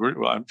knowledge.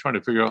 I'm trying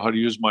to figure out how to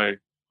use my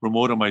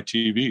remote on my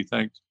TV.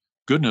 Thank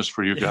goodness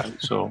for you guys.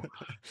 So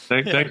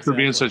thanks for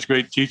being such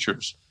great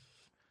teachers.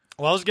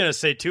 Well, I was going to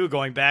say, too,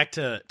 going back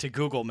to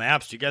Google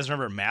Maps, do you guys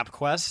remember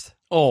MapQuest?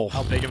 Oh.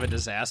 How big of a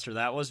disaster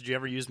that was? Did you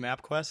ever use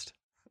MapQuest?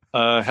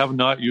 Have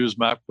not used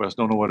MapQuest.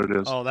 Don't know what it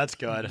is. Oh, that's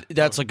good.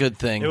 That's a good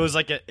thing. It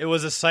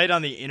was a site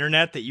on the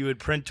internet that you would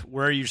print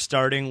where you're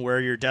starting, where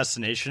your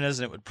destination is,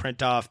 and it would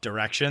print off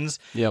directions.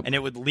 Yep. And it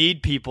would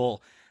lead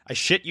people, I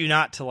shit you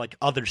not, to like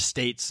other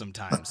states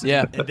sometimes.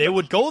 Yeah. And they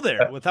would go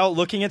there without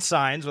looking at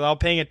signs, without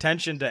paying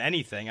attention to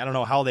anything. I don't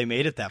know how they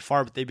made it that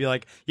far, but they'd be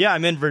like, yeah,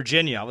 I'm in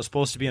Virginia. I was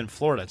supposed to be in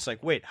Florida. It's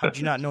like, wait, how did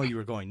you not know you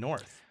were going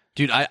north?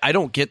 Dude, I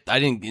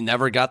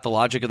never got the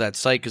logic of that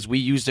site because we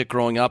used it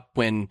growing up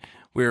when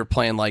we were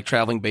playing like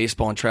traveling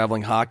baseball and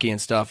traveling hockey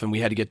and stuff, and we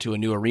had to get to a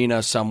new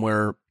arena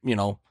somewhere,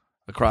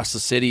 across the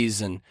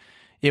cities, and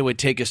it would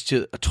take us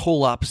to a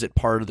total opposite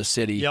part of the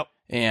city. Yep.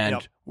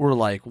 And we're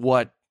like,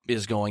 what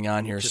is going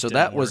on here? So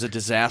that was a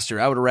disaster.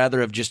 I would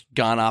rather have just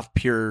gone off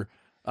pure,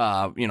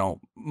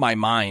 my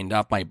mind,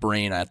 off my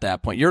brain at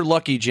that point. You're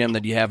lucky, Jim,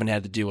 that you haven't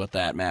had to deal with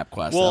that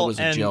MapQuest. That was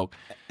a joke.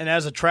 And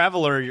as a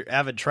traveler,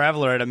 avid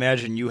traveler, I'd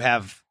imagine you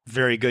have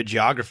very good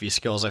geography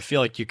skills. I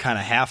feel like you kind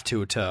of have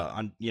to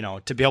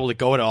be able to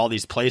go to all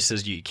these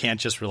places. You can't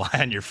just rely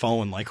on your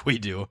phone like we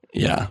do.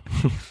 Yeah.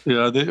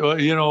 Yeah. I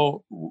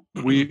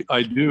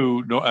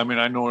do know. I mean,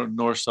 I know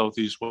north, south,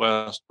 east,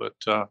 west, but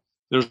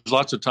there's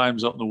lots of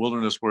times out in the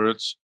wilderness where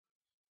it's,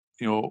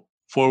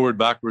 forward,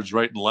 backwards,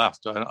 right, and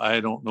left.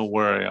 I don't know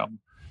where I am.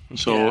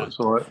 So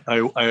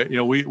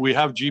we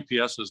have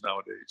GPSs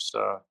nowadays,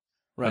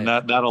 right. And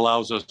that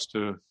allows us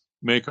to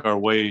make our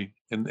way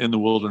in the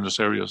wilderness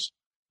areas.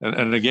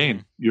 And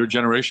again, your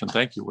generation,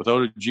 thank you.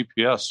 Without a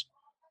GPS,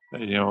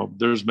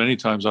 there's many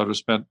times I would have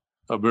spent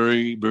a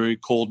very, very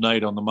cold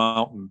night on the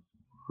mountain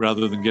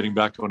rather than getting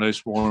back to a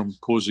nice, warm,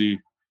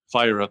 cozy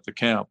fire at the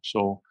camp.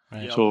 So,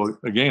 So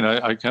again,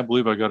 I can't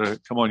believe I got to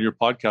come on your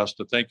podcast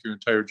to thank your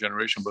entire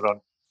generation. But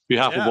on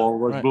behalf of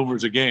all of us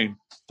boomers, again,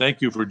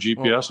 thank you for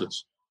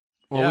GPSs.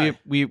 Well,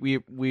 we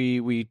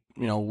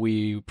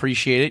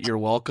appreciate it. You're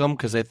welcome.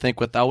 Because I think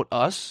without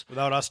us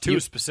too,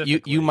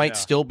 specifically, you might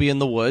still be in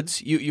the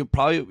woods. You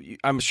probably,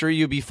 I'm sure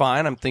you'd be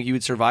fine. I'm thinking you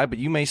would survive, but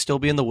you may still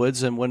be in the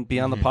woods and wouldn't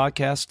be on the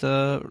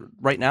podcast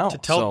right now to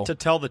tell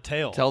the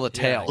tale. Tell the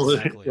tale. Yeah,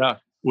 exactly. Yeah.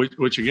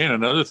 Which again,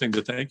 another thing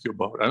to thank you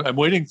about. I'm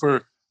waiting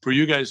for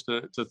you guys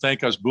to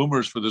thank us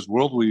boomers for this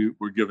world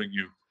we're giving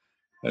you.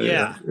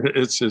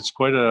 It's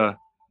quite an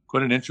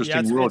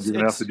interesting world you're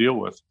gonna have to deal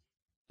with.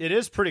 It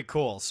is pretty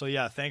cool. So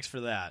yeah, thanks for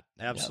that.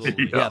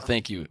 Absolutely. Yeah,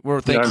 thank you. We're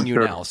thanking you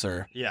now,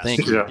 sir. Yes.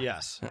 Thank you. Yeah.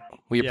 Yes.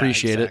 We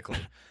appreciate it.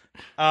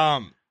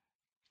 What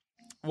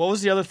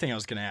was the other thing I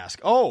was going to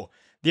ask? Oh,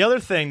 the other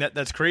thing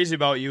that's crazy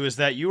about you is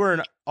that you were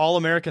an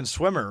All-American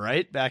swimmer,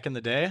 right? Back in the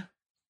day?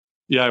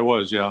 Yeah, I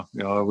was. Yeah.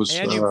 I was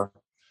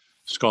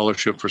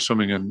scholarship for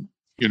swimming in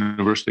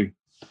university.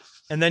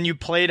 And then you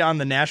played on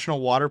the national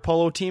water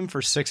polo team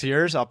for 6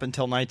 years up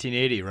until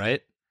 1980,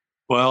 right?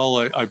 Well,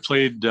 I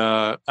played,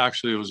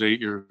 actually it was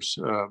 8 years,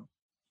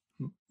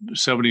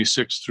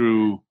 76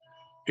 through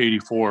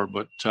 84,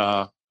 but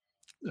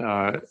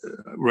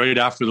right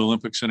after the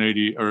Olympics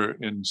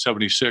in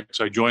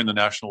 76, I joined the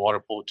national water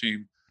polo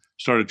team,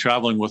 started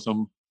traveling with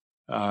them.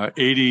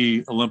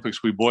 80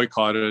 Olympics we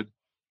boycotted,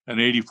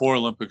 and 84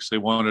 Olympics they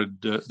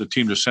wanted the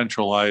team to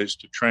centralize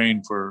to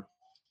train for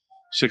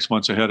 6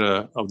 months ahead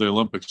of the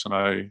Olympics, and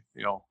I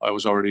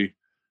was already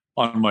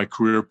on my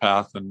career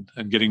path and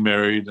getting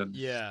married, and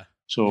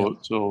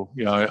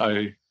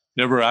I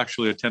never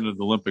actually attended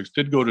the Olympics.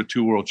 Did go to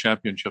 2 world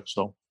championships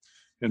though,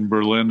 in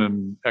Berlin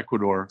and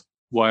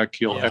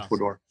Guayaquil,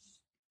 Ecuador.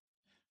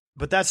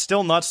 But that's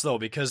still nuts though,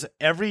 because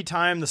every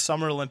time the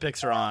Summer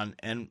Olympics are on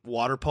and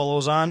water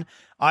polo's on,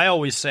 I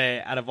always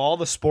say, out of all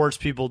the sports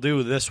people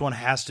do, this one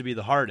has to be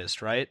the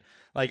hardest, right?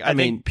 Like, I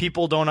think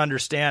people don't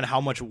understand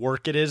how much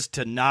work it is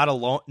to not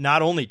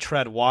only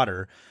tread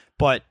water,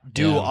 but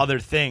do other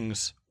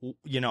things,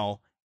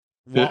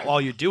 while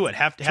you do it.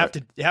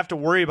 Have to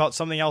worry about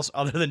something else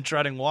other than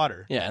treading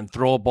water. Yeah, and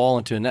throw a ball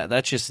into a net.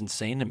 That's just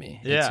insane to me.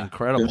 Yeah. It's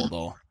incredible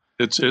though.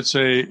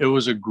 It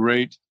was a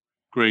great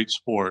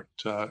sport.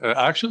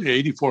 Actually,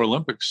 84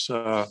 Olympics,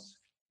 the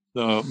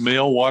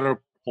male water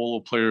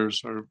polo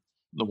players were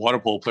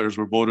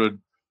voted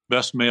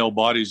best male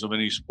bodies of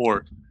any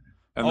sport.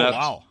 And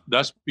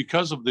that's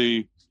because of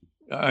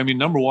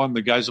number one,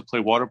 the guys that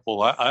play water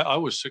polo, I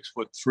was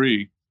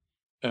 6'3"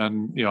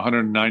 and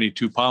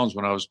 192 pounds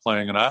when I was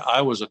playing, and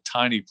I was a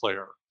tiny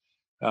player.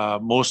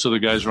 Most of the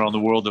guys around the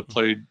world that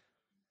played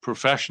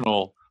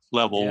professional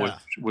level, which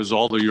was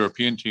all the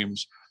European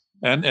teams,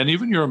 and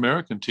even your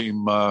American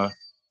team,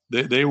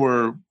 they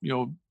were,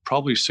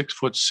 probably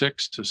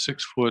 6'6" to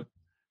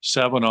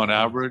 6'7" on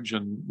average,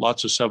 and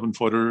lots of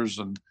 7-footers,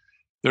 and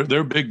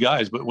they're big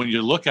guys. But when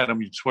you look at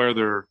them, you'd swear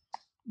they're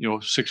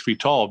 6 feet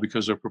tall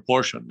because they're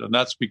proportioned, and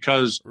that's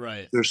because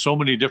there's so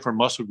many different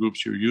muscle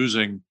groups you're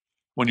using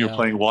when you're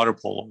playing water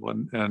polo,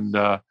 and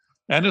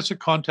it's a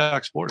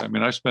contact sport. I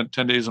mean, I spent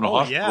 10 days in a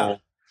hospital.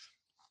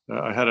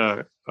 I had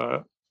a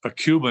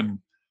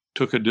Cuban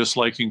took a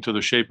disliking to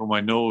the shape of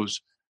my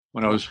nose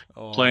when I was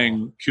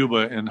playing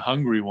Cuba in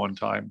Hungary one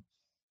time.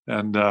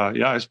 And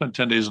I spent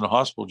 10 days in the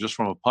hospital just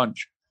from a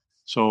punch.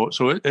 So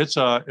it's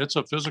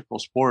a physical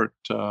sport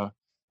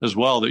as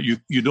well that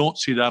you don't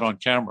see that on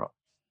camera.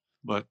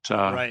 But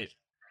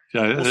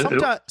Yeah,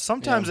 well,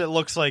 sometimes it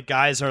looks like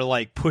guys are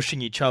like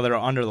pushing each other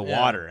under the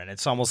water, and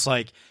it's almost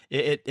like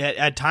it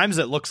at times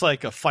it looks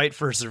like a fight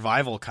for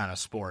survival kind of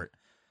sport.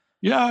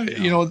 Yeah,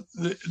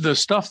 the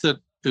stuff that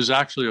is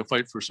actually a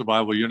fight for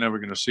survival, you're never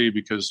going to see,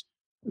 because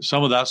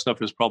some of that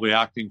stuff is probably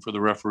acting for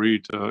the referee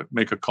to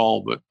make a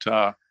call, but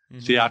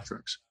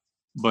theatrics.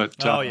 But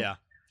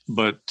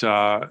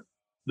the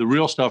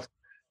real stuff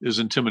is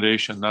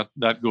intimidation.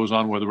 That goes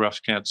on where the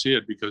refs can't see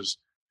it, because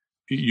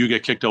you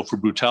get kicked out for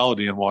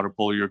brutality in water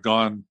polo, you're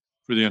gone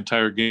for the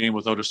entire game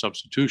without a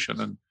substitution.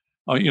 And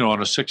on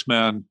a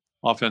 6-man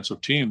offensive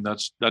team,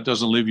 that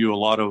doesn't leave you a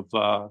lot of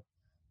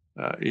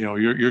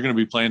you're going to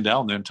be playing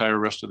down the entire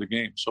rest of the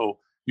game. So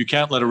you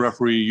can't let a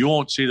referee. You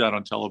won't see that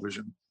on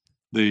television.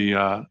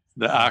 The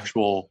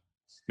actual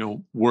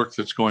work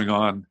that's going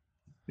on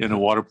in a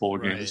water polo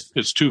game,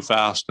 it's too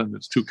fast and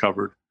it's too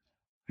covered.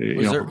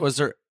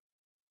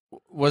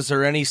 Was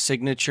there any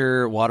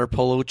signature water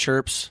polo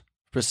chirps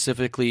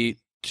specifically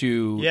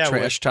to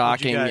trash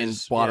talking in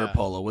water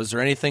polo? Was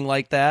there anything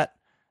like that?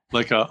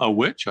 Like a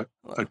witch?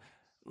 Like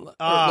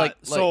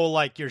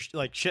you're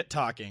like shit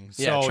talking.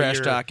 So trash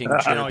talking.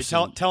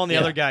 Telling the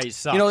other guy he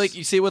sucks. Like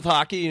you see with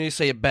hockey, you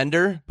say a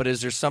bender, but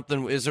is there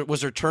something? Was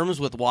there terms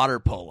with water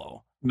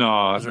polo?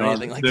 No, was there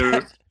anything like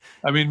that?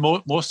 I mean,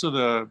 most of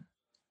the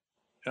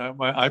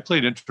I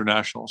played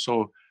international,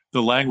 so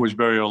the language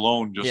barrier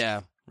alone just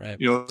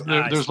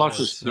there's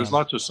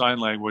lots of sign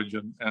language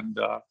and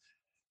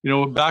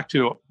back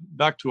to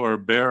our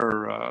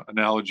bear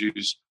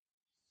analogies.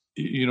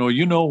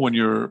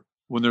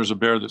 When there's a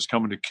bear that's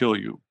coming to kill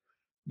you,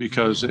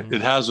 because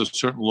it has a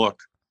certain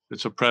look.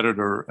 It's a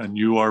predator and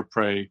you are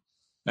prey,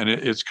 and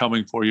it's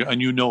coming for you,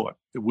 and you know it.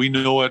 We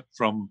know it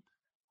from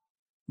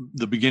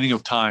the beginning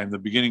of time, the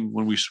beginning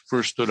when we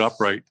first stood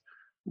upright.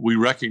 We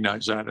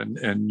recognize that,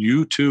 and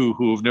you too,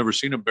 who have never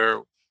seen a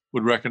bear,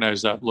 would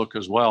recognize that look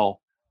as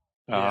well.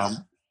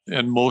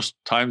 And most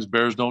times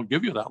bears don't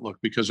give you that look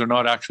because they're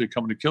not actually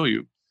coming to kill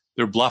you.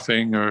 They're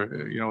bluffing, or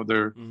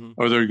they're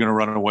going to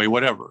run away,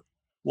 whatever.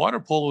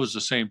 Water polo is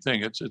the same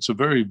thing. It's a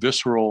very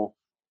visceral,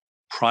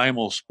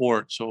 primal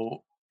sport.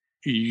 So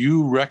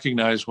you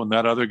recognize when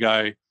that other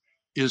guy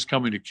is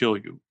coming to kill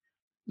you.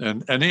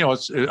 And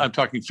I'm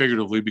talking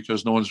figuratively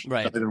because no one's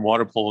died in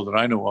water polo that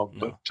I know of.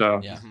 No.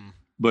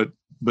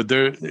 But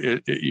there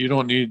you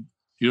don't need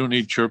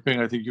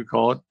chirping, I think you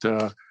call it,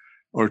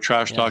 or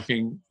trash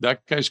talking.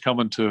 That guy's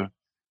coming to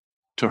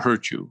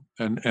hurt you.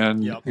 And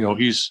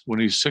he's when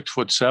he's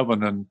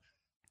 6'7"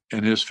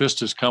 and his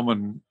fist is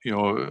coming,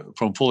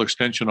 from full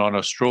extension on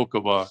a stroke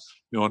of an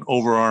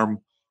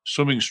overarm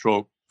swimming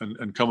stroke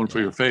and coming for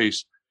your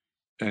face.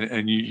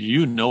 And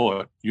you know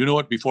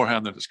it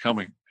beforehand that it's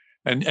coming.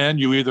 And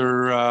you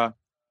either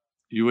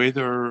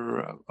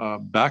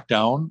back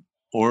down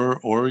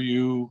or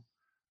you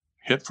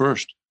hit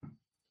first.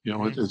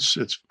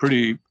 It's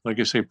pretty, like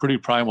I say, pretty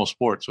primal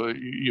sport. So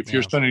if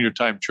you're spending your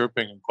time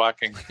chirping and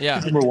quacking,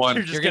 number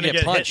one, you're going to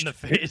get punched in the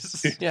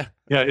face.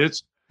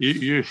 It's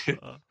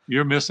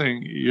you're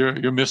missing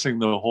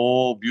the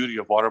whole beauty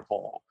of water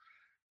polo.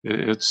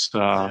 It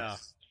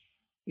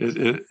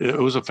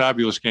was a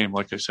fabulous game.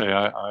 Like I say,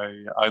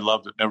 I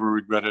loved it. Never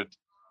regretted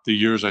the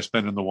years I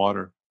spent in the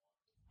water.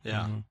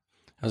 Yeah. Mm-hmm.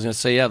 I was going to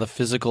say, the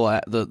physical,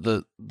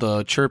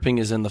 the chirping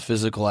is in the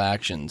physical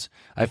actions.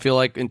 I feel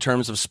like in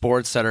terms of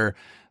sports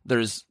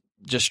there's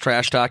just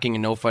trash talking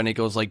and no fighting, it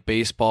goes like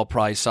baseball,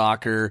 probably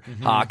soccer,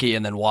 hockey,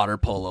 and then water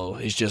polo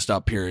is just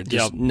up here.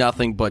 Just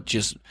nothing but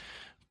just,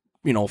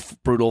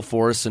 brutal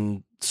force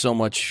and so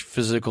much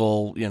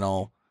physical, stuff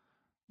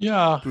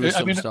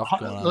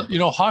going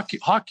on.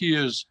 Hockey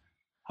is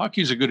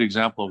a good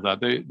example of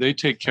that. They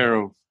take care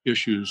of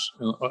issues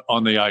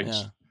on the ice.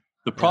 Yeah.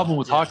 The problem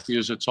with hockey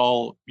is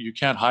you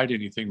can't hide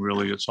anything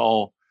really. It's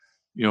all,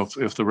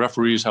 if the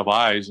referees have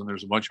eyes and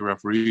there's a bunch of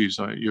referees,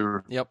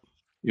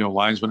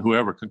 linesmen,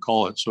 whoever can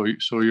call it. So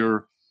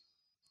you're,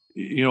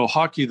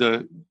 hockey,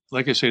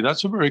 like I say,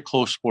 that's a very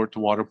close sport to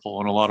water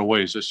polo in a lot of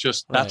ways. It's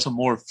just, that's a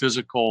more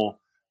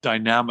physical,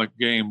 dynamic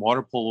game.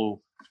 Water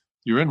polo,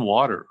 you're in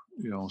water,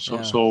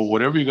 so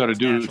whatever you got to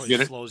do to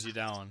get it slows you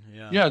down.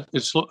 Yeah.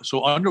 It's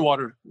so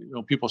underwater,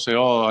 people say,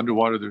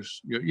 underwater,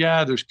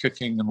 there's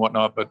kicking and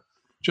whatnot, but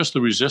just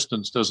the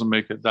resistance doesn't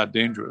make it that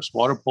dangerous.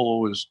 Water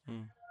polo is,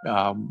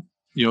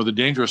 the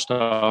dangerous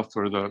stuff,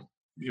 or the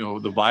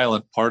the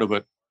violent part of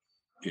it,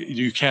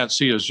 you can't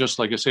see as just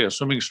like I say, a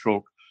swimming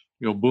stroke,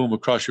 boom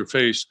across your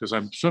face because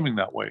I'm swimming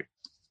that way,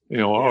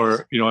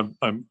 or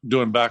I'm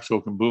doing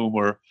backstroke and boom,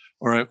 or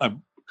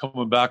I'm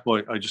coming back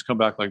like I just come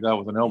back like that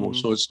with an elbow.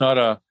 So it's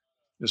not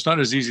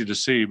as easy to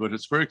see, but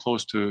it's very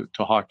close to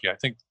hockey. I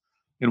think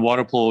in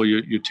water polo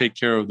you take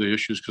care of the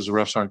issues because the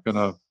refs aren't going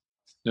to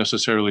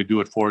necessarily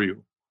do it for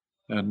you.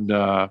 And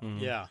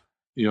it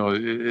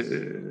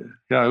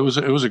was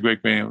a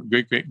great game,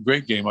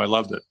 great game. I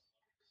loved it.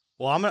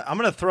 Well, I'm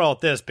gonna throw out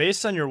this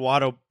based on your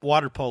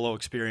water polo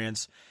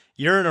experience.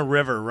 You're in a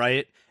river,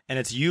 right? And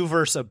it's you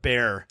versus a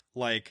bear,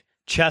 like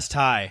chest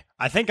high.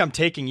 I think I'm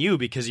taking you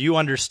because you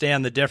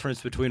understand the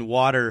difference between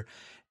water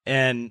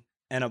and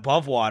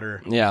above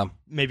water. Yeah,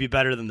 maybe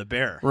better than the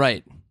bear.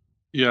 Right.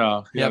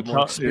 Yeah.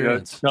 More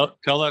experience.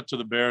 Tell that to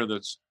the bear.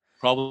 That's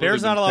probably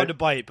bear's not allowed to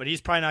bite, but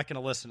he's probably not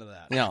going to listen to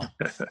that. No.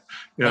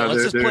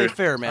 Let's just play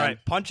fair, man. All right,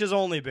 punches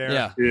only, bear.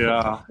 Yeah.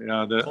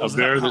 A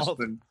bear that's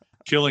been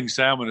killing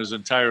salmon his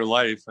entire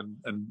life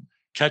and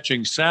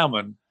catching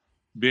salmon,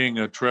 being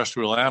a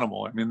terrestrial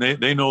animal. I mean,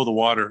 they know the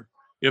water.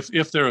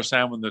 If they're a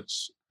salmon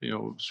that's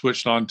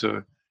switched on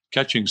to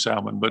catching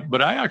salmon,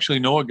 but I actually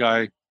know a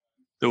guy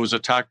that was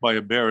attacked by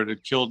a bear. It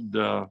had killed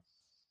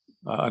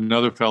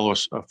another fellow,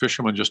 a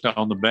fisherman, just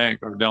down the bank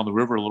or down the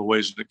river a little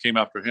ways. That came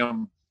after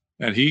him,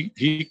 and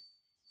he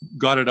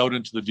got it out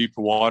into the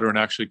deeper water and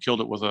actually killed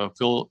it with a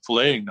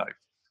filleting knife.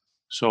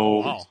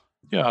 So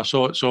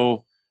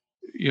so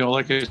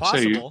like I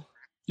say,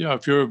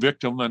 if you're a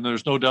victim, and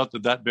there's no doubt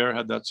that bear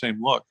had that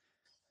same look,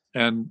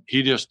 and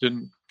he just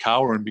didn't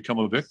cower and become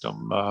a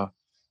victim.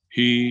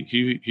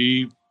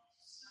 He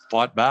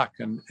fought back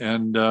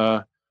and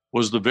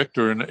was the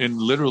victor in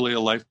literally a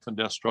life and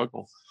death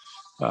struggle.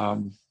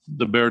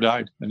 The bear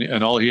died,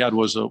 and all he had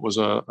was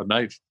a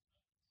knife.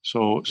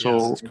 So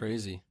it's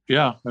crazy.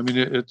 Yeah, I mean,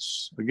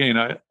 it's again,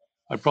 I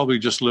probably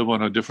just live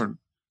on a different,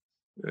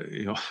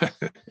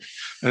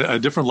 a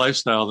different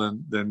lifestyle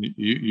than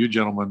you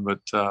gentlemen, but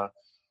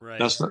right.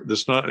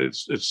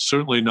 It's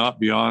certainly not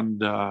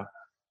beyond the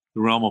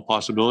realm of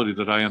possibility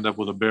that I end up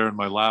with a bear in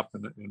my lap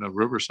in a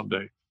river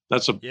someday.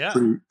 That's a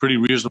pretty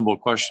reasonable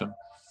question.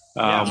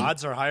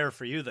 Odds are higher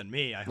for you than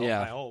me. I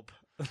hope.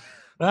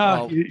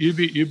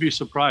 You'd be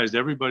surprised.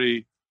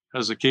 Everybody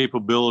has the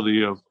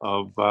capability of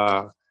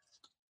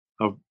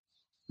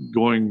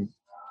going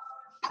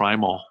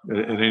primal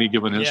at any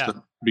given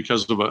instant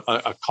because of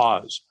a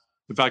cause.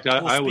 In fact,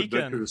 I would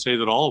venture to say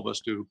that all of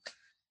us do,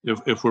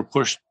 if we're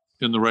pushed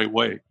in the right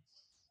way.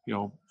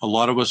 A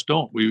lot of us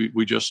don't.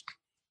 We just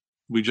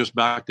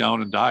back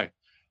down and die.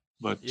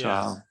 But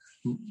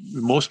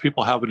most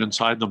people have it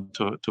inside them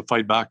to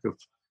fight back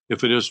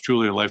if it is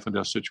truly a life and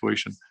death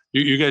situation.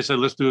 You guys said,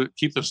 let's do it,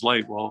 keep this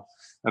light. Well,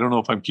 I don't know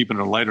if I'm keeping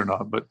it light or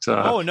not, but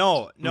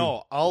no.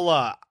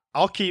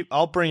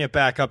 I'll bring it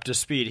back up to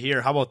speed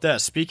here. How about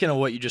this? Speaking of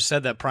what you just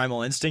said, that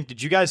primal instinct,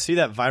 did you guys see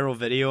that viral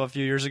video a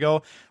few years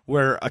ago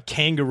where a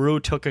kangaroo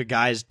took a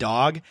guy's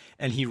dog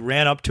and he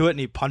ran up to it and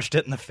he punched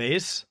it in the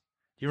face?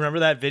 Do you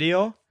remember that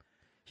video?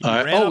 He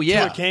ran up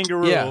to a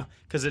kangaroo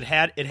because it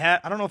had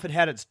I don't know if it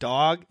had its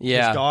dog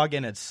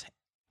in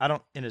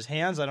his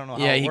hands. I don't know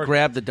how it he worked.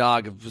 grabbed the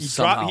dog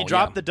somehow. He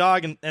dropped the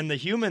dog, and the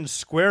human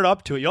squared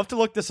up to it. You'll have to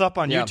look this up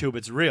on YouTube.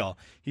 It's real.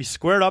 He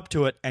squared up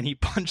to it, and he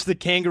punched the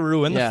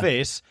kangaroo in the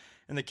face,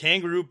 and the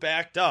kangaroo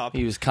backed up.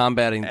 He was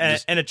combating.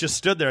 And it just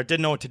stood there. It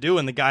didn't know what to do,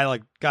 and the guy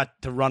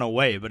got to run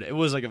away. But it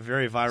was like a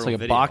very viral video.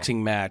 It's like a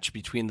boxing match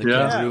between the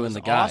kangaroo and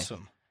the guy.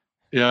 Awesome.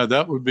 Yeah,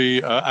 that would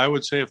be, I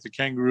would say if the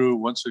kangaroo,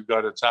 once it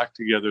got attacked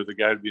together, the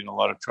guy would be in a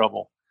lot of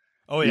trouble.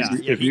 Oh, yeah.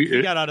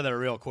 He got out of there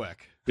real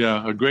quick.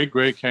 Yeah, a great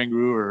gray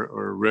kangaroo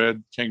or a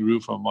red kangaroo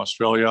from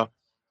Australia.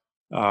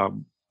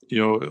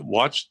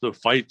 Watch the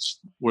fights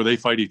where they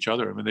fight each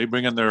other. I mean, they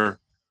bring in their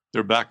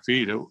back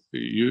feet.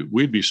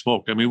 We'd be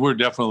smoked. I mean, we're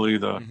definitely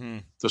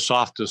the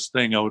softest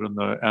thing out in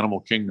the animal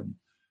kingdom.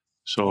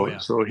 So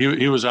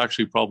he was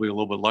actually probably a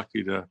little bit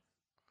lucky to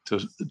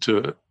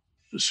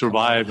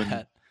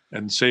survive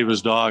and save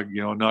his dog.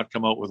 Not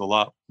come out with a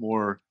lot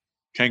more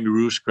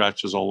kangaroo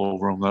scratches all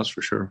over him. That's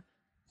for sure.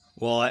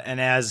 Well, and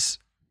as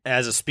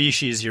a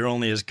species, you're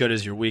only as good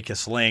as your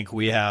weakest link.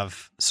 We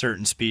have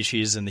certain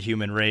species in the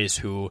human race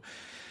who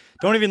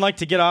don't even like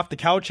to get off the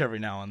couch every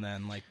now and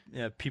then, like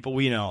people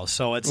we know.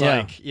 So it's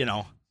like,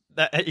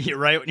 that, you're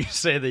right when you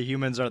say the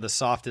humans are the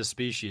softest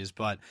species,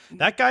 but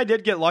that guy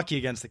did get lucky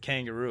against the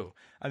kangaroo.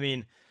 I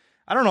mean,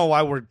 I don't know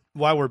why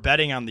we're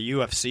betting on the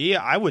UFC.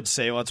 I would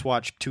say let's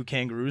watch two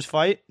kangaroos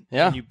fight.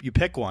 Yeah, and you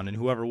pick one, and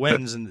whoever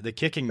wins in the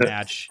kicking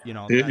match,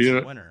 that's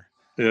the winner.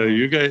 Yeah,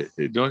 you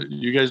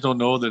guys don't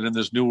know that in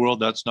this new world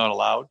that's not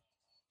allowed.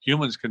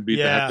 Humans can beat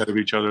the heck out of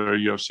each other at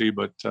UFC,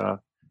 but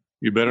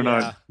you better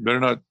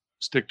not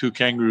stick two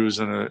kangaroos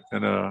in a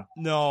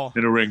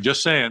ring.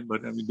 Just saying,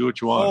 but I mean, do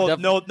what you want.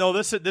 No.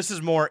 This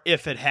is more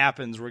if it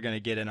happens, we're going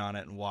to get in on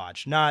it and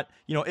watch. Not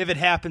if it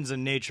happens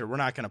in nature, we're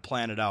not going to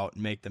plan it out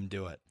and make them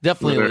do it.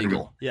 Definitely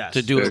illegal. Yes.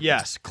 To do it.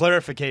 Yes.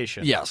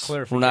 Clarification. Yes.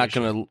 Clarification. We're not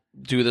going to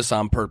do this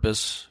on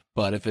purpose.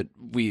 But if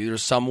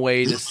there's some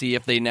way to see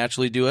if they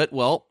naturally do it,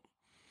 well,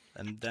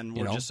 and then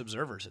we're just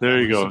observers.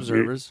 There you go.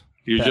 Observers.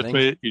 You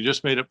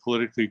just made it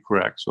politically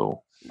correct.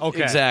 So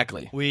okay,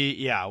 exactly.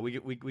 We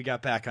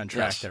got back on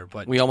track there,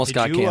 but we almost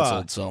got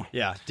canceled. So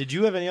yeah. Did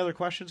you have any other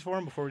questions for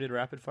him before we did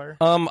rapid fire?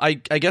 I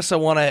guess I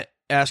want to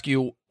ask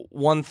you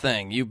one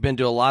thing. You've been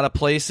to a lot of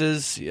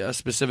places,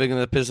 specifically in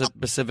the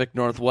Pacific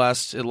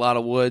Northwest, a lot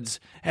of woods.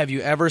 Have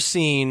you ever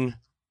seen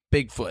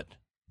Bigfoot?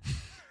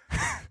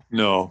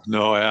 No,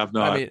 I have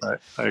not.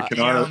 I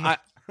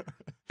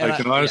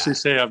can honestly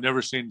say I've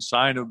never seen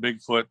sign of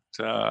Bigfoot.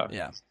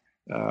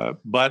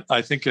 But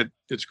I think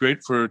it's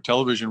great for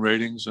television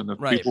ratings, and if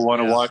people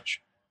want to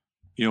watch,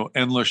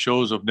 endless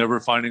shows of never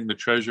finding the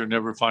treasure,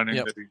 never finding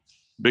the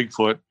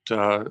Bigfoot,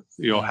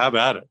 have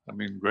at it. I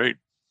mean, great.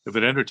 If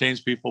it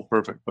entertains people,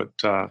 perfect. But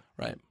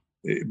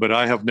but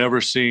I have never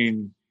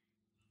seen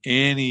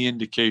any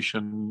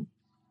indication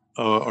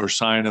or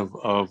sign of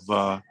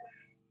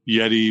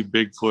Yeti,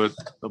 Bigfoot,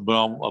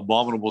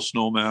 abominable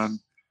snowman.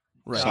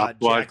 Right.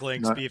 Jack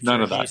Link's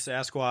none of that.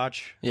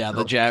 Sasquatch. Yeah,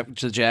 the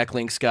Jack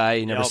Link's guy.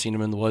 You never seen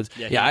him in the woods.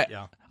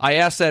 I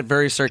asked that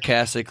very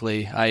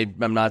sarcastically.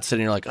 I'm not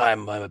sitting here like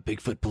I'm a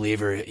Bigfoot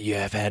believer. You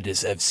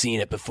have seen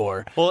it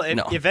before. Well,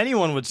 if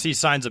anyone would see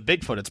signs of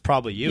Bigfoot, it's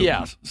probably you.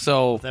 Yeah.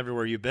 So with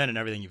everywhere you've been and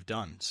everything you've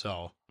done.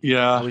 So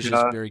yeah, I was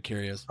just very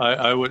curious.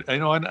 I would,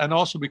 and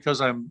also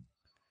because I'm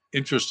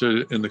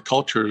interested in the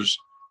cultures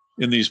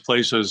in these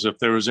places. If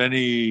there was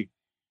any,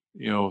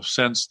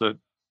 sense that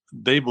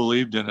they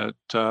believed in it,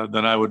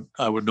 then I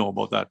would know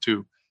about that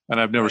too.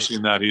 And I've never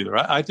seen that either.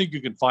 I think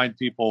you can find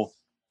people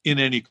in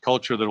any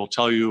culture that will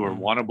tell you or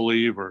want to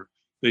believe or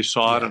they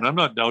saw it. And I'm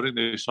not doubting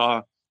they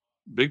saw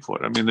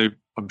Bigfoot. I mean,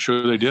 I'm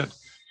sure they did.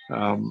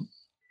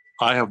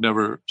 I have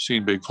never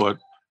seen Bigfoot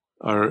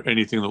or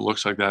anything that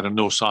looks like that, and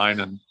no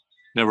sign, and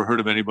never heard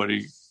of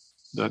anybody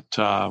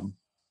that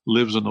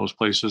lives in those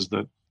places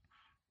that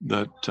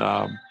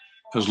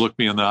has looked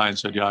me in the eye and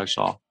said, "Yeah, I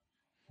saw."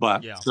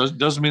 But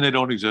doesn't mean they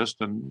don't exist.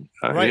 And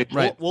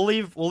right. We'll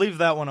leave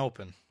that one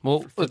open.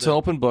 Well, it's an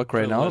open book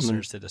right now.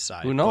 Listeners to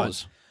decide. Who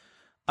knows?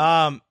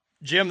 But,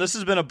 Jim, this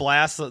has been a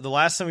blast. The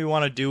last thing we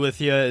want to do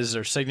with you is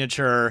our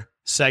signature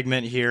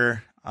segment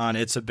here on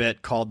It's a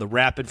Bit called the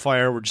Rapid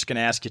Fire. We're just going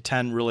to ask you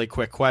 10 really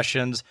quick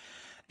questions.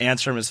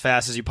 Answer them as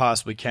fast as you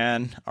possibly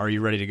can. Are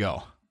you ready to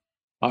go?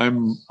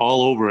 I'm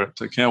all over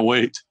it. I can't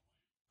wait.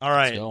 All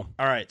right. All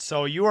right.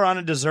 So you are on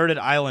a deserted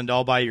island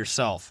all by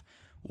yourself.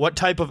 What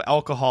type of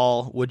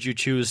alcohol would you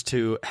choose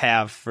to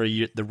have for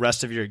the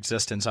rest of your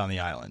existence on the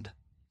island?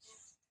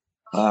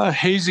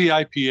 Hazy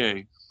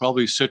IPA,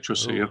 probably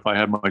citrusy if I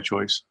had my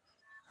choice.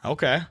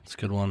 Okay. That's a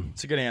good one.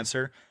 It's a good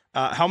answer.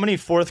 How many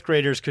fourth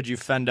graders could you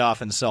fend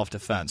off in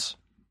self-defense?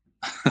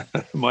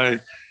 My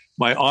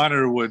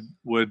honor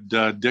would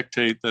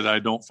dictate that I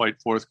don't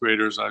fight fourth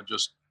graders. I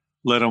just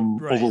let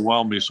them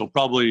overwhelm me. So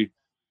probably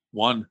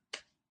one.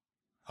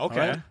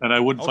 Okay. Right. And I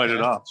wouldn't fight it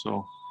off.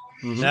 So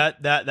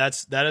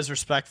that is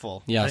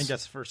respectful. Yes. I think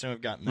that's the first time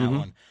we've gotten that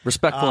one.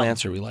 Respectful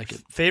answer. We like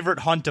it. Favorite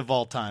hunt of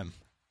all time?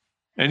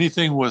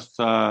 Anything with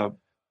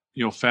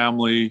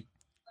family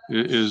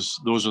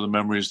those are the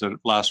memories that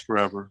last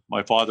forever.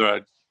 My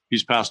father,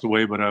 he's passed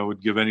away, but I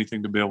would give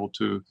anything to be able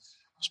to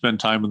spend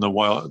time in the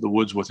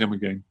woods with him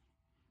again.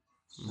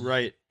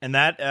 Right. And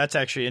that's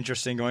actually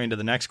interesting going into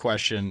the next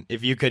question.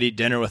 If you could eat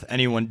dinner with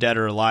anyone dead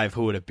or alive,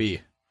 who would it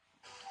be?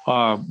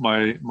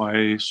 My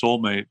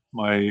soulmate,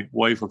 my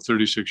wife of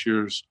 36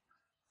 years,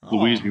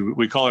 Louise.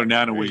 We call her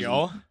Nana Louise.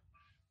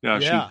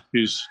 Yeah.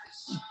 She's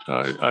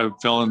I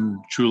fell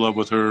in true love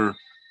with her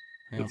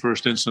the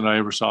first instant I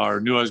ever saw her.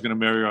 Knew I was going to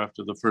marry her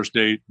after the first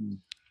date,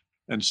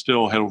 and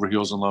still head over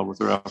heels in love with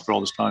her after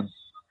all this time.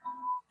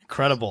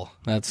 Incredible.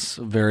 That's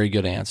a very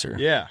good answer.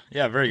 Yeah,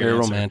 very good. Very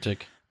answer.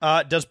 Romantic.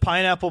 Does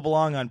pineapple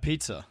belong on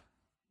pizza?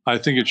 I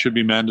think it should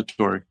be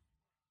mandatory.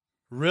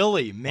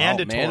 Really?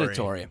 Mandatory?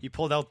 Mandatory. You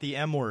pulled out the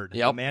M word.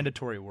 Yep. The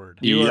mandatory word.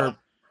 A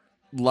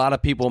lot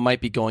of people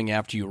might be going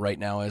after you right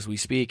now as we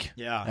speak.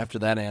 Yeah. After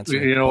that answer.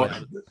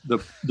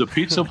 The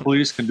pizza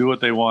police can do what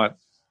they want.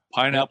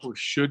 Pineapple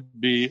should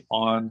be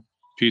on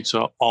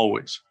pizza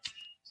always.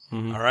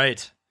 Mm-hmm. All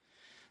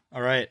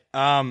right.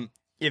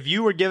 If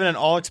you were given an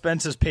all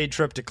expenses paid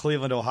trip to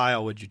Cleveland,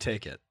 Ohio, would you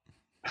take it?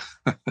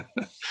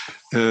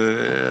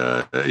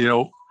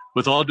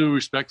 With all due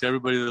respect to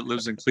everybody that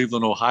lives in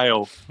Cleveland,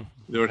 Ohio,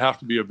 there would have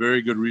to be a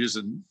very good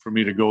reason for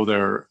me to go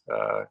there.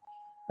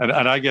 And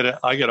I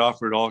get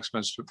offered all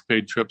expense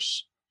paid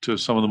trips to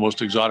some of the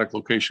most exotic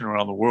locations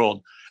around the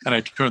world, and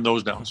I turn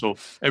those down. So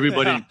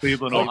everybody in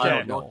Cleveland,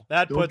 Ohio,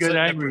 don't get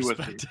angry with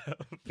me.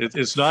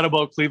 It's not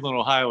about Cleveland,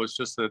 Ohio. It's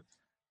just that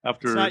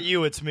after it's not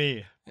you, it's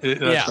me.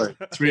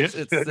 That's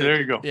right.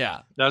 There you go.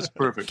 Yeah, that's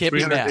perfect. Can't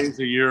 300 days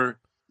a year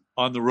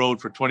on the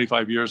road for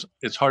 25 years.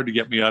 It's hard to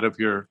get me out of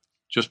here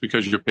just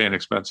because you're paying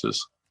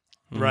expenses.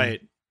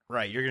 Right.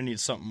 You're gonna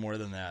need something more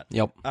than that.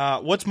 Yep.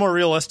 What's more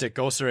realistic,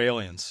 ghosts or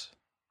aliens?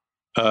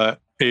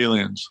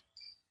 Aliens.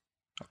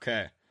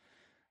 Okay.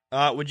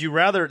 Would you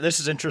rather, this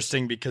is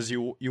interesting because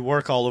you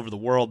work all over the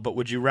world, but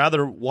would you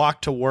rather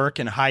walk to work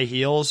in high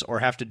heels or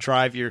have to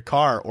drive your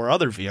car or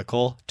other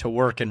vehicle to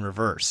work in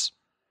reverse?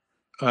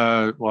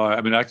 Well,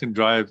 I mean, I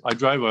drive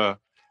a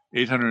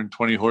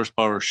 820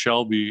 horsepower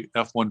Shelby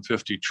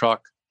F-150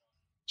 truck.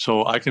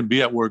 So I can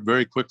be at work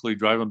very quickly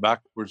driving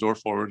backwards or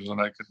forwards,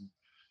 and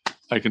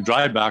I can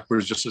drive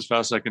backwards just as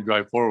fast as I can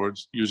drive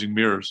forwards using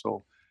mirrors.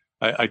 So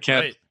I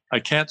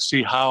can't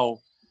see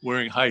how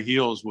wearing high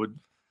heels would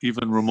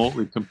even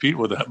remotely compete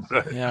with that.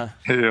 But yeah,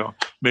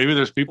 maybe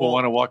there's people who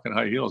want to walk in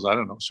high heels. I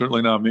don't know.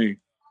 Certainly not me.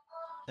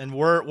 And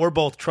we're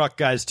both truck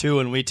guys too,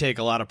 and we take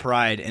a lot of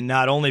pride in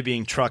not only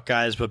being truck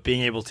guys but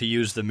being able to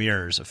use the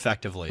mirrors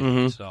effectively.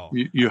 Mm-hmm. So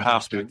you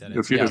have to.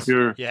 If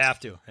you're you have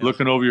to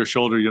looking over your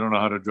shoulder, you don't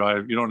know how to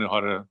drive. You don't know how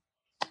to.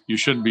 You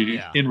shouldn't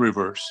be in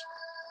reverse.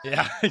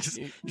 Yeah,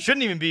 you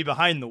shouldn't even be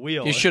behind the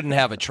wheel. You shouldn't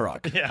have a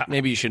truck. Yeah,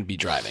 maybe you shouldn't be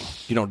driving.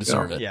 You don't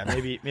deserve it. Yeah,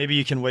 maybe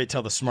you can wait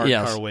till the smart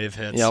car wave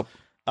hits. Yep.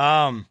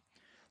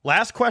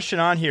 Last question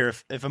on here: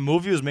 if a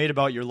movie was made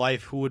about your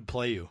life, who would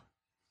play you?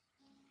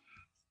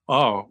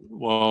 Oh,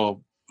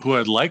 well, who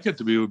I'd like it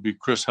to be would be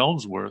Chris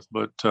Helmsworth,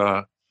 but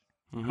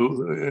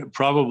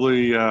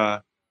probably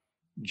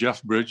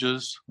Jeff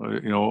Bridges.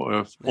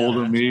 If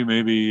older me,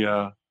 maybe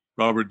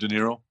Robert De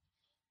Niro.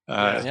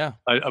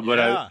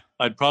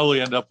 I'd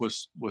probably end up with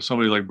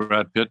somebody like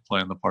Brad Pitt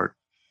playing the part.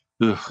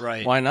 Ugh.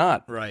 Right. Why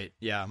not? Right.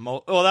 Yeah.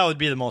 Well, that would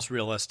be the most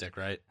realistic,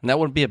 right? And that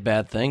wouldn't be a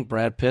bad thing.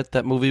 Brad Pitt,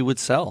 that movie would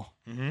sell.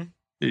 Mm-hmm.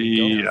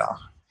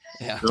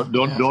 Yeah.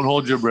 Don't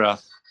hold your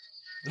breath.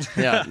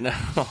 Yeah. No.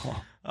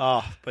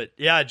 Oh, but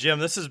yeah, Jim,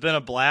 this has been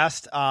a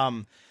blast.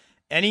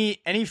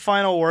 Any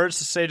final words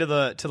to say to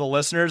the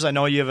listeners? I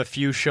know you have a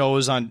few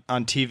shows on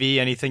TV.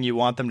 Anything you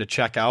want them to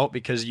check out,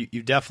 because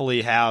you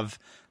definitely have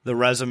the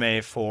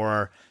resume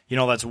for,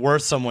 that's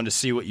worth someone to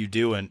see what you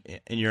do in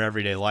your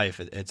everyday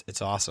life.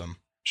 It's awesome.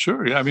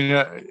 Sure. Yeah. I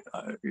mean,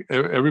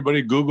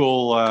 everybody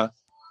Google a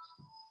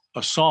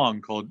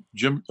song called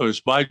it's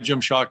by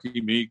Jim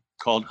Shockey, me,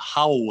 called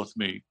 "Howl with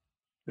Me."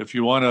 If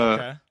you want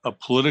a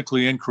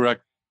politically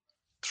incorrect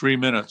 3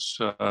 minutes,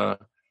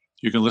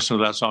 you can listen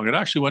to that song. It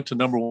actually went to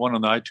number 1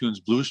 on the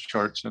iTunes Blues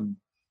charts in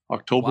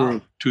October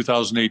of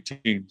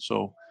 2018.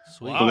 So,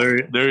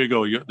 there you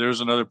go. There's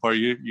another part.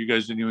 You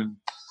guys didn't even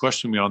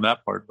question me on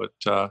that part, but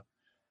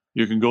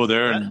you can go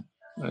there and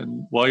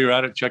while you're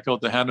at it, check out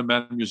the Hand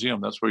Man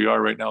Museum. That's where you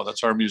are right now.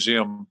 That's our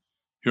museum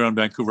here on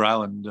Vancouver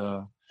Island.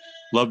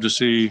 Love to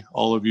see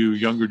all of you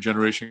younger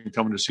generation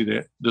coming to see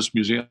this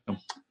museum.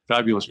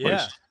 Fabulous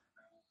place.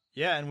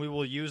 Yeah, and we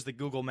will use the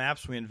Google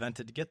Maps we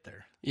invented to get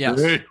there.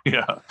 Yes.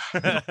 Yeah.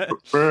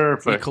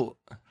 Perfect.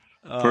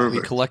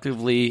 We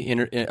collectively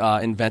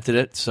invented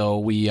it, so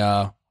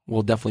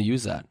we'll definitely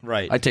use that.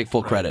 Right. I take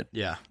full credit.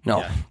 Yeah. No.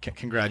 Yeah.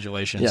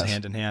 Congratulations,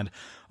 hand in hand.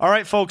 All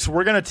right, folks,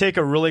 we're going to take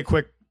a really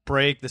quick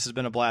break. This has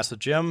been a blast with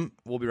Jim.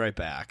 We'll be right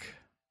back.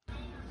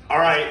 All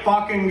right,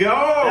 fucking go!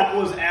 That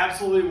was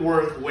absolutely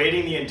worth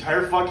waiting the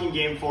entire fucking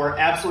game for.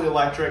 Absolutely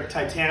electric.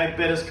 Titanic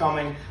bid is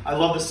coming. I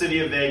love the city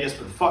of Vegas,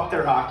 but fuck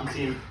their hockey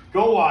team.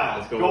 Go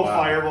Wild. Go Wild.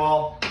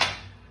 Fireball.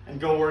 And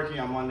go working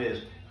on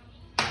Mondays.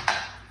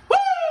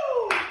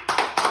 Woo!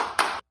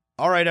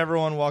 All right,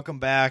 everyone, welcome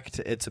back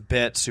to It's a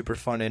Bit. Super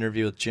fun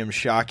interview with Jim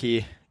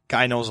Shockey.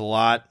 Guy knows a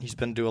lot. He's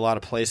been to a lot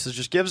of places.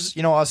 Just gives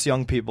us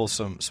young people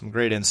some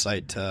great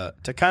insight to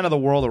kind of the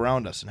world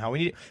around us and how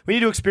we need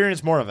to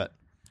experience more of it.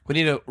 We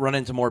need to run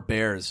into more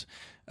bears.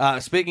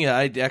 Speaking of,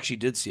 I actually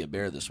did see a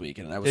bear this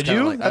weekend. And I was Did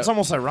you? That's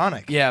almost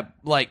ironic. Yeah,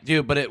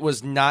 dude, but it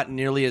was not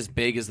nearly as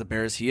big as the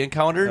bears he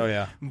encountered. Oh,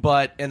 yeah.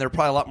 And they're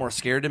probably a lot more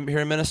scared here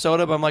in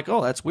Minnesota, but I'm like,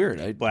 oh, that's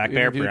weird. Black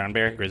bear, brown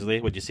bear,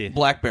 grizzly, what'd you see?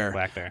 Black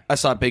bear. I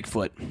saw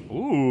Bigfoot.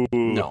 Ooh.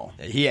 No.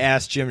 He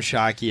asked Jim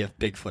Shockey if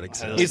Bigfoot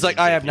exists. He's like,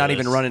 I have not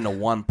even run into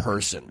one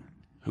person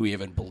who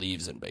even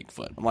believes in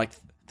Bigfoot. I'm like,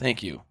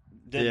 thank you.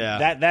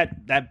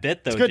 That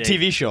bit though, it's a good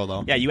Jake, TV show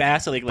though. Yeah, you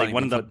asked like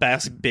one of the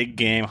best big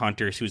game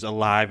hunters who's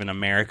alive in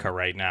America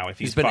right now. If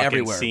he's been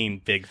everywhere,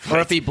 seen Bigfoot, or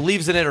if he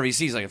believes in it, or he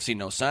sees I've seen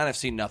no sign, I've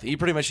seen nothing. He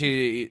pretty much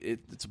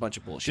it's a bunch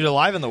of bullshit. He's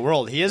alive in the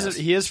world. He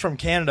is from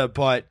Canada,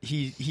 but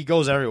he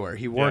goes everywhere.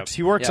 He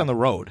works on the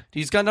road.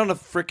 He's gone down to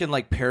freaking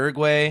like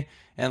Paraguay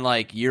and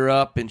like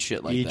Europe and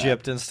shit like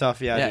Egypt that. And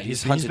stuff. Yeah,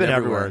 he's been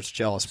everywhere. It's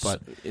jealous,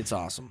 but it's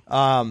awesome.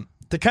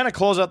 To kind of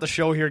close out the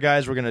show here,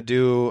 guys, we're gonna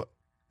do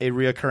a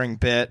reoccurring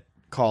bit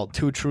called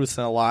Two Truths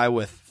and a Lie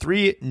with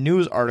 3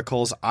 news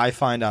articles I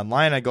find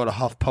online. I go to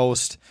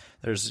HuffPost.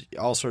 There's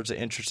all sorts of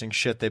interesting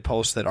shit they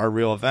post that are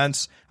real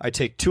events. I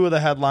take 2 of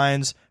the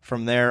headlines.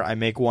 From there, I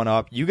make one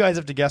up. You guys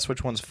have to guess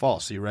which one's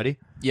false. Are you ready?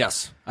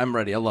 Yes, I'm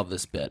ready. I love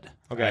this bit.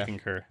 Okay. I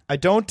concur. I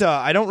don't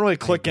really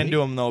click into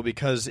them, though,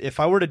 because if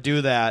I were to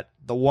do that,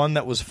 the one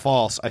that was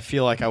false, I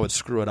feel like I would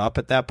screw it up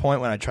at that point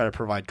when I try to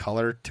provide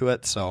color to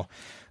it. So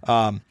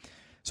I'll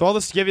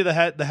just give you the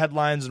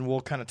headlines, and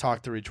we'll kind of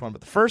talk through each one. But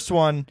the first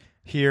one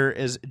here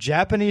is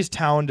Japanese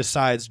town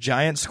decides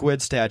giant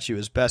squid statue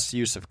is best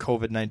use of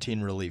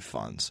COVID-19 relief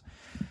funds.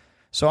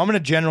 So I'm going to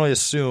generally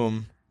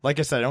assume, like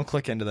I said, I don't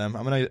click into them.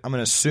 I'm going to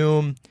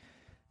assume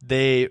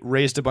they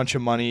raised a bunch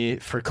of money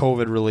for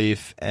COVID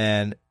relief,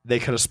 and they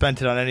could have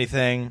spent it on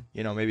anything,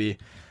 maybe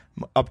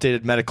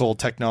updated medical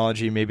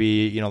technology,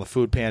 maybe, the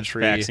food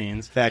pantry.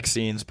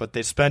 Vaccines, but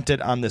they spent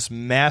it on this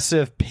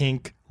massive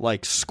pink,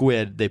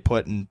 squid they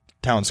put in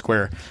town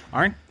square.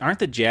 Aren't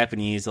the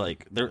Japanese,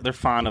 they're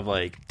fond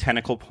of,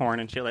 tentacle porn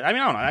and shit? I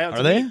don't know.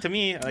 Are they? To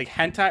me,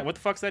 hentai, what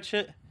the fuck's that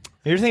shit?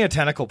 You're thinking of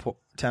tentacle porn.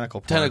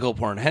 Tentacle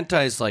porn.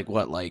 Hentai is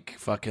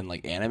fucking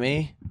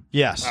anime?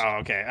 Yes. Oh,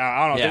 okay.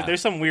 I don't know. Yeah. There's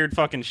some weird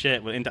fucking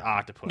shit into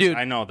octopus. Dude.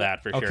 I know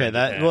that for sure. Okay,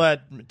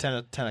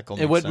 tentacle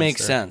makes It would sense make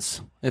there.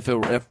 sense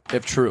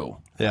if true.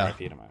 Yeah.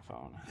 RIP to my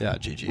phone. Yeah,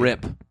 GG.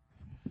 RIP.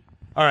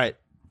 All right.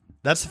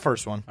 That's the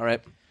first one. All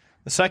right.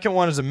 The second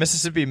one is a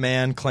Mississippi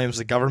man claims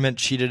the government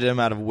cheated him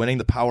out of winning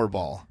the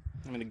Powerball.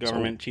 I mean, the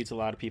government cheats a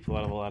lot of people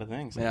out of a lot of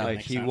things. Yeah.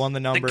 He won the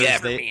numbers.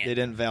 They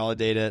didn't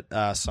validate it,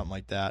 something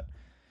like that.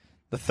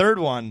 The third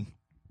one,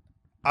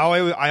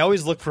 I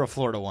always look for a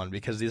Florida one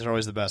because these are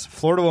always the best.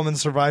 Florida woman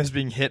survives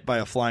being hit by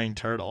a flying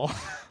turtle.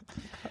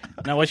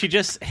 Now, was she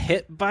just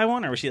hit by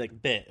one, or was she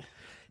bit?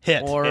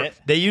 Hit. Hit?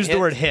 They use the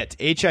word hit.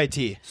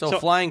 HIT. So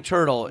flying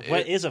turtle.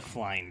 What is a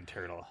flying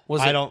turtle?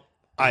 Was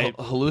it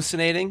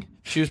hallucinating?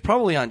 She was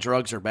probably on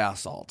drugs or bath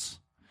salts.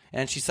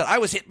 And she said, I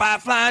was hit by a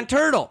flying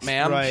turtle,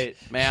 ma'am. Right.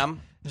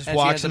 Ma'am. Just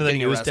walks into the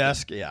news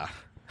desk. Yeah.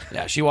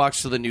 Yeah, she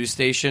walks to the news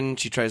station.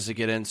 She tries to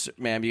get in.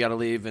 Ma'am, you got to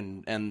leave.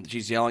 And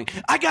she's yelling,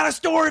 I got a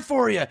story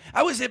for you.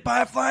 I was hit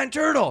by a flying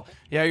turtle.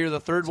 Yeah, you're the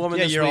third woman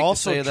this you're week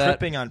also to say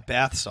tripping that. on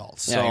bath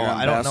salts. Yeah, So you're on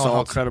I don't bath know how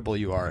salts. credible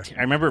you are.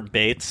 I remember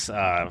Bates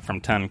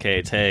from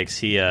 10K Takes.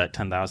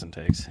 10,000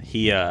 Takes.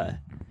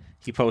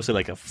 He posted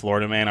a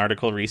Florida Man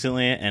article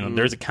recently, and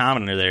there's a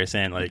commenter there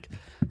saying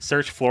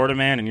search Florida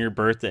Man and your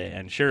birthday,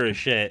 and sure as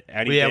shit.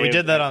 We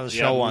did that on the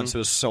show once. It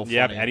was so funny.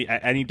 Yeah,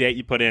 any date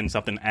you put in,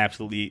 something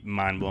absolutely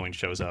mind blowing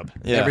shows up.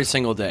 Yeah. Every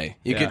single day.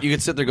 You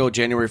could sit there, go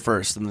January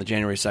 1st and the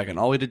January 2nd,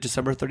 all the way to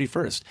December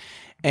 31st,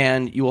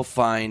 and you will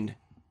find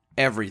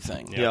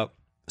everything. Yep.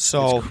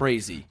 So It's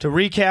crazy. To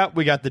recap,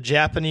 we got the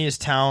Japanese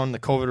town, the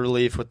COVID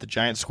relief with the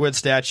giant squid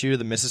statue,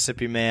 the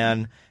Mississippi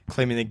man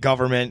claiming the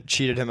government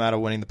cheated him out of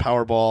winning the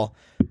Powerball,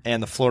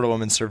 and the Florida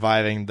woman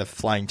surviving the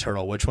flying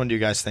turtle. Which one do you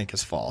guys think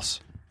is false?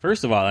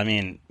 First of all, I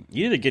mean,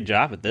 you did a good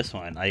job at this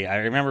one. I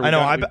remember. I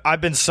know.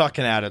 I've been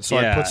sucking at it, so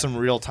I Yeah. put some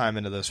real time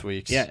into this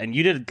week. Yeah, and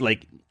you did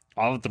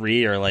all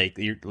three are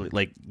you're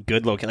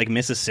good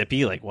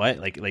Mississippi, what?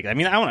 I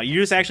mean, I don't know. You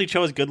just actually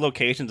chose good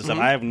locations and stuff.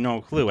 I have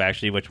no clue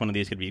actually which one of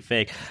these could be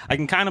fake. I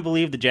can kind of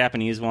believe the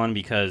Japanese one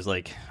because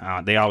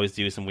they always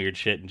do some weird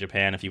shit in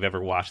Japan. If you've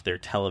ever watched their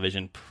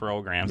television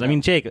programs, I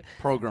mean, Jake,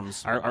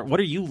 Programs. what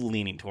are you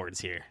leaning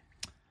towards here?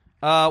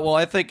 Well,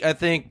 I think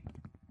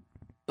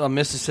a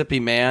Mississippi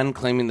man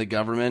claiming the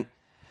government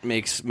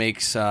makes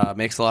a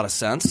lot of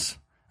sense.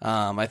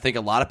 I think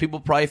a lot of people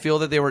probably feel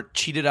that they were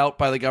cheated out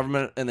by the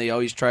government, and they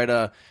always try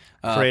to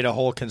create a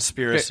whole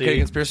conspiracy. Create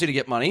a conspiracy to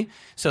get money.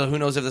 So who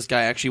knows if this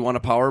guy actually won a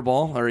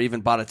Powerball or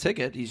even bought a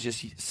ticket? He's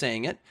just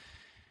saying it.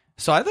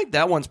 So I think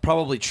that one's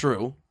probably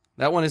true.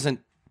 That one isn't.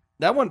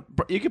 That one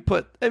you could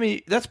put. I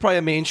mean, that's probably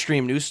a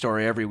mainstream news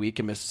story every week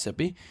in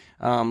Mississippi.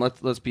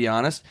 Let's be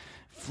honest.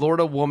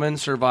 Florida woman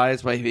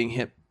survives by being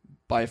hit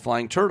by a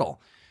flying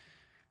turtle.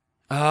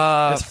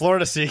 It's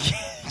Florida, so you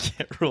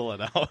can't rule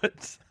it out.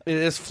 It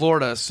is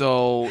Florida,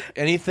 so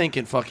anything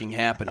can fucking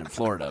happen in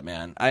Florida,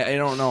 man. I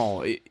don't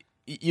know.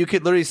 You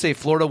could literally say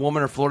Florida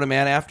woman or Florida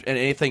man after, and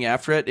anything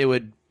after it,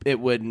 it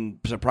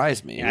wouldn't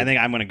surprise me. Yeah, I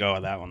think I'm going to go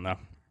with that one though.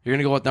 You're going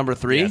to go with number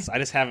 3? Yes, I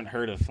just haven't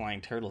heard of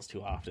flying turtles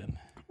too often.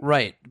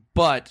 Right,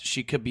 but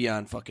she could be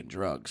on fucking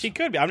drugs. She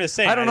could be. I'm just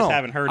saying. I don't know. Just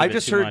haven't heard. I of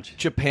just it too heard much.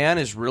 Japan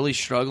is really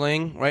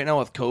struggling right now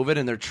with COVID,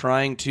 and they're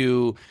trying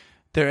to.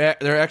 They're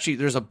actually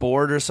there's a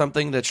board or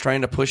something that's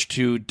trying to push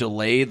to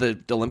delay the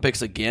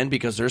Olympics again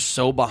because they're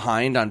so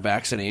behind on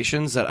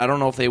vaccinations that I don't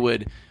know if they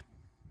would.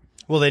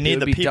 Well, they need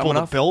the be dumb people to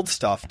enough. build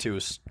stuff too,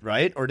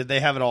 right? Or did they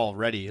have it all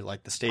ready,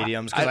 like the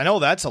stadiums? Because I know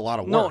that's a lot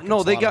of work. No,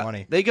 It's they a lot of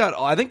money. got.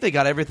 I think they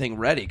got everything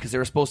ready because they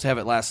were supposed to have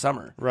it last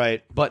summer.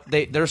 Right. But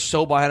they're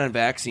so behind on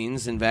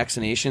vaccines and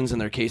vaccinations, and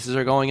their cases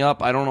are going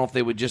up. I don't know if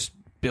they would just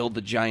build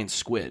the giant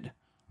squid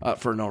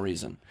for no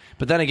reason.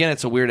 But then again,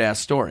 it's a weird ass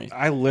story.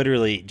 I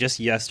literally just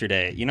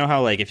yesterday, you know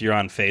how if you're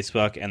on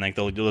Facebook and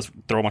they'll just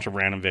throw a bunch of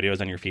random videos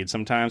on your feed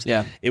sometimes?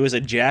 Yeah. It was a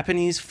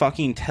Japanese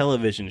fucking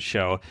television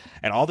show,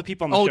 and all the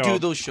people on the show. Oh,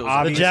 dude, those shows. The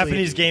obviously-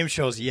 Japanese game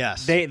shows,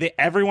 yes.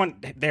 Everyone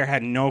there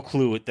had no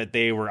clue that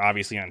they were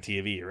obviously on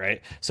TV,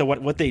 right? So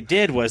what they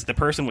did was the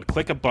person would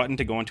click a button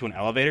to go into an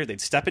elevator.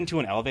 They'd step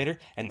into an elevator,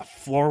 and the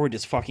floor would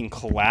just fucking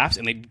collapse,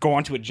 and they'd go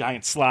onto a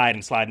giant slide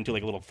and slide into a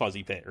little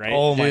fuzzy pit, right?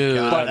 Oh my Dude,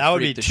 god, that would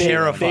be freaked the shit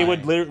out of me. terrifying. They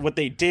would literally, what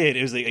they did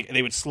is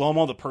they would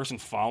slow-mo the person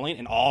falling,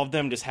 and all of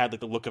them just had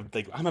the look of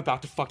I'm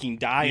about to fucking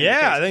die. in the Yeah,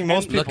 face. I think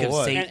most And- people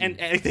would. Satan.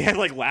 and they had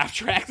laugh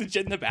tracks and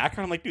shit in the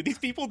background. I'm like, dude, these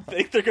people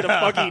think they're gonna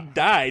fucking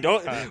die.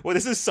 Well,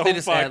 this is so They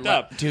just fucked add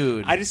up,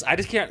 dude. I just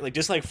can't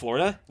just like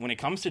Florida. When it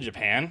comes to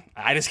Japan,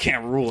 I just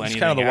can't rule It's anything.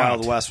 kind of the out.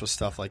 Wild West with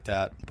stuff like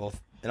that.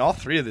 Both in all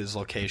three of these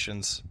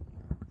locations,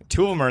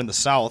 2 of them are in the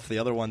South. The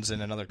other one's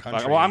in another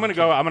country. Well, I'm gonna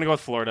go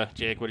with Florida.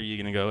 Jake, what are you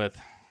gonna go with?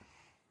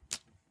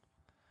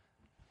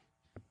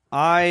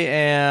 I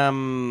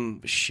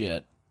am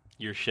shit.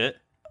 You're shit?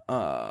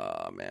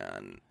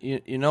 Man.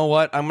 You know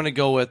what? I'm going to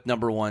go with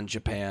number 1,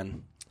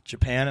 Japan.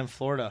 Japan and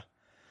Florida.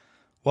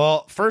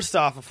 Well, first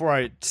off, before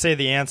I say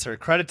the answer,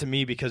 credit to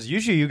me because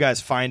usually you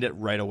guys find it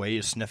right away.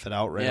 You sniff it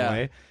out right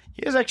away.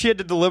 You guys actually had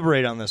to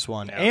deliberate on this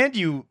one. Yeah. And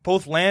you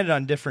both landed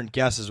on different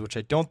guesses, which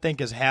I don't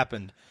think has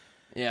happened.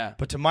 Yeah.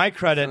 But to my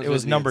credit, it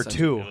was number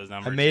 2.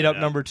 I made up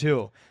number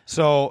 2.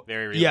 So,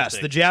 yes,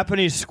 the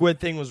Japanese squid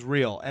thing was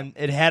real. And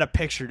it had a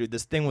picture, dude.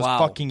 This thing was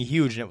fucking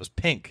huge, and it was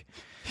pink.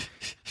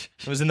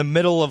 It was in the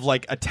middle of,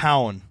 like, a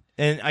town.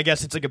 And I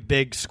guess it's like a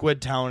big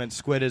squid town, and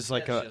squid is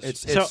like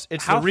it's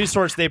the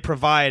resource they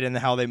provide and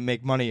how they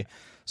make money.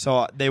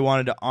 So they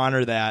wanted to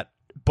honor that,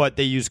 but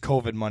they use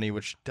COVID money,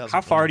 which doesn't. How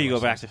far do you go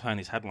back to find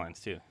these headlines,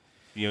 too?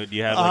 Do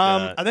you have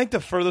like I think the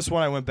furthest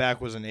one I went back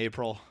was in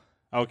April.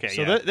 Okay,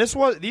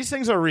 so these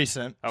things are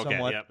recent. Okay,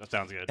 somewhat. yeah, that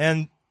sounds good.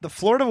 And the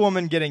Florida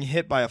woman getting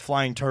hit by a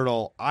flying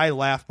turtle, I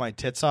laughed my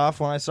tits off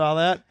when I saw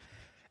that.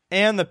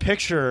 And the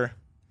picture,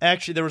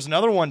 actually, there was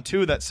another one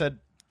too that said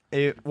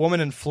a woman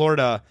in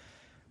Florida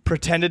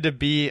pretended to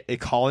be a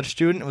college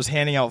student and was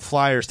handing out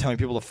flyers telling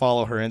people to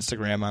follow her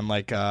Instagram on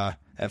like at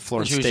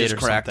Florida State just or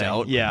cracked something.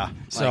 out. Yeah,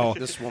 so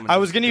this woman I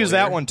was going to use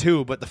that one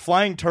too, but the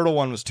flying turtle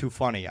one was too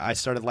funny. I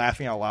started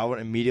laughing out loud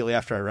immediately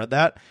after I read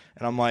that,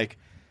 and I'm like,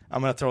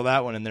 I'm going to throw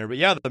that one in there. But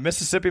yeah, the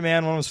Mississippi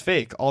man one was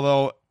fake.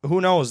 Although, who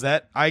knows?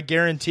 That I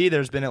guarantee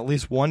there's been at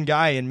least one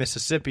guy in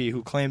Mississippi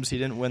who claims he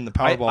didn't win the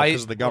Powerball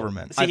because of the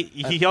government. See,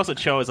 he also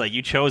chose, like,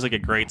 you chose, like, a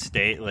great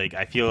state. Like,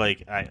 I feel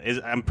like,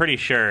 I'm pretty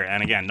sure,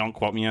 and again, don't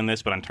quote me on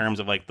this, but in terms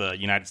of, like, the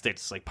United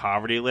States, like,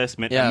 poverty list,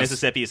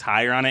 Mississippi is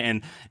higher on it,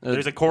 and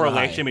there's a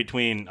correlation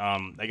between,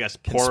 I guess,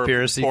 poor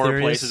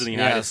places in the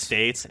United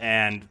States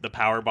and the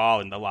Powerball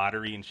and the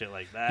lottery and shit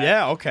like that.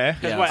 Yeah, okay.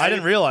 I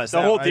didn't realize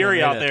that. The whole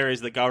theory out there is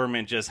the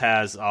government just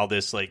has all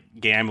this, like,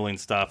 gambling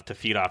stuff to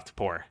feed off the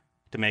poor,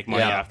 to make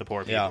money off the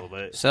poor people.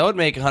 But so that would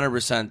make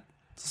 100%.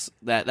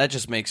 That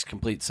just makes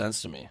complete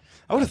sense to me.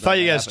 I would have thought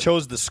you guys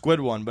chose the squid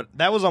one, but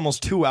that was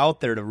almost too out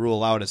there to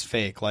rule out as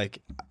fake. Like,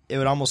 it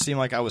would almost seem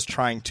like I was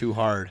trying too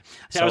hard.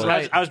 Yeah, so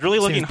I was really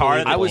looking hard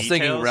at the I was details.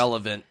 thinking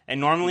relevant.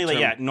 And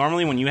normally,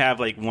 normally when you have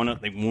like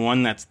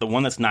one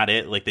that's not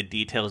it, like the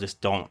details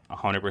just don't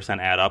 100%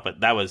 add up.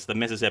 But that was the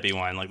Mississippi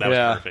one. Like that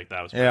was perfect.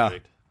 That was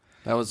perfect.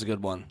 That was a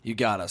good one. You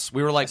got us.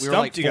 We were like 4-0. I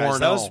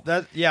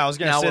was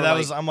gonna say that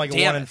was. I'm like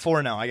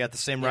 1-4 now. I got the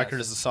same record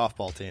as the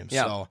softball team.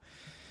 Yeah. So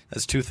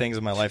that's 2 things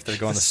in my life that are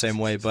going the same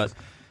way. But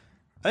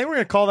I think we're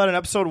gonna call that an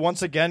episode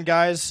once again,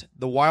 guys.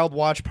 The Wild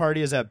Watch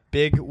Party is at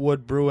Big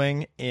Wood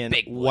Brewing in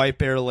White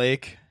Bear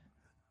Lake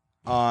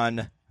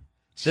on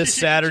this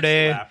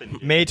Saturday,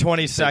 May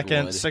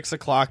 22nd,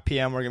 6:00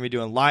 p.m. We're gonna be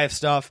doing live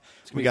stuff.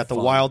 We got the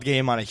Wild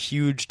game on a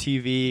huge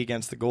TV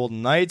against the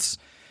Golden Knights.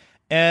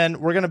 And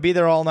we're going to be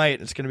there all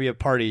night. It's going to be a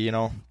party, you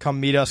know. Come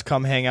meet us.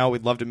 Come hang out.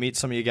 We'd love to meet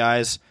some of you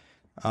guys.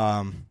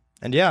 And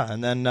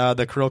then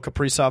the Kirill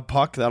Kaprizov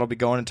puck, that'll be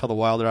going until the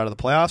Wild are out of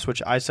the playoffs,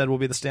 which I said will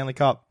be the Stanley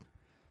Cup.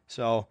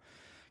 So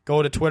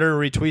go to Twitter,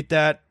 retweet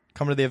that.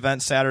 Come to the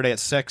event Saturday at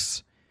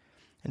 6.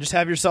 And just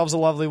have yourselves a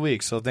lovely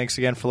week. So thanks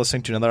again for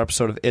listening to another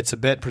episode of It's a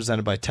Bit,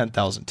 presented by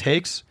 10,000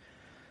 Takes.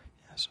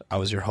 Yes, I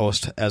was your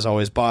host, as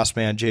always, Boss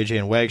Man, JJ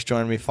and Wags.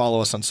 Join me.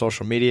 Follow us on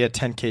social media,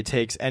 10K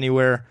Takes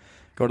anywhere.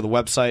 Go to the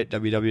website,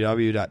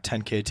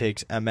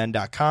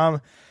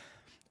 www.10ktakesmn.com.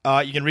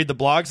 You can read the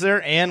blogs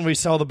there, and we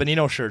sell the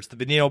Bonino shirts. The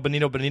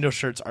Bonino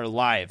shirts are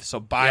live, so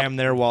buy them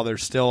there while they're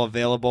still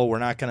available. We're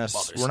not gonna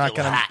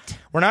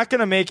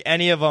make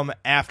any of them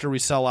after we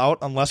sell out,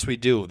 unless we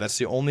do. That's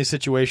the only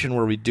situation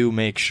where we do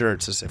make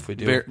shirts, is if we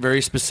do. Very,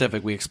 very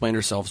specific. We explained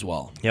ourselves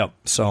well. Yep.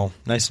 So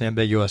nice and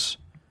ambiguous.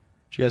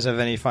 Do you guys have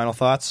any final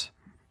thoughts?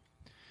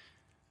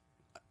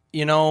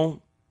 You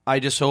know, I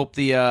just hope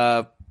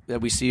that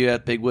we see you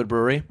at Big Wood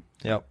Brewery.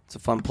 Yep. It's a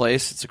fun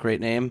place. It's a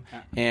great name.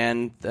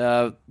 And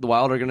the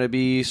Wild are going to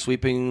be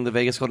sweeping the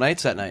Vegas Golden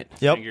Knights that night.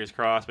 Yep. Fingers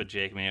crossed, but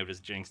Jake may have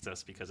just jinxed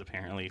us because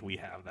apparently we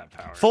have that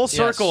power. Full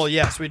circle,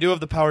 yes. We do have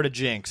the power to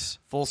jinx.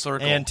 Full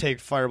circle. And take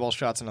fireball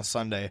shots on a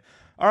Sunday.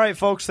 All right,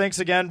 folks. Thanks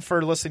again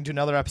for listening to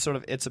another episode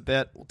of It's a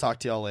Bit. We'll talk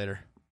to y'all later.